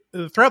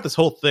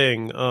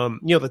thing.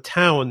 The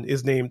town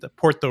is named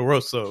Porto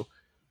Rosso,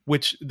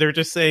 which they're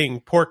just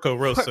saying Porco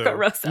Rosso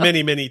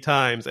many, many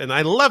times, and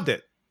I loved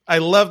it. I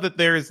love that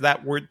there is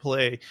that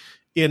wordplay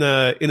in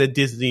a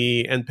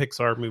Disney and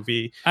Pixar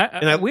movie.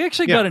 We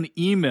actually got an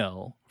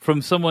email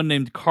from someone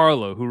named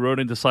Carlo who wrote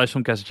into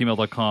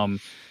slashfilmcast@gmail.com.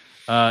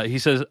 He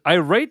says, I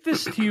write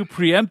this to you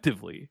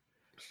preemptively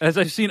as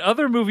I've seen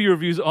other movie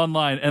reviews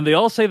online, and they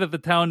all say that the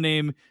town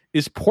name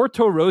is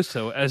Porto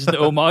Rosso as an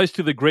homage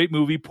to the great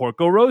movie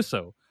Porco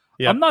Rosso.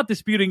 Yep. I'm not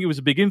disputing it was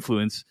a big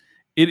influence.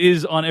 It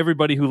is on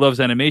everybody who loves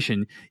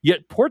animation.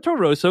 Yet Porto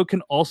Rosso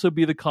can also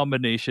be the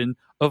combination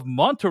of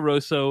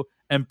Monterosso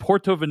and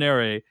Porto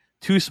Venere,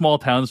 two small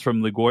towns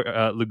from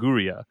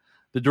Liguria.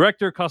 The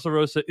director,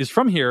 Casarosa, is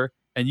from here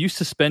and used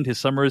to spend his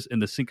summers in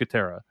the Cinque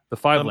Terre, the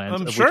five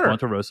lands, of which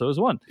Monterosso is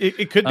one.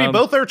 It could be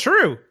both are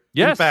true,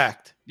 yes, in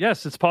fact.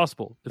 Yes, it's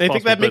possible. I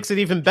think that makes it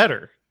even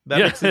better. That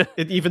makes it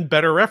an even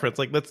better reference.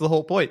 Like, that's the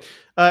whole point.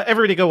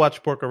 Everybody go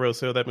watch Porco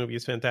Rosso. That movie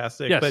is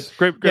fantastic. Yes, but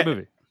great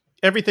movie.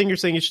 Everything you're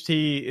saying,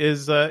 HT,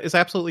 is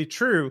absolutely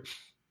true.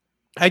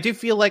 I do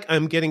feel like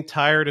I'm getting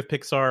tired of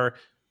Pixar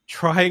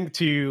trying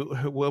to,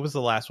 what was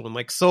the last one?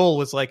 Like Soul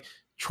was like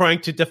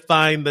trying to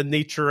define the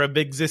nature of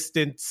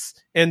existence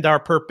and our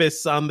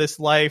purpose on this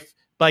life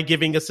by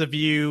giving us a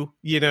view,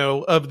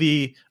 of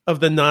the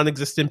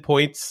non-existent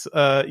points,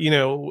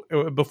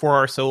 before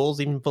our souls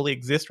even fully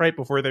exist, right?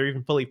 Before they're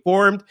even fully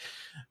formed.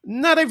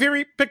 Not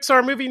every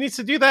Pixar movie needs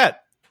to do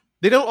that.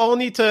 They don't all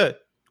need to,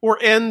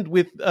 or end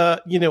with,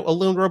 a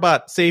lone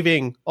robot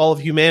saving all of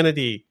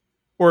humanity,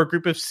 or a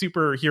group of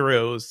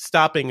superheroes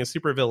stopping a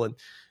supervillain.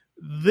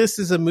 This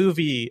is a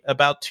movie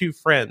about two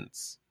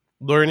friends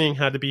learning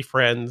how to be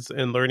friends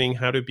and learning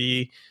how to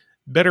be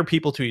better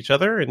people to each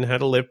other and how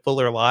to live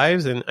fuller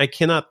lives. And I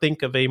cannot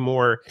think of a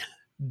more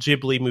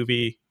Ghibli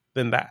movie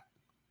than that,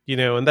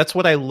 and that's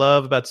what I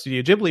love about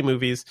Studio Ghibli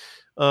movies.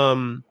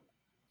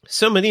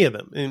 So many of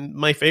them, and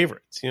my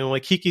favorites,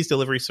 like Kiki's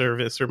Delivery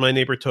Service or My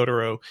Neighbor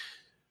Totoro,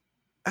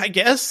 I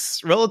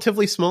guess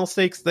relatively small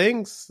stakes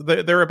things.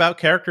 They're about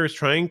characters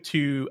trying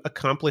to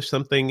accomplish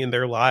something in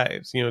their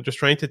lives, just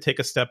trying to take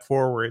a step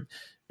forward.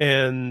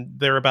 And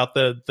they're about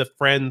the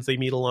friends they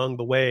meet along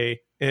the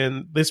way.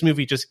 And this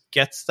movie just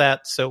gets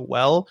that so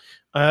well.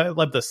 I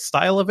love the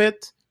style of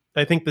it.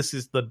 I think this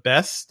is the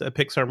best a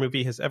Pixar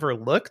movie has ever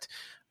looked.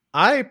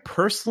 I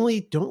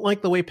personally don't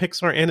like the way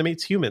Pixar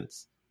animates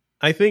humans.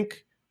 I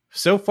think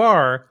so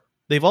far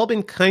they've all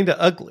been kind of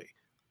ugly.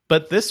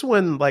 But this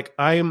one, like,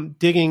 I'm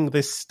digging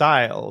this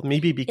style,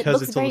 maybe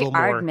because it's a little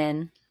more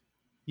Aardman.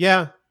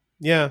 Yeah,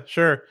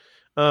 sure.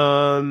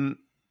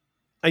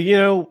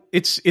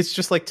 It's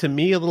just like, to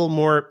me, a little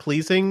more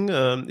pleasing.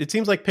 It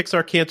seems like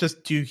Pixar can't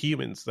just do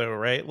humans, though,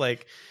 right?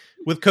 Like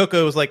with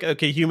Coco, it was like,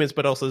 okay, humans,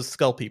 but also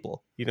skull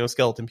people,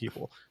 skeleton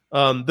people.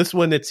 This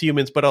one, it's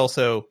humans, but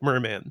also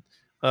merman.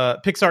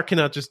 Pixar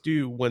cannot just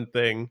do one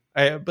thing.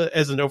 But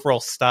as an overall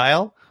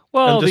style,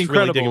 well, I'm just the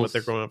really digging Incredibles what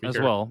they're going up as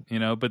here. well,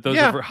 but those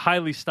are for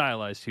highly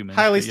stylized humans.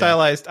 Highly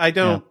stylized. I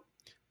don't.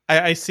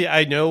 Yeah.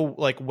 I know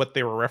like what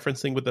they were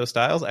referencing with those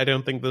styles. I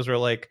don't think those are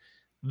like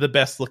the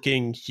best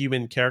looking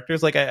human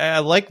characters. Like I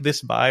like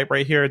this vibe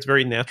right here. It's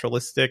very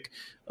naturalistic.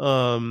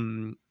 I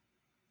don't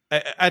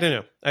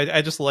know.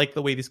 I just like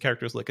the way these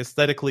characters look.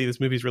 Aesthetically, this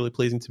movie is really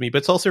pleasing to me, but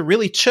it's also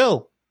really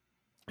chill.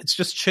 It's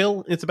just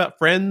chill. It's about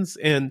friends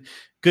and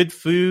good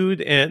food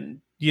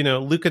and,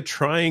 Luca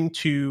trying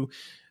to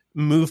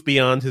move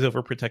beyond his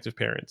overprotective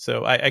parents.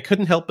 So I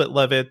couldn't help but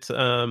love it.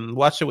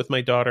 Watched it with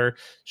my daughter.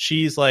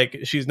 She's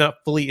not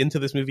fully into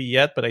this movie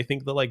yet, but I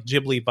think the like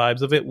Ghibli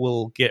vibes of it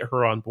will get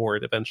her on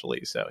board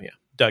eventually. So yeah,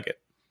 dug it.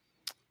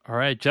 All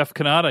right, Jeff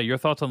Kanata, your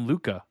thoughts on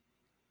Luca?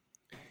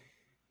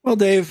 Well,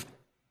 Dave,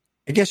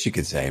 I guess you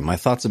could say my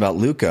thoughts about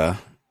Luca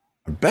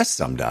are best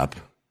summed up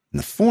in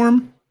the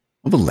form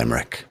of a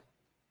limerick.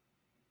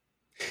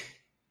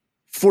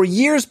 For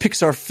years,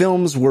 Pixar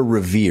films were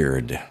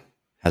revered.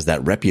 Has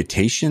that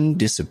reputation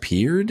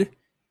disappeared?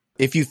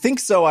 If you think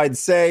so, I'd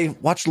say,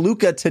 watch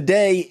Luca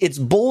today. It's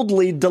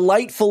boldly,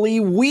 delightfully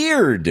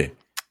weird.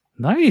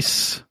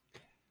 Nice.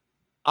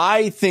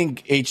 I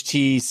think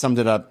HT summed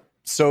it up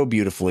so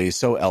beautifully,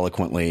 so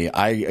eloquently.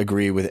 I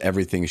agree with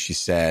everything she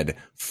said.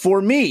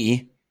 For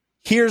me,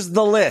 here's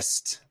the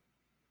list.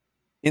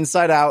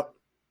 Inside Out,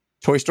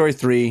 Toy Story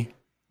 3,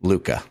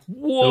 Luca.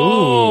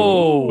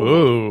 Whoa.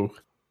 Ooh.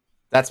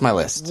 That's my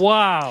list.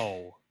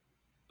 Wow.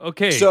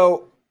 Okay.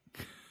 So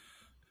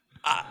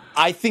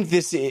I think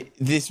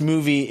this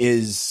movie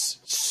is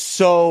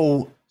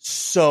so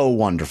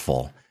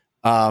wonderful.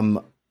 I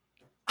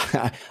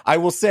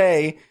will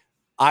say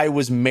I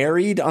was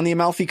married on the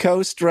Amalfi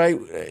Coast, right,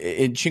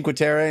 in Cinque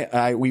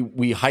Terre.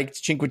 We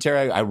hiked Cinque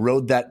Terre. I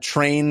rode that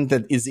train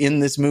that is in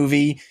this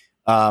movie.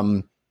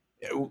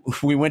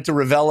 We went to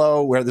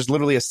Ravello, where there's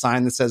literally a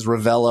sign that says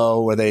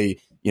Ravello, where they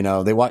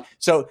walk.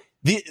 So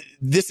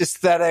this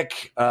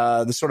aesthetic,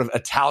 the sort of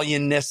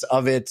Italianness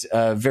of it,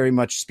 very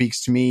much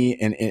speaks to me,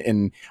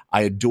 and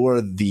I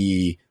adore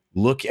the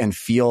look and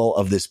feel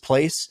of this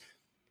place.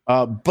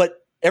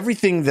 But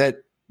everything that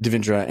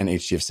Devindra and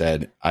HT have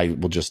said, I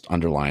will just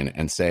underline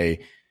and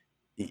say,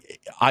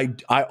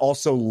 I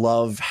also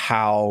love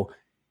how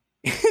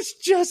it's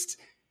just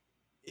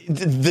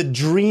the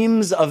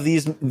dreams of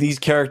these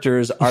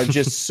characters are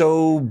just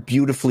so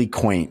beautifully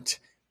quaint.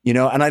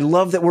 And I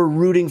love that we're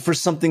rooting for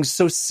something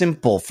so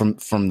simple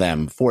for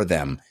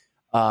them.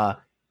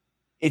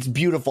 It's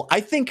beautiful.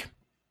 I think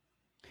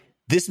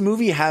this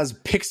movie has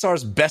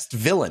Pixar's best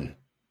villain,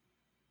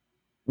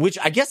 which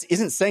I guess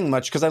isn't saying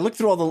much because I looked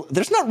through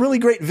there's not really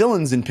great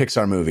villains in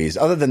Pixar movies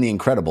other than The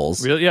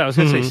Incredibles. Really? Yeah, I was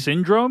going to say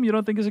Syndrome. You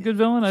don't think is a good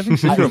villain? I think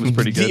Syndrome is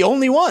pretty good. The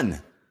only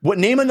one.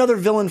 Name another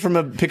villain from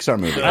a Pixar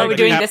movie. Are we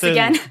doing this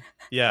again?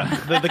 Yeah,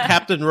 the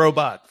Captain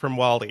Robot from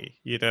WALL-E,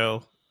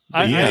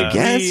 I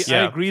guess. I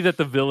agree that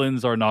the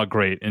villains are not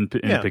great in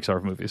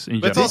Pixar movies.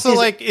 But it's also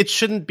it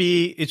shouldn't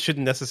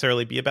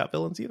necessarily be about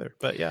villains either.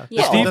 But Yeah,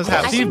 Steve I think the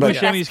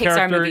best Buscemi's Pixar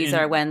character movies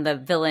are when the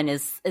villain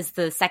is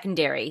the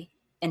secondary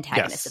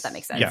antagonist, if that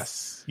makes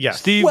sense. Yes.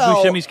 Steve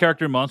Buscemi's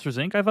character in Monsters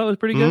Inc. I thought was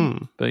pretty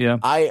good. But yeah,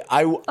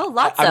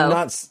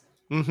 Lotso.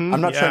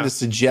 I'm not trying to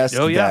suggest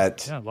that.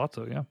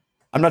 Lotso. Yeah,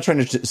 I'm not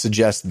trying to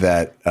suggest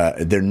that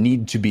there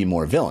need to be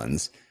more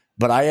villains.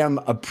 But I am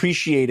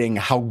appreciating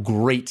how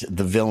great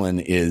the villain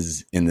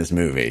is in this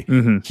movie.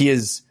 Mm-hmm. He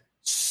is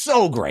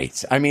so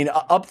great. I mean,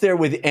 up there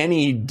with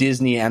any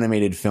Disney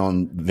animated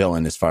film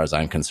villain, as far as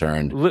I'm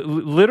concerned.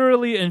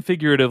 Literally and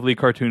figuratively,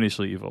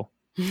 cartoonishly evil.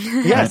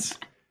 Yes,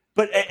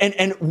 but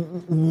and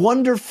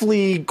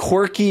wonderfully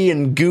quirky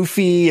and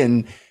goofy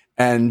and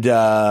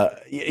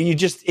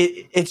it's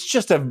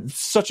just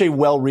such a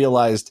well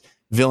realized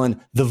villain.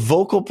 The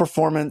vocal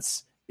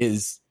performance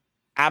is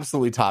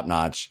absolutely top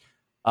notch.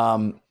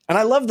 And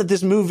I love that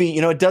this movie,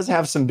 it does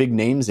have some big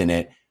names in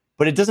it,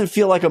 but it doesn't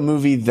feel like a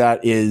movie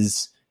that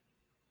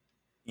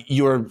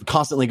you're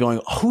constantly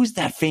going, who's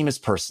that famous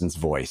person's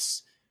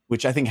voice?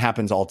 Which I think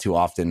happens all too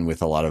often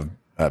with a lot of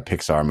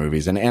Pixar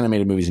movies and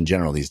animated movies in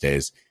general these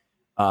days.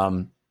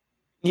 I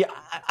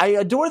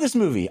adore this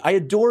movie. I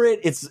adore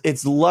it.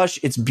 It's lush.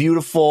 It's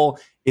beautiful.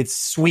 It's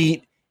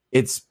sweet.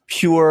 It's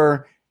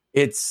pure.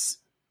 It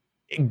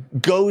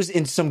goes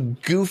in some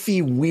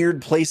goofy,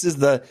 weird places.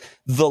 The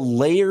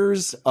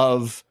layers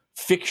of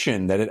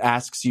fiction that it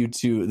asks you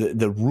to,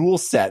 the rule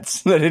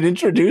sets that it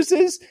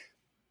introduces,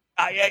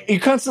 you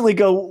constantly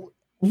go,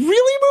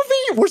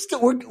 really,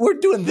 movie? We're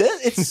doing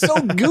this? It's so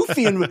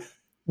goofy and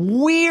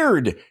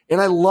weird,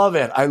 and I love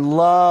it. I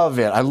love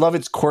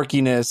its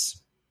quirkiness.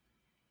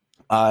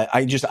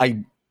 I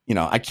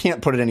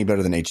can't put it any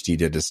better than HT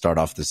did to start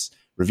off this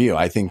review.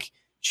 I think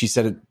she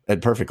said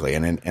it perfectly,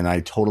 and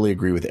I totally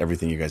agree with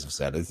everything you guys have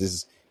said. This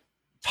is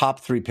top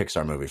 3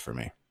 Pixar movie for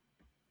me.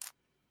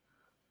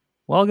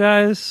 Well,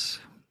 guys,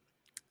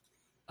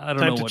 I don't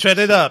know. Time to chin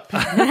it up.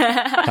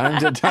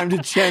 time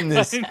to chin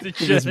this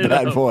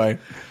bad boy.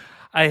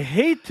 I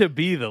hate to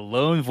be the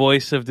lone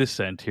voice of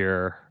dissent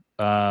here.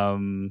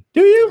 Do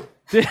you?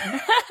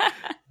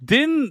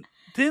 Didn't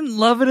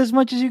love it as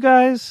much as you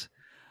guys.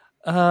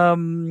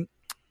 I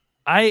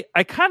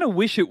kind of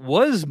wish it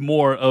was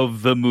more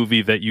of the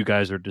movie that you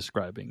guys are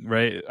describing,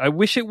 right? I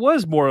wish it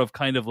was more of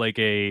kind of like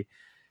a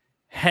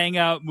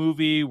hangout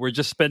movie. We're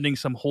just spending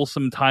some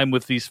wholesome time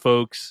with these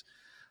folks.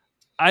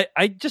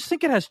 I just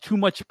think it has too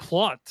much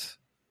plot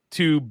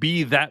to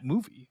be that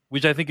movie,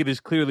 which I think it is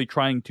clearly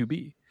trying to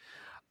be.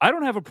 I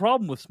don't have a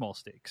problem with small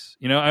stakes.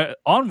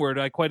 Onward,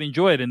 I quite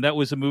enjoyed, and that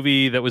was a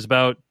movie that was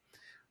about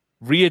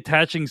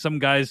reattaching some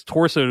guy's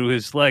torso to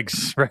his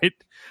legs, right?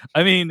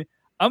 I mean,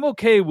 I'm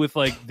okay with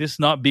this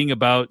not being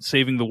about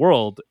saving the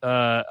world,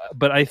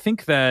 but I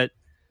think that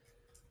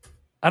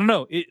I don't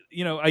know.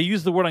 I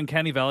used the word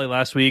uncanny valley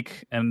last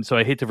week, and so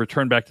I hate to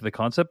return back to the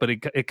concept, but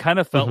it kind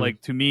of felt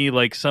like to me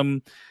like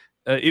some.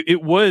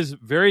 It was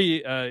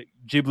very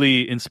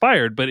Ghibli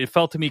inspired, but it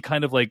felt to me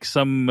kind of like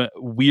some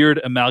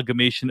weird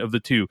amalgamation of the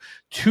two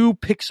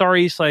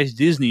Pixar-y /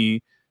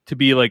 Disney to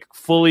be like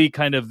fully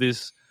kind of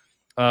this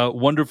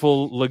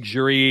wonderful,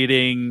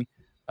 luxuriating,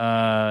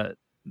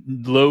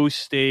 low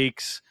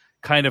stakes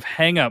kind of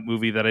hangout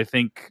movie that I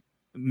think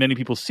many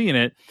people see in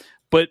it,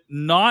 but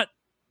not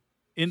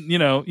in you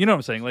know what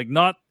I'm saying, like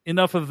not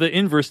enough of the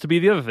inverse to be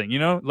the other thing.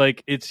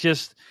 Like it's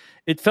just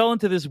it fell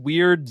into this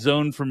weird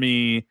zone for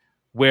me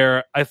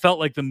where I felt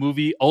like the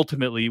movie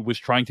ultimately was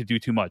trying to do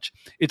too much.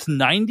 It's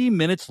 90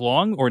 minutes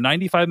long or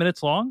 95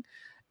 minutes long,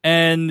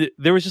 and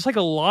there was just like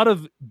a lot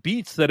of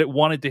beats that it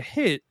wanted to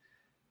hit,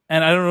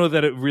 and I don't know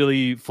that it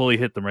really fully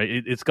hit them. Right?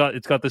 It's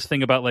got this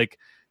thing about like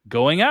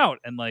going out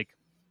and like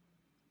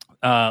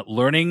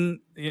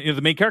learning.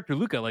 The main character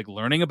Luca like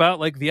learning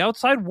about like the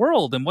outside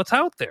world and what's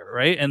out there,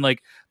 right? And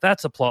like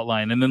that's a plot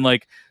line, and then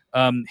like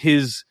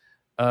his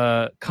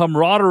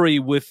camaraderie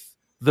with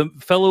the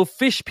fellow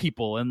fish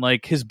people and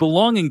like his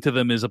belonging to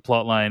them is a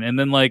plot line. And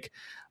then like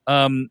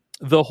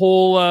the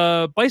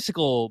whole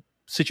bicycle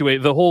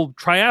situation, the whole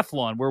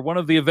triathlon where one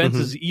of the events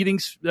is eating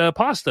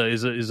pasta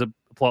is a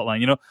plot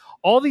line.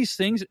 All these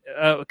things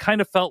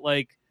kind of felt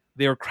like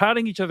they were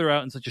crowding each other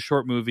out in such a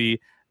short movie.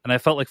 And I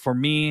felt like for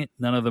me,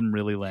 none of them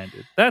really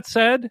landed. That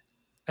said,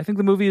 I think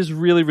the movie is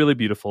really, really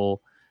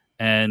beautiful.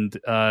 And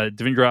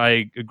Devindra,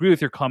 I agree with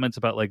your comments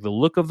about like the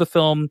look of the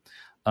film.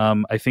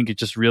 I think it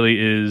just really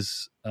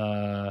is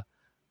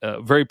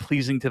very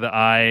pleasing to the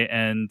eye.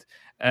 And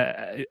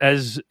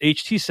as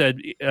HT said,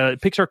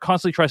 Pixar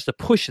constantly tries to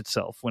push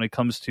itself when it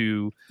comes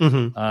to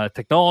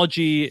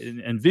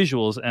technology and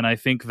visuals. And I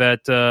think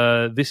that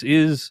this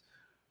is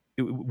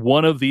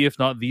one of the, if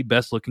not the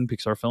best looking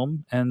Pixar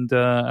film, and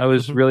I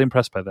was really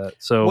impressed by that.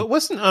 So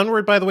wasn't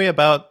Onward, by the way,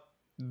 about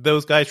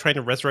those guys trying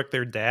to resurrect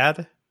their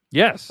dad?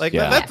 Yes, like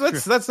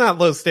that's not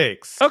low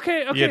stakes.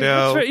 Okay,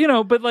 that's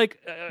right, but like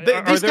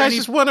these guys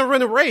just want to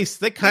run a race.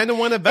 They kind of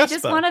want a Vespa. They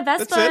just want a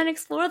Vespa and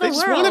explore the world. They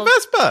just want a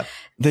Vespa.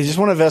 They just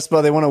want a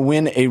Vespa. They want to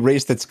win a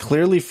race that's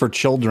clearly for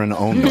children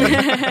only,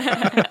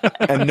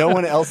 and no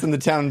one else in the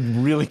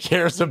town really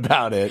cares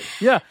about it.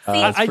 Yeah,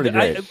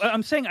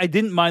 I'm saying I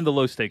didn't mind the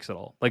low stakes at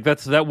all. Like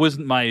that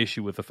wasn't my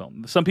issue with the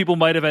film. Some people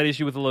might have had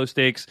issue with the low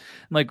stakes.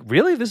 I'm like,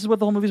 really, this is what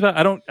the whole movie's about?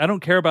 I don't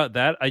care about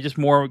that. I just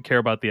more care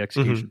about the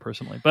execution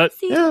personally. But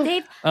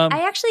Dave,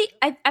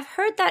 I've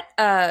heard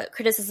that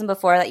criticism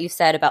before that you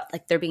said about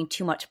like there being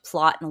too much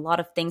plot and a lot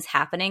of things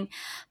happening,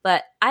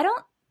 but I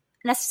don't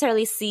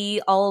necessarily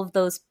see all of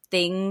those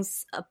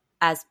things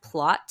as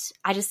plot.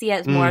 I just see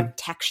it as more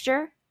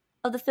texture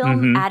of the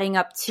film adding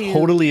up to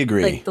totally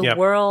agree. Like the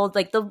world,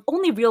 like the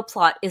only real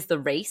plot is the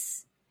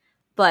race.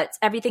 But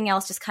everything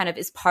else just kind of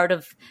is part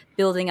of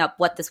building up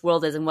what this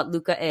world is and what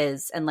Luca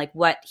is and like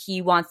what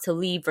he wants to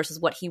leave versus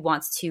what he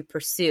wants to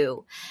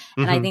pursue.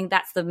 And I think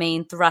that's the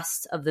main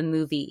thrust of the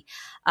movie.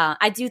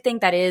 I do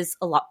think that is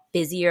a lot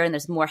busier and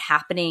there's more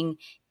happening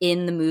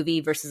in the movie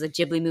versus a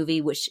Ghibli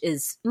movie, which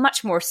is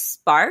much more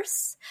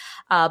sparse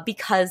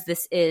because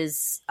this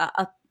is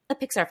a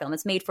Pixar film.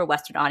 It's made for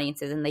Western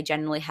audiences and they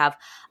generally have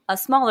a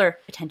smaller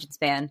attention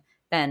span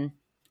than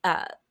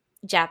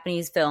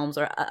Japanese films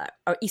or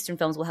Eastern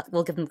films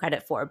will give them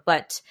credit for.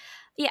 But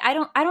yeah, I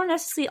don't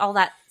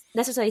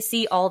necessarily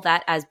see all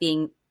that as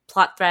being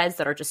plot threads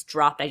that are just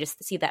dropped. I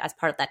just see that as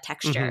part of that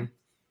texture.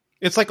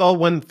 It's like all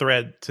one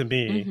thread to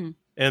me.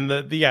 And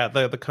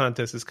the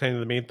contest is kind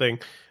of the main thing.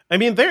 I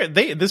mean,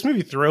 this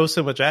movie throws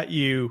so much at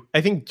you,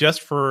 I think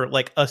just for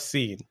like a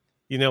scene,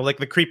 like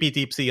the creepy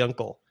deep sea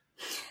uncle.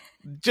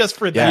 Just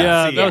for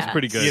that scene. That was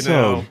pretty good.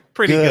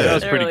 Pretty good. That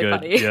was pretty really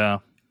good. Funny. Yeah.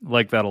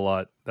 Like that a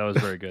lot. That was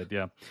very good.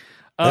 Yeah.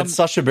 That's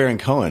Sacha Baron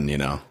Cohen,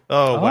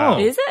 Oh, wow.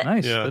 Is it?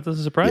 Nice. Yeah. That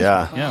doesn't surprise me.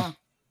 Yeah.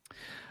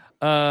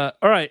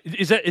 All right.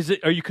 Is it?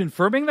 Are you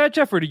confirming that,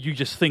 Jeff, or did you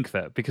just think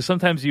that? Because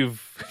sometimes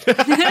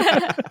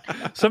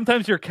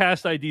sometimes your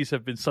cast IDs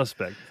have been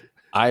suspect.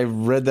 I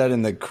read that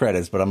in the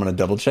credits, but I'm going to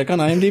double check on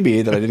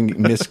IMDb that I didn't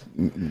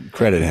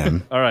miscredit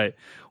him. All right.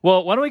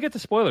 Well, why don't we get to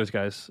spoilers,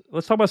 guys?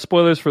 Let's talk about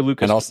spoilers for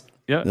Lucas.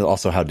 And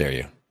also, how dare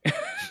you?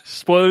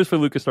 Spoilers for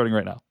Lucas starting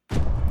right now.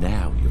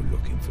 Now you're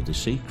looking for the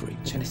secret.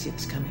 You're going to see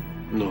this coming?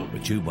 No.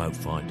 But you won't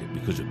find it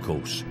because, of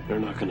course, you're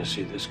not going to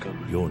see this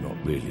coming. You're not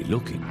really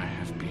looking. I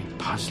have been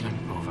puzzling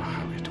over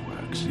how it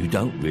works. You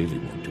don't really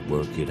want to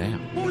work it out.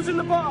 Who's in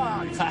the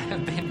box? I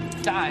have been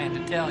dying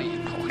to tell you.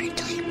 I want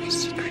to tell you my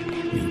secret.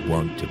 You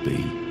want to be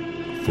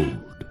fooled.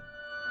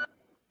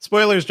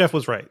 Spoilers, Jeff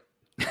was right.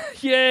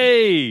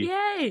 Yay!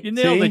 Yay! You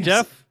nailed it,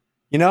 Jeff.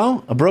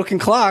 A broken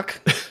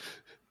clock.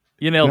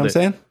 You nailed it. What I'm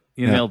saying?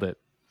 You nailed it.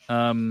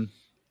 All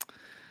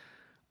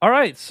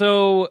right.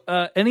 So,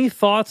 any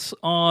thoughts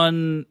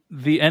on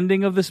the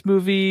ending of this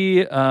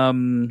movie,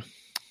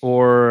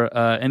 or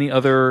any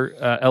other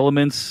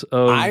elements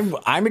of?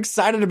 I'm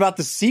excited about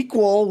the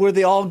sequel where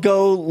they all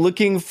go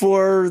looking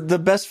for the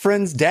best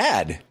friend's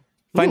dad.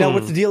 Find out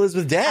what the deal is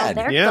with Dad.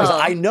 Oh, Yeah.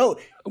 I know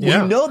we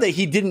know that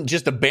he didn't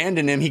just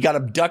abandon him. He got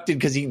abducted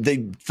because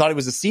they thought he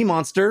was a sea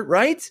monster,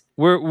 right?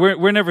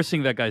 We're never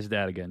seeing that guy's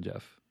dad again,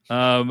 Jeff.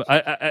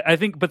 I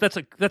think, but that's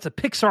a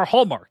Pixar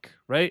hallmark,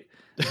 right?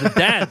 The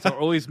dads are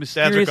always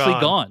mysteriously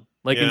gone.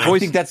 Like in I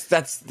think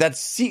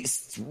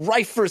that's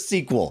rife for a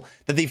sequel.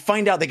 That they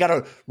find out they got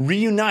to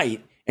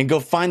reunite and go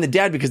find the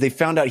dad because they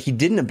found out he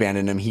didn't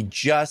abandon him. He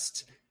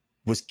just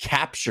was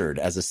captured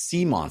as a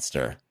sea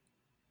monster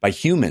by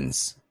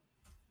humans.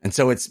 And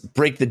so it's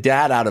break the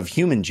dad out of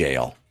human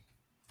jail.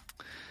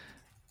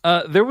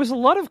 There was a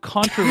lot of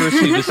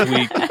controversy this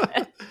week.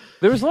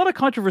 There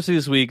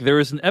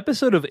was an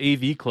episode of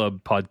AV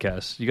Club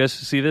podcast. You guys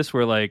see this?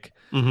 Where like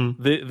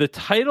the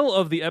title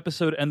of the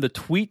episode and the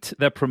tweet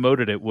that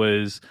promoted it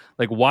was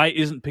like, "Why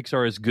isn't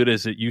Pixar as good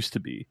as it used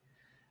to be?"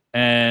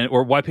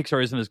 Or why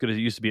Pixar isn't as good as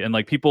it used to be. And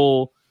like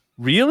people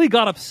really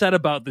got upset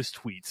about this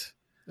tweet.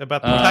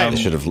 About the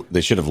title.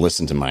 They should have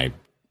listened to my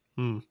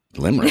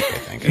limerick, I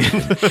think.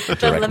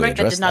 The limerick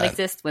that did not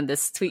exist when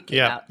this tweet came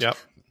out. Yep.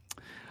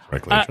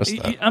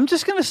 I'm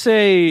just gonna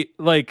say,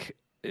 like,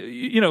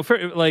 you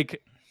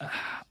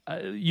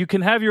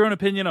can have your own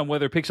opinion on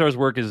whether Pixar's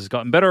work has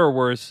gotten better or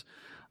worse.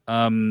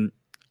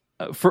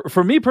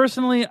 For me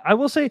personally, I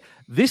will say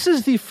this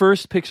is the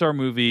first Pixar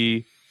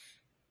movie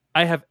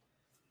I have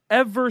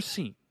ever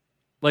seen,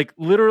 like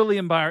literally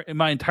in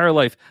my entire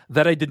life,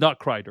 that I did not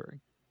cry during.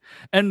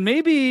 And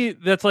maybe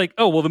that's like,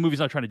 oh, well, the movie's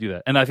not trying to do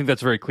that. And I think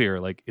that's very clear.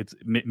 Like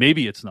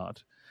maybe it's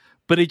not,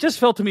 but it just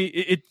felt to me,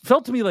 it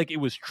felt to me like it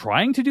was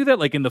trying to do that,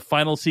 like in the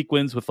final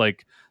sequence with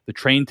like the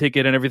train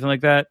ticket and everything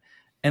like that.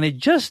 And it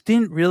just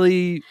didn't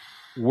really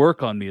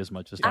work on me as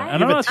much as that. I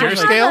And I'm not saying,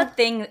 tear scale?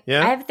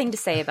 I have a thing to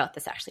say about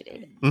this, actually,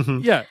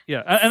 David.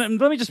 Yeah. And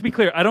let me just be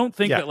clear. I don't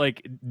think that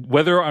like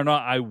whether or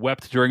not I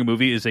wept during a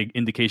movie is an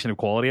indication of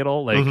quality at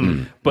all.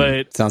 Like,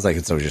 but Sounds like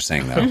it's what you're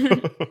saying,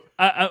 though.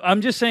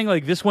 I'm just saying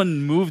like this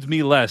one moved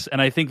me less,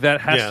 and I think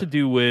that has to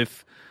do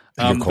with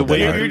the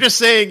way You're just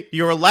saying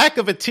your lack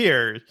of a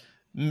tear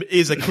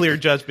is a clear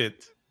judgment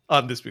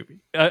on this movie.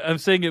 I'm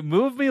saying it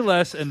moved me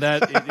less, and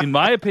that, in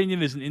my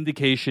opinion, is an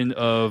indication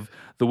of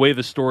the way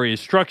the story is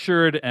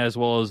structured as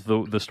well as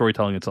the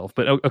storytelling itself.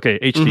 But okay,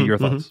 HT, your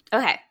thoughts?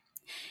 Okay,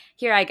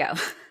 here I go.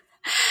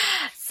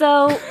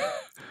 So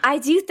I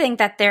do think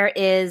that there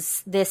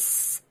is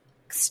this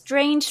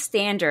strange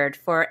standard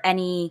for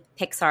any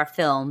Pixar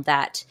film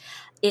that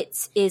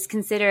it is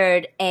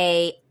considered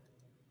a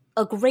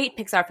great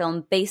Pixar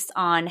film based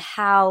on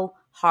how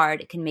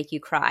hard it can make you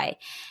cry.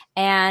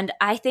 And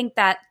I think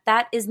that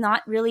is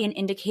not really an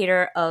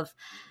indicator of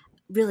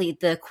really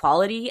the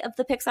quality of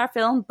the Pixar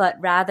film, but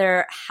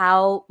rather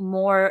how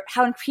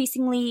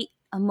increasingly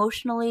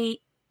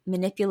emotionally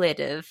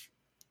manipulative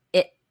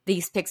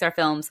these Pixar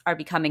films are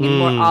becoming, and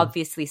more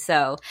obviously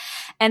so.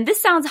 And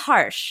this sounds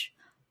harsh,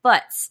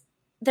 but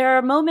there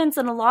are moments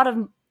in a lot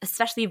of,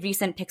 especially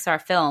recent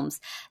Pixar films,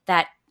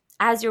 that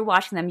as you're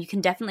watching them, you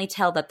can definitely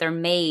tell that they're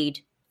made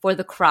for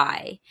the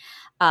cry.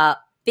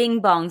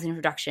 Bing Bong's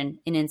introduction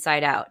in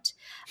Inside Out,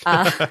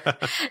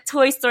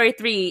 Toy Story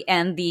 3,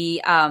 and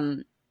the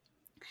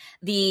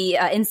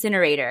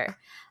incinerator,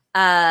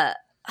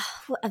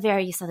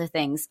 various other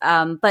things.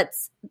 But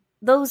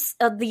those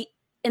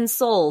in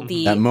Soul,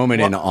 that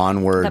moment in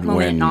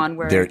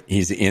Onward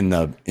he's in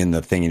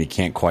the thing and he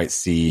can't quite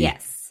see.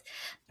 Yes.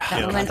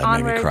 That moment that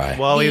Onward, made me cry.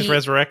 Wally's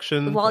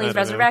resurrection.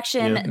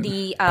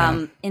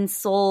 The in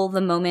Soul,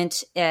 the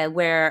moment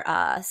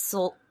where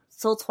Soul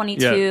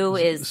 22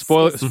 is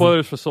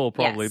spoilers for Soul,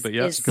 probably, yes, but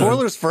yes,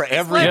 spoilers for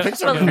every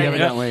Pixar film,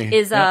 evidently.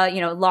 Is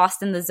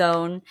lost in the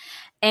zone.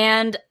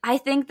 And I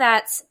think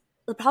that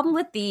the problem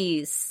with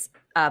these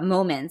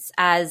moments,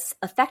 as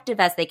effective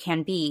as they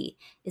can be,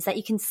 is that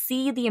you can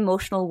see the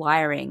emotional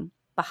wiring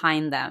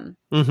behind them.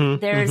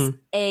 There's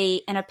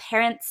an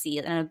apparency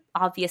and an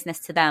obviousness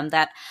to them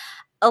that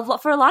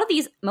for a lot of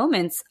these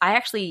moments, I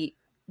actually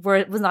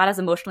was not as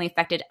emotionally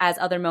affected as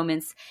other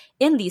moments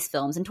in these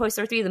films. In Toy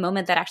Story 3, the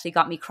moment that actually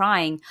got me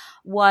crying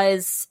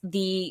was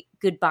the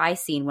goodbye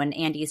scene when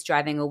Andy is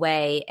driving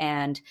away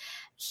and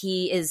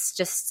he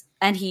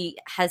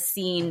has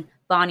seen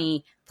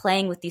Bonnie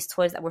playing with these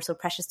toys that were so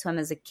precious to him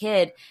as a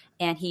kid,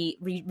 and he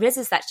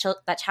revisits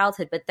that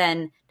childhood, but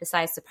then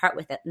decides to part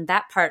with it. And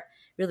that part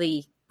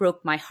really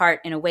broke my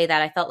heart in a way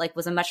that I felt like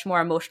was a much more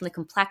emotionally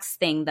complex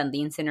thing than the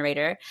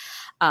incinerator.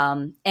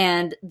 And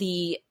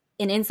in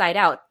Inside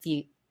Out,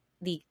 the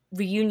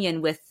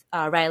reunion with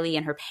Riley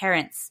and her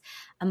parents,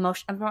 a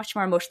much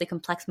more emotionally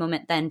complex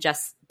moment than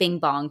just Bing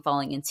Bong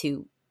falling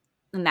into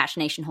the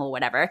imagination hole,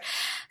 whatever.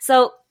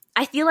 So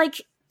I feel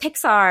like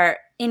Pixar,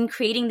 in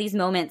creating these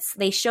moments,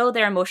 they show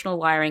their emotional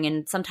wiring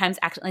and sometimes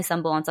accidentally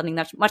stumble on something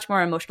that's much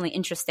more emotionally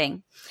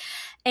interesting.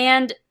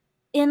 And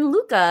in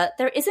Luca,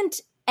 there isn't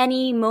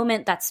any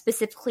moment that's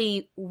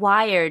specifically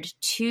wired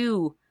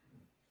to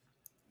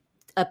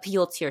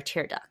appeal to your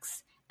tear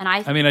ducts. And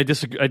I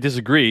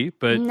disagree,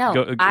 but no,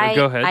 go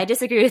ahead. I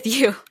disagree with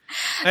you.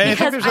 I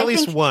think there's at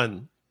least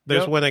one.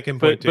 There's one I can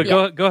point to.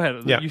 But go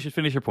ahead. Yeah. You should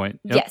finish your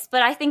point. Yep. Yes,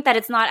 but I think that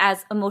it's not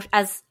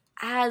as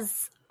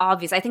as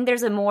obvious. I think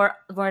there's a more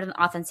an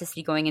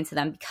authenticity going into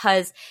them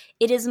because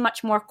it is a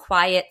much more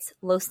quiet,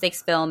 low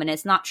stakes film, and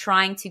it's not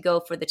trying to go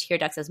for the tear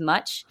ducts as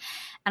much.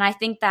 And I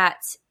think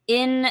that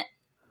in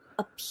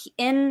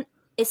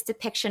its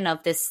depiction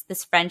of this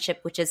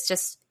friendship, which is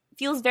just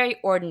feels very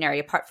ordinary,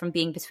 apart from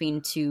being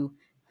between two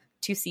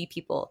sea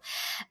people.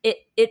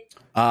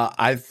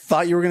 I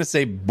thought you were going to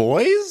say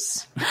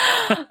boys.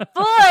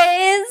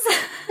 Boys.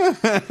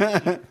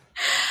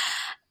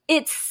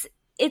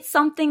 It's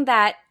something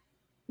that,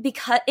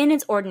 because in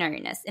its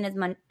ordinariness, in its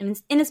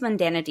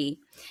mundanity,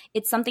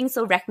 it's something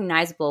so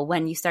recognizable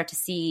when you start to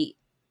see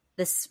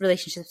this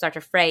relationship start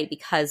to fray,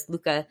 because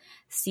Luca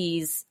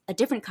sees a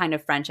different kind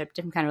of friendship,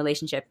 different kind of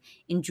relationship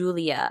in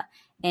Julia,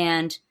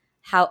 and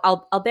how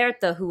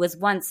Alberto, who was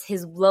once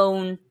his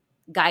lone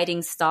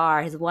guiding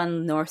star, his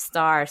one North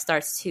Star, his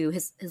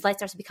light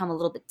starts to become a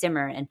little bit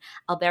dimmer, and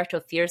Alberto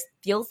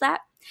feels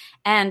that.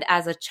 And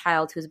as a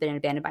child who's been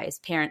abandoned by his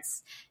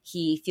parents,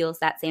 he feels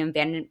that same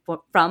abandonment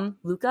from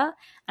Luca.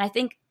 And I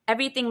think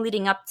everything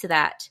leading up to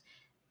that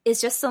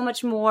is just so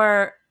much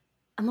more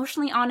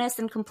emotionally honest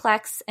and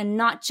complex, and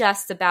not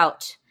just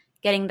about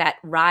getting that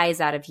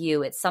rise out of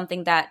you. It's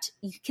something that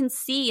you can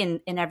see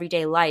in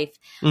everyday life.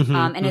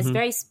 It's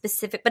very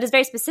specific, but it's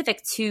very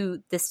specific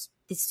to these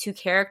two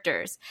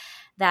characters,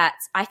 that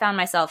I found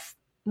myself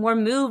more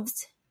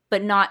moved,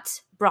 but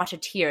not brought to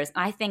tears.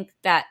 And I think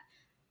that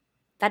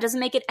doesn't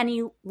make it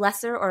any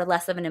lesser or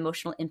less of an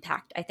emotional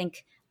impact. I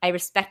think I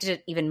respected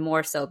it even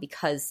more so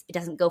because it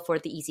doesn't go for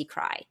the easy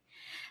cry.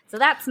 So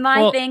that's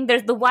my thing. The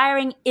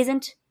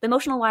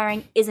emotional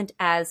wiring isn't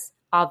as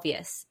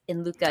obvious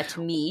in Luca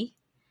to me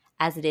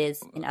as it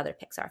is in other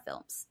Pixar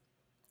films.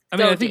 I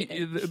mean, I think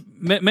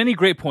many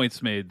great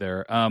points made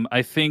there.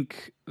 I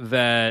think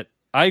that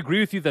I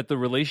agree with you that the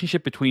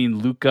relationship between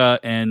Luca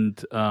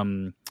and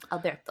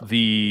Alberto,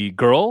 the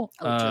girl,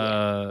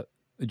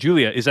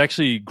 Julia, is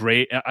actually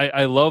great.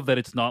 I love that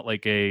it's not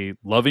like a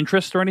love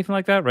interest or anything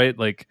like that, right?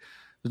 Like,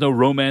 there's no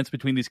romance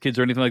between these kids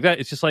or anything like that.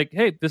 It's just like,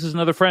 hey, this is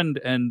another friend,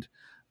 and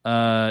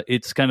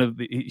it's kind of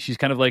she's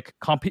kind of like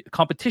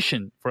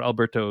competition for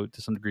Alberto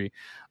to some degree.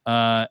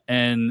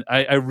 And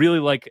I really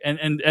like,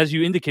 and as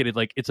you indicated,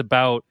 like, it's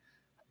about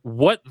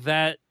what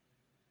that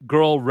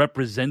girl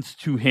represents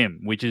to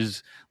him, which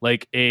is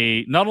like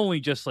a not only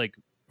just like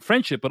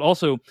friendship, but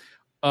also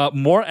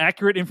more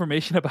accurate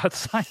information about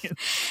science.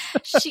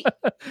 She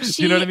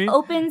you know what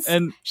I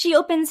mean? She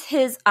opens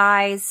his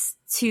eyes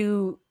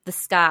to the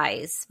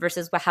skies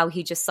versus how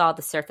he just saw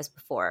the surface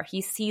before.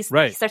 He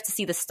starts to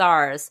see the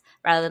stars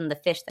rather than the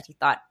fish that he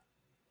thought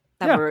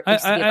that were.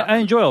 I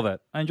enjoy all that.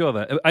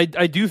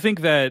 I do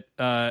think that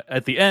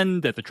at the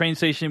end, at the train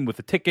station with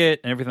the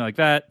ticket and everything like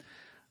that,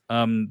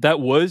 that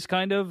was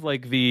kind of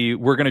like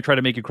we're going to try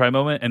to make you cry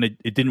moment, and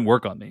it didn't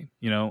work on me,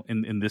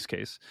 in this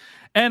case.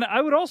 And I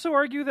would also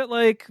argue that,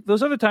 like,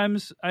 those other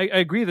times, I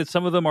agree that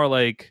some of them are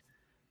like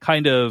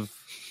kind of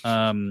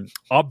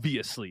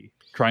obviously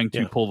trying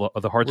to pull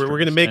the heartstrings. We're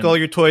going to make all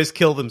your toys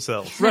kill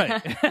themselves.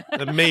 Right.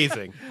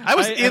 Amazing. I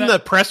was in the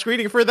press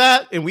reading for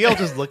that, and we all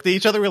just looked at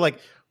each other. We're like,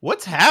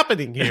 what's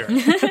happening here?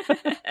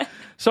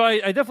 So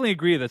I definitely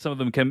agree that some of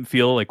them can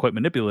feel like quite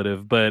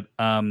manipulative, but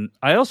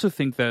I also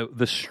think that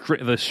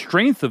the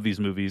strength of these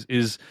movies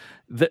is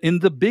in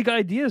the big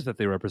ideas that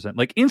they represent.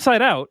 Like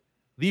Inside Out,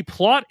 the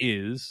plot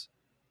is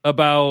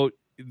about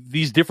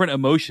these different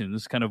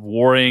emotions kind of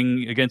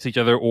warring against each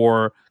other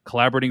or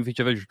collaborating with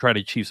each other to try to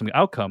achieve some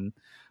outcome.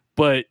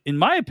 But in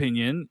my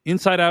opinion,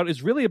 Inside Out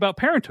is really about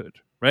parenthood,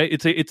 right?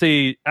 It's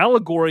a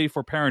allegory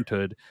for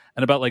parenthood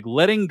and about like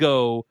letting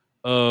go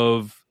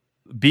of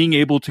being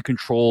able to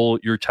control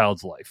your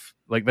child's life.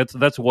 Like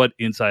that's what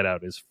Inside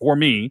Out is for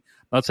me.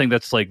 I'm not saying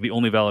that's like the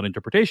only valid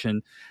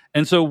interpretation.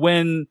 And so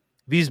when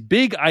these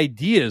big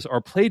ideas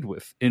are played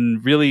with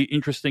in really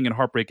interesting and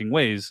heartbreaking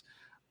ways,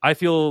 I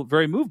feel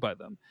very moved by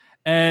them.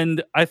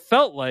 And I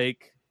felt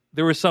like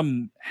there were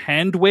some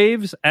hand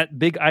waves at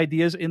big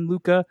ideas in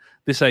Luca.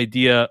 This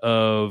idea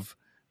of,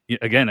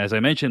 again, as I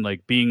mentioned,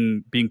 like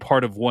being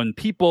part of one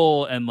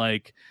people and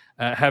like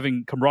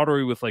having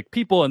camaraderie with like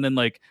people, and then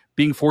like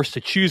being forced to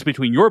choose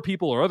between your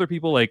people or other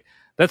people. Like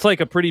that's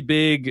like a pretty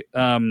big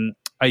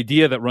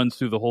idea that runs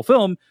through the whole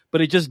film, but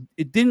it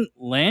didn't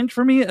land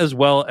for me as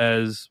well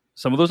as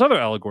some of those other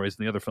allegories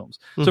in the other films.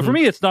 Mm-hmm. So for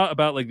me, it's not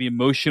about like the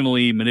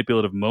emotionally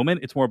manipulative moment.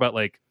 It's more about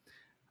like,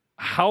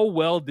 how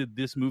well did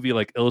this movie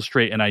like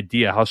illustrate an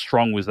idea? How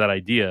strong was that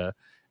idea?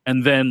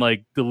 And then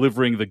like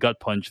delivering the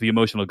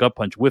emotional gut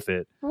punch with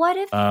it. What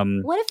if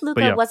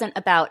Luca wasn't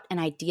about an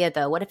idea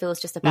though? What if it was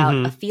just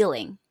about a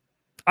feeling?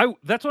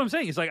 That's what I'm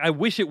saying. It's like, I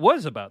wish it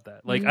was about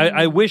that. Like,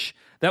 I wish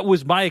that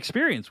was my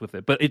experience with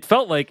it, but it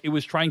felt like it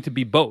was trying to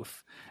be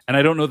both. And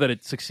I don't know that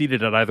it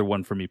succeeded at either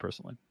one for me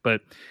personally. But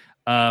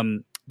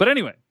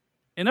anyway,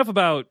 enough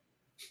about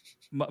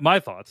my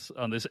thoughts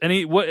on this.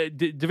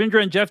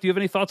 Devindra and Jeff, do you have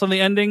any thoughts on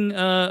the ending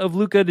of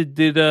Luca?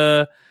 Did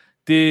that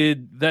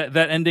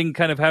ending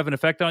kind of have an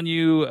effect on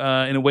you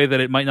in a way that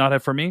it might not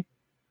have for me?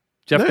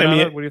 Jeff, what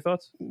are your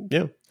thoughts?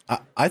 Yeah,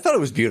 I thought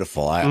it was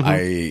beautiful.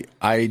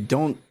 I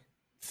don't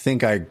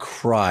think I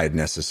cried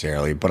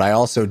necessarily, but I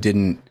also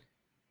didn't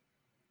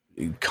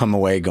come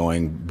away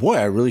going, boy,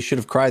 I really should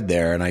have cried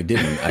there, and I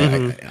didn't.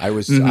 I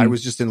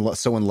was just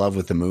so in love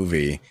with the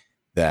movie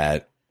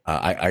that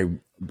I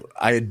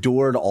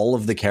adored all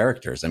of the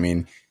characters. I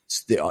mean,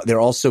 they're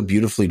all so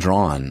beautifully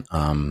drawn.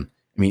 I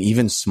mean,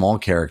 even small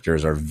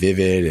characters are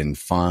vivid and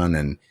fun,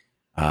 and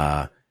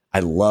I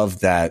love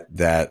that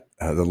the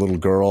little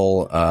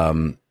girl.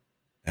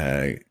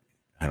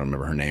 I don't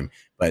remember her name,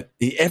 but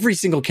every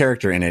single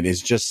character in it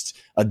is just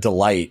a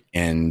delight,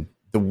 and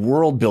the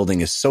world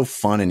building is so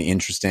fun and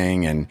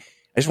interesting. And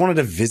I just wanted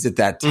to visit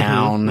that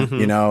town.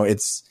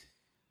 It's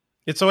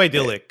so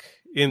idyllic.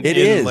 In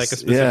like a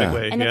specific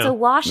way. And it's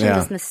awash in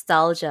this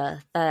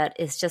nostalgia that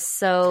is just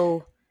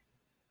so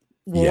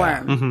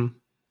warm.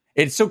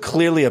 Yeah. It's so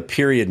clearly a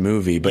period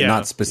movie, but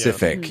not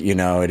specific.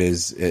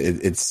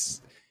 It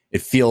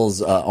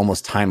feels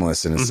almost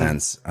timeless in a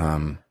sense.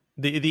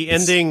 The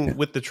ending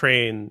with the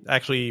train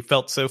actually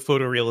felt so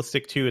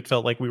photorealistic too. It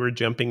felt like we were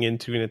jumping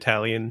into an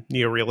Italian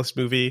neorealist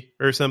movie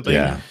or something.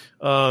 Yeah.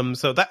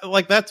 So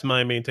that's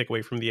my main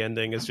takeaway from the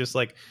ending, is just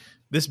like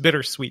this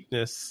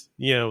bittersweetness,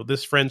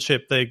 this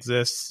friendship that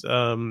exists.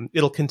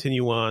 It'll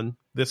continue on.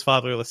 This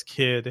fatherless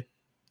kid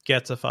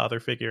gets a father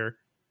figure,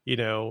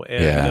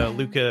 and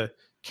Luca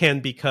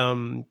can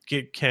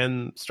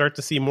start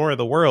to see more of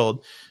the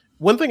world.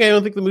 One thing I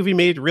don't think the movie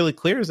made really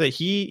clear is that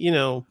he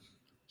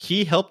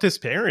helped his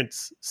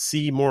parents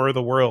see more of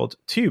the world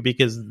too,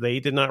 because they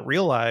did not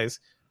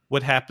realize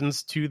what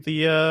happens to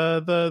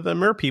the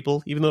mer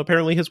people, even though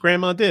apparently his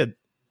grandma did.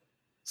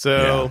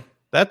 So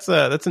that's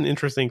an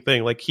interesting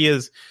thing. Like, he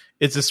is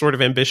it's a sort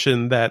of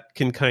ambition that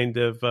can kind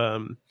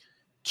of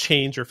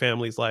change your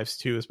family's lives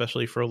too,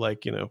 especially for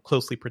like,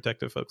 closely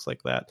protective folks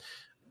like that.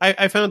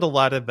 I found a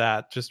lot of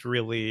that just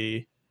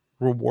really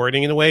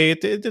rewarding in a way.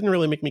 It didn't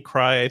really make me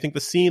cry. I think the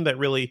scene that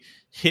really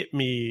hit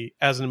me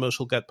as an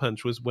emotional gut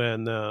punch was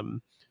when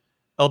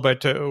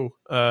Alberto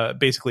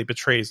basically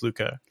betrays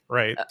Luca,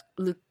 right?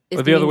 Luke Or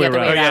is the other way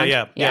doing around.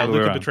 Yeah.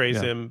 Luca Around, betrays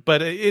yeah. him,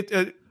 but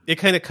it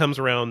kind of comes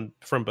around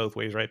from both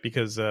ways, right?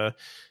 Because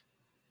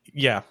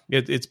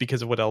it's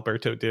because of what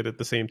Alberto did at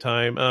the same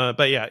time.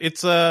 But yeah,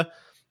 it's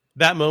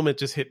that moment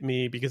just hit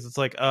me because it's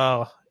like,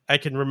 oh, I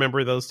can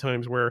remember those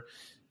times where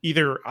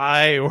either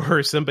I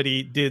or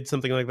somebody did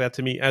something like that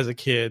to me as a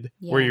kid,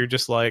 where you're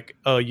just like,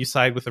 oh, you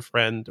side with a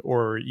friend,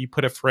 or you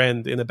put a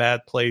friend in a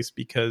bad place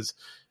because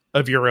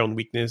of your own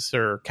weakness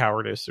or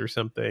cowardice or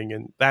something,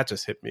 and that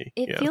just hit me.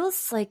 It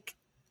feels like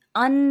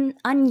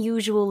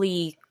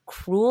unusually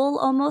cruel,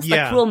 almost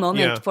like cruel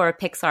moment for a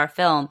Pixar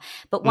film,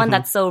 but one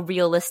that's so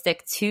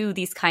realistic to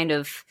these kind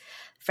of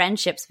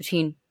friendships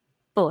between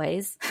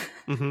boys.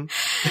 The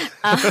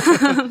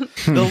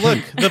look,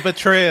 the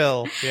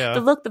betrayal. Yeah.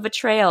 The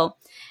betrayal.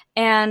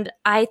 And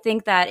I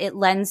think that it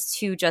lends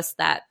to just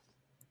that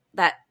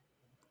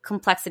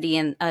complexity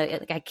and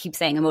like I keep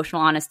saying,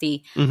 emotional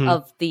honesty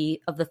of the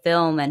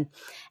film,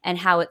 and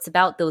how it's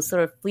about those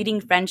sort of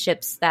fleeting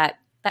friendships that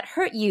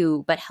hurt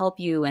you but help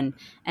you and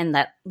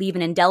that leave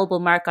an indelible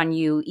mark on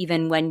you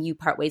even when you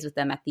part ways with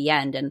them at the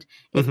end. And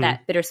it's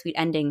that bittersweet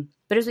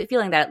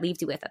feeling that it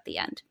leaves you with at the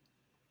end.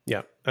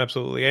 Yeah,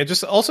 absolutely. I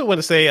just also want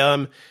to say,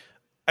 I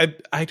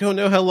don't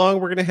know how long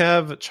we're going to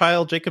have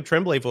child Jacob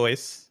Tremblay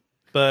voice,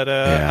 but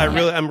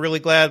I'm really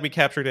glad we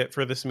captured it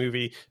for this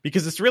movie,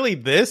 because it's really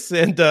this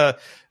and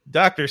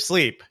Dr.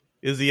 Sleep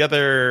is the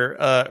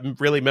other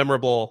really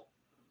memorable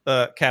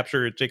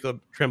captured Jacob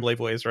Tremblay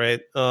voice,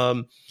 right?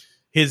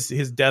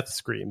 His death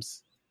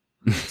screams.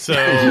 So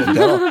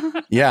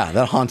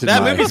that haunted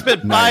that my movie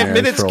spent 5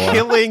 minutes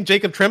killing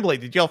Jacob Tremblay.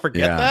 Did y'all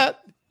forget that?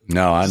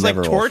 No, I It's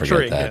never like will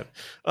torturing forget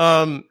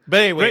him. But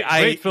anyway,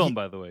 great film,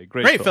 by the way.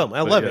 Great film.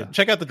 I love it.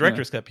 Check out the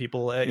director's cut,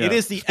 people. It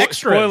is the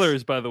extras.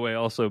 Spoilers, by the way,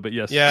 also. But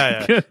yes,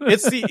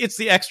 it's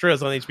the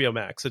extras on HBO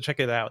Max. So check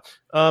it out.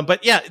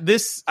 But yeah,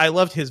 I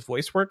loved his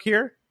voice work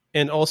here,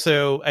 and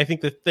also I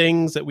think the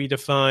things that we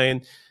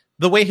define,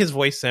 the way his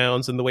voice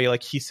sounds and the way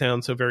like he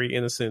sounds so very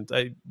innocent.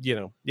 I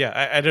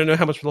don't know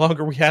how much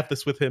longer we have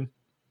this with him.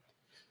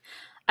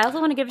 I also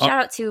want to give a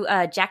shout out to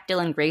Jack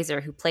Dylan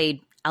Grazer, who played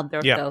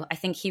Alberto. Yeah. I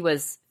think he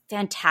was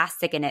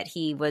fantastic in it.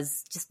 He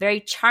was just very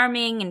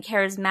charming and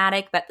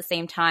charismatic, but at the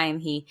same time,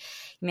 he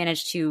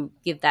managed to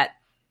give that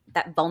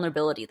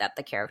vulnerability that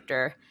the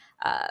character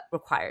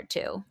required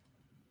too.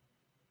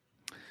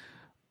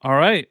 All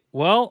right.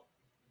 Well,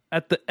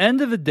 at the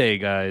end of the day,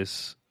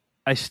 guys,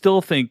 I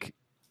still think,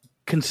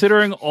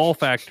 considering all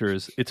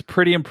factors, it's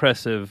pretty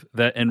impressive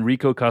that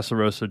Enrico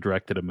Casarosa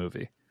directed a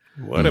movie.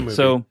 What a movie.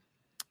 So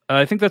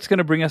I think that's going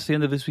to bring us to the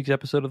end of this week's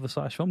episode of the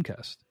Slash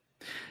Filmcast.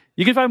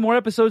 You can find more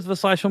episodes of the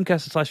Slash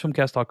Filmcast at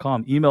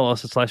slashfilmcast.com. Email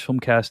us at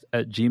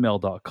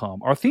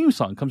slashfilmcast@gmail.com. Our theme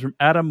song comes from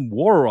Adam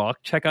Warrock.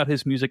 Check out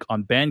his music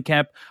on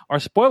Bandcamp.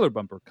 Our spoiler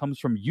bumper comes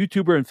from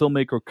YouTuber and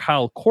filmmaker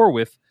Kyle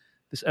Corwith.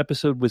 This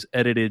episode was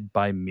edited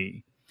by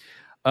me.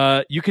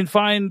 You can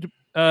find,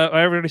 I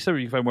already said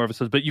you can find more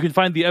episodes, but you can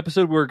find the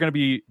episode we're going to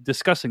be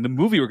discussing, the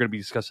movie we're going to be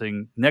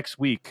discussing next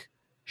week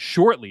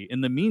shortly.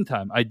 In the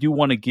meantime, I do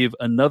want to give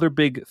another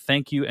big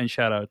thank you and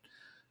shout out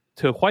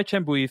to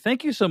Hoai-Tran.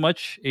 Thank you so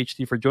much,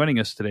 HT, for joining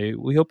us today.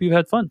 We hope you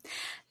had fun.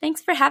 Thanks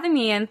for having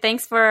me, and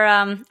thanks for.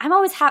 I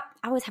always have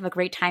a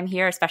great time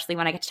here, especially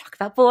when I get to talk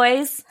about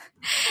boys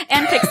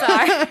and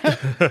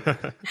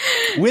Pixar.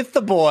 With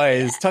the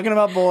boys, talking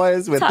about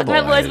boys with talking the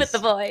boys. about boys with the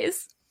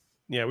boys.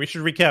 Yeah, we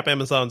should recap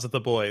Amazon's The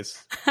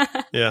Boys.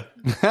 Yeah.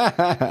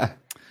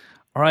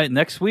 All right,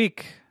 next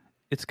week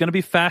it's going to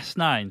be Fast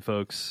 9,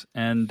 folks,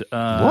 and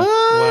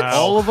Wow.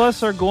 all of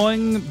us are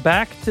going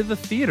back to the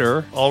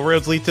theater. All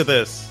roads lead to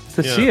this.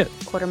 To see it.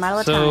 Quarter mile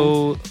at a time.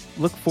 So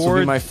look This will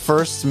forward. be my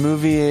first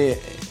movie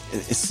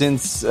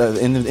since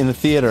in the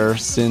theater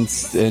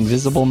since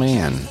Invisible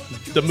Man.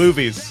 The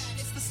movies,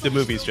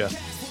 Jeff.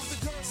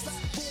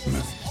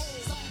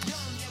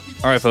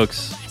 All right, folks.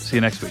 See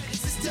you next week.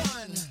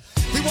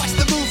 We watch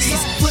the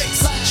movies,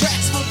 flicks,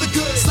 tracks for the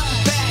good,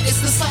 bad.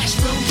 It's the Slash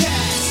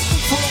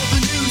Filmcast. For all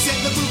the news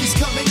and the movies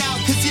coming out,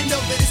 'cause you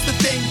know that it's the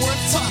thing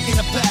worth talking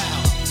about.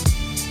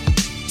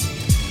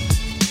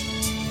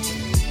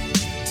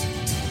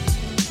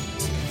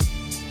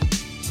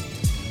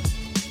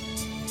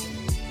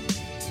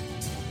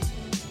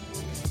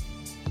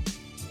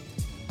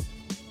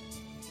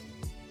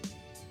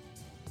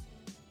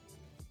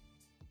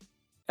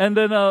 And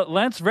then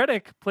Lance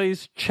Reddick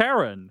plays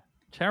Charon.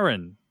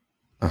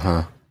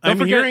 Uh-huh. I'm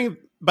forget- hearing,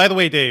 by the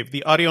way, Dave,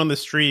 the audio on the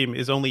stream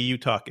is only you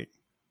talking.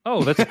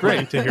 Oh, that's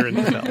great. To hear it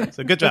in the film.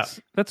 So good job.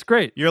 That's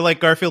great. You're like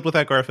Garfield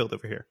without Garfield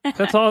over here.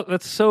 That's all.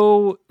 That's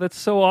so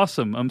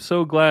awesome. I'm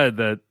so glad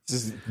that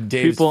This is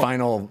Dave's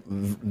final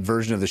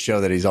version of the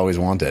show that he's always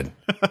wanted.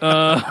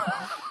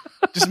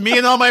 Just me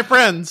and all my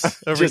friends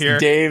over Just here.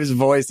 Dave's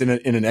voice in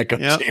an echo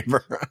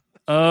chamber.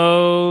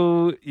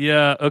 Oh,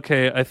 yeah.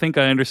 Okay. I think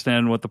I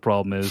understand what the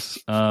problem is.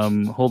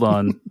 Hold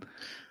on.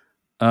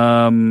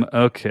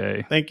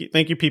 Okay. Thank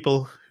you,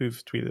 people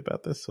who've tweeted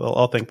about this. Well,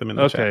 I'll thank them in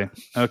the chat.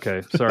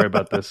 Okay. Sorry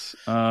about this.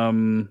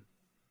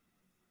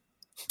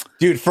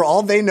 Dude, for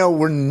all they know,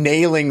 we're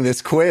nailing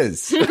this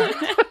quiz.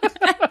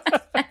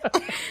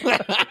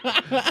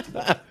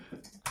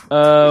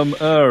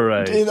 All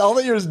right. Dude, all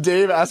that here's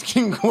Dave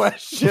asking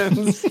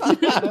questions.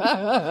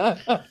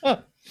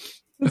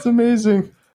 That's amazing.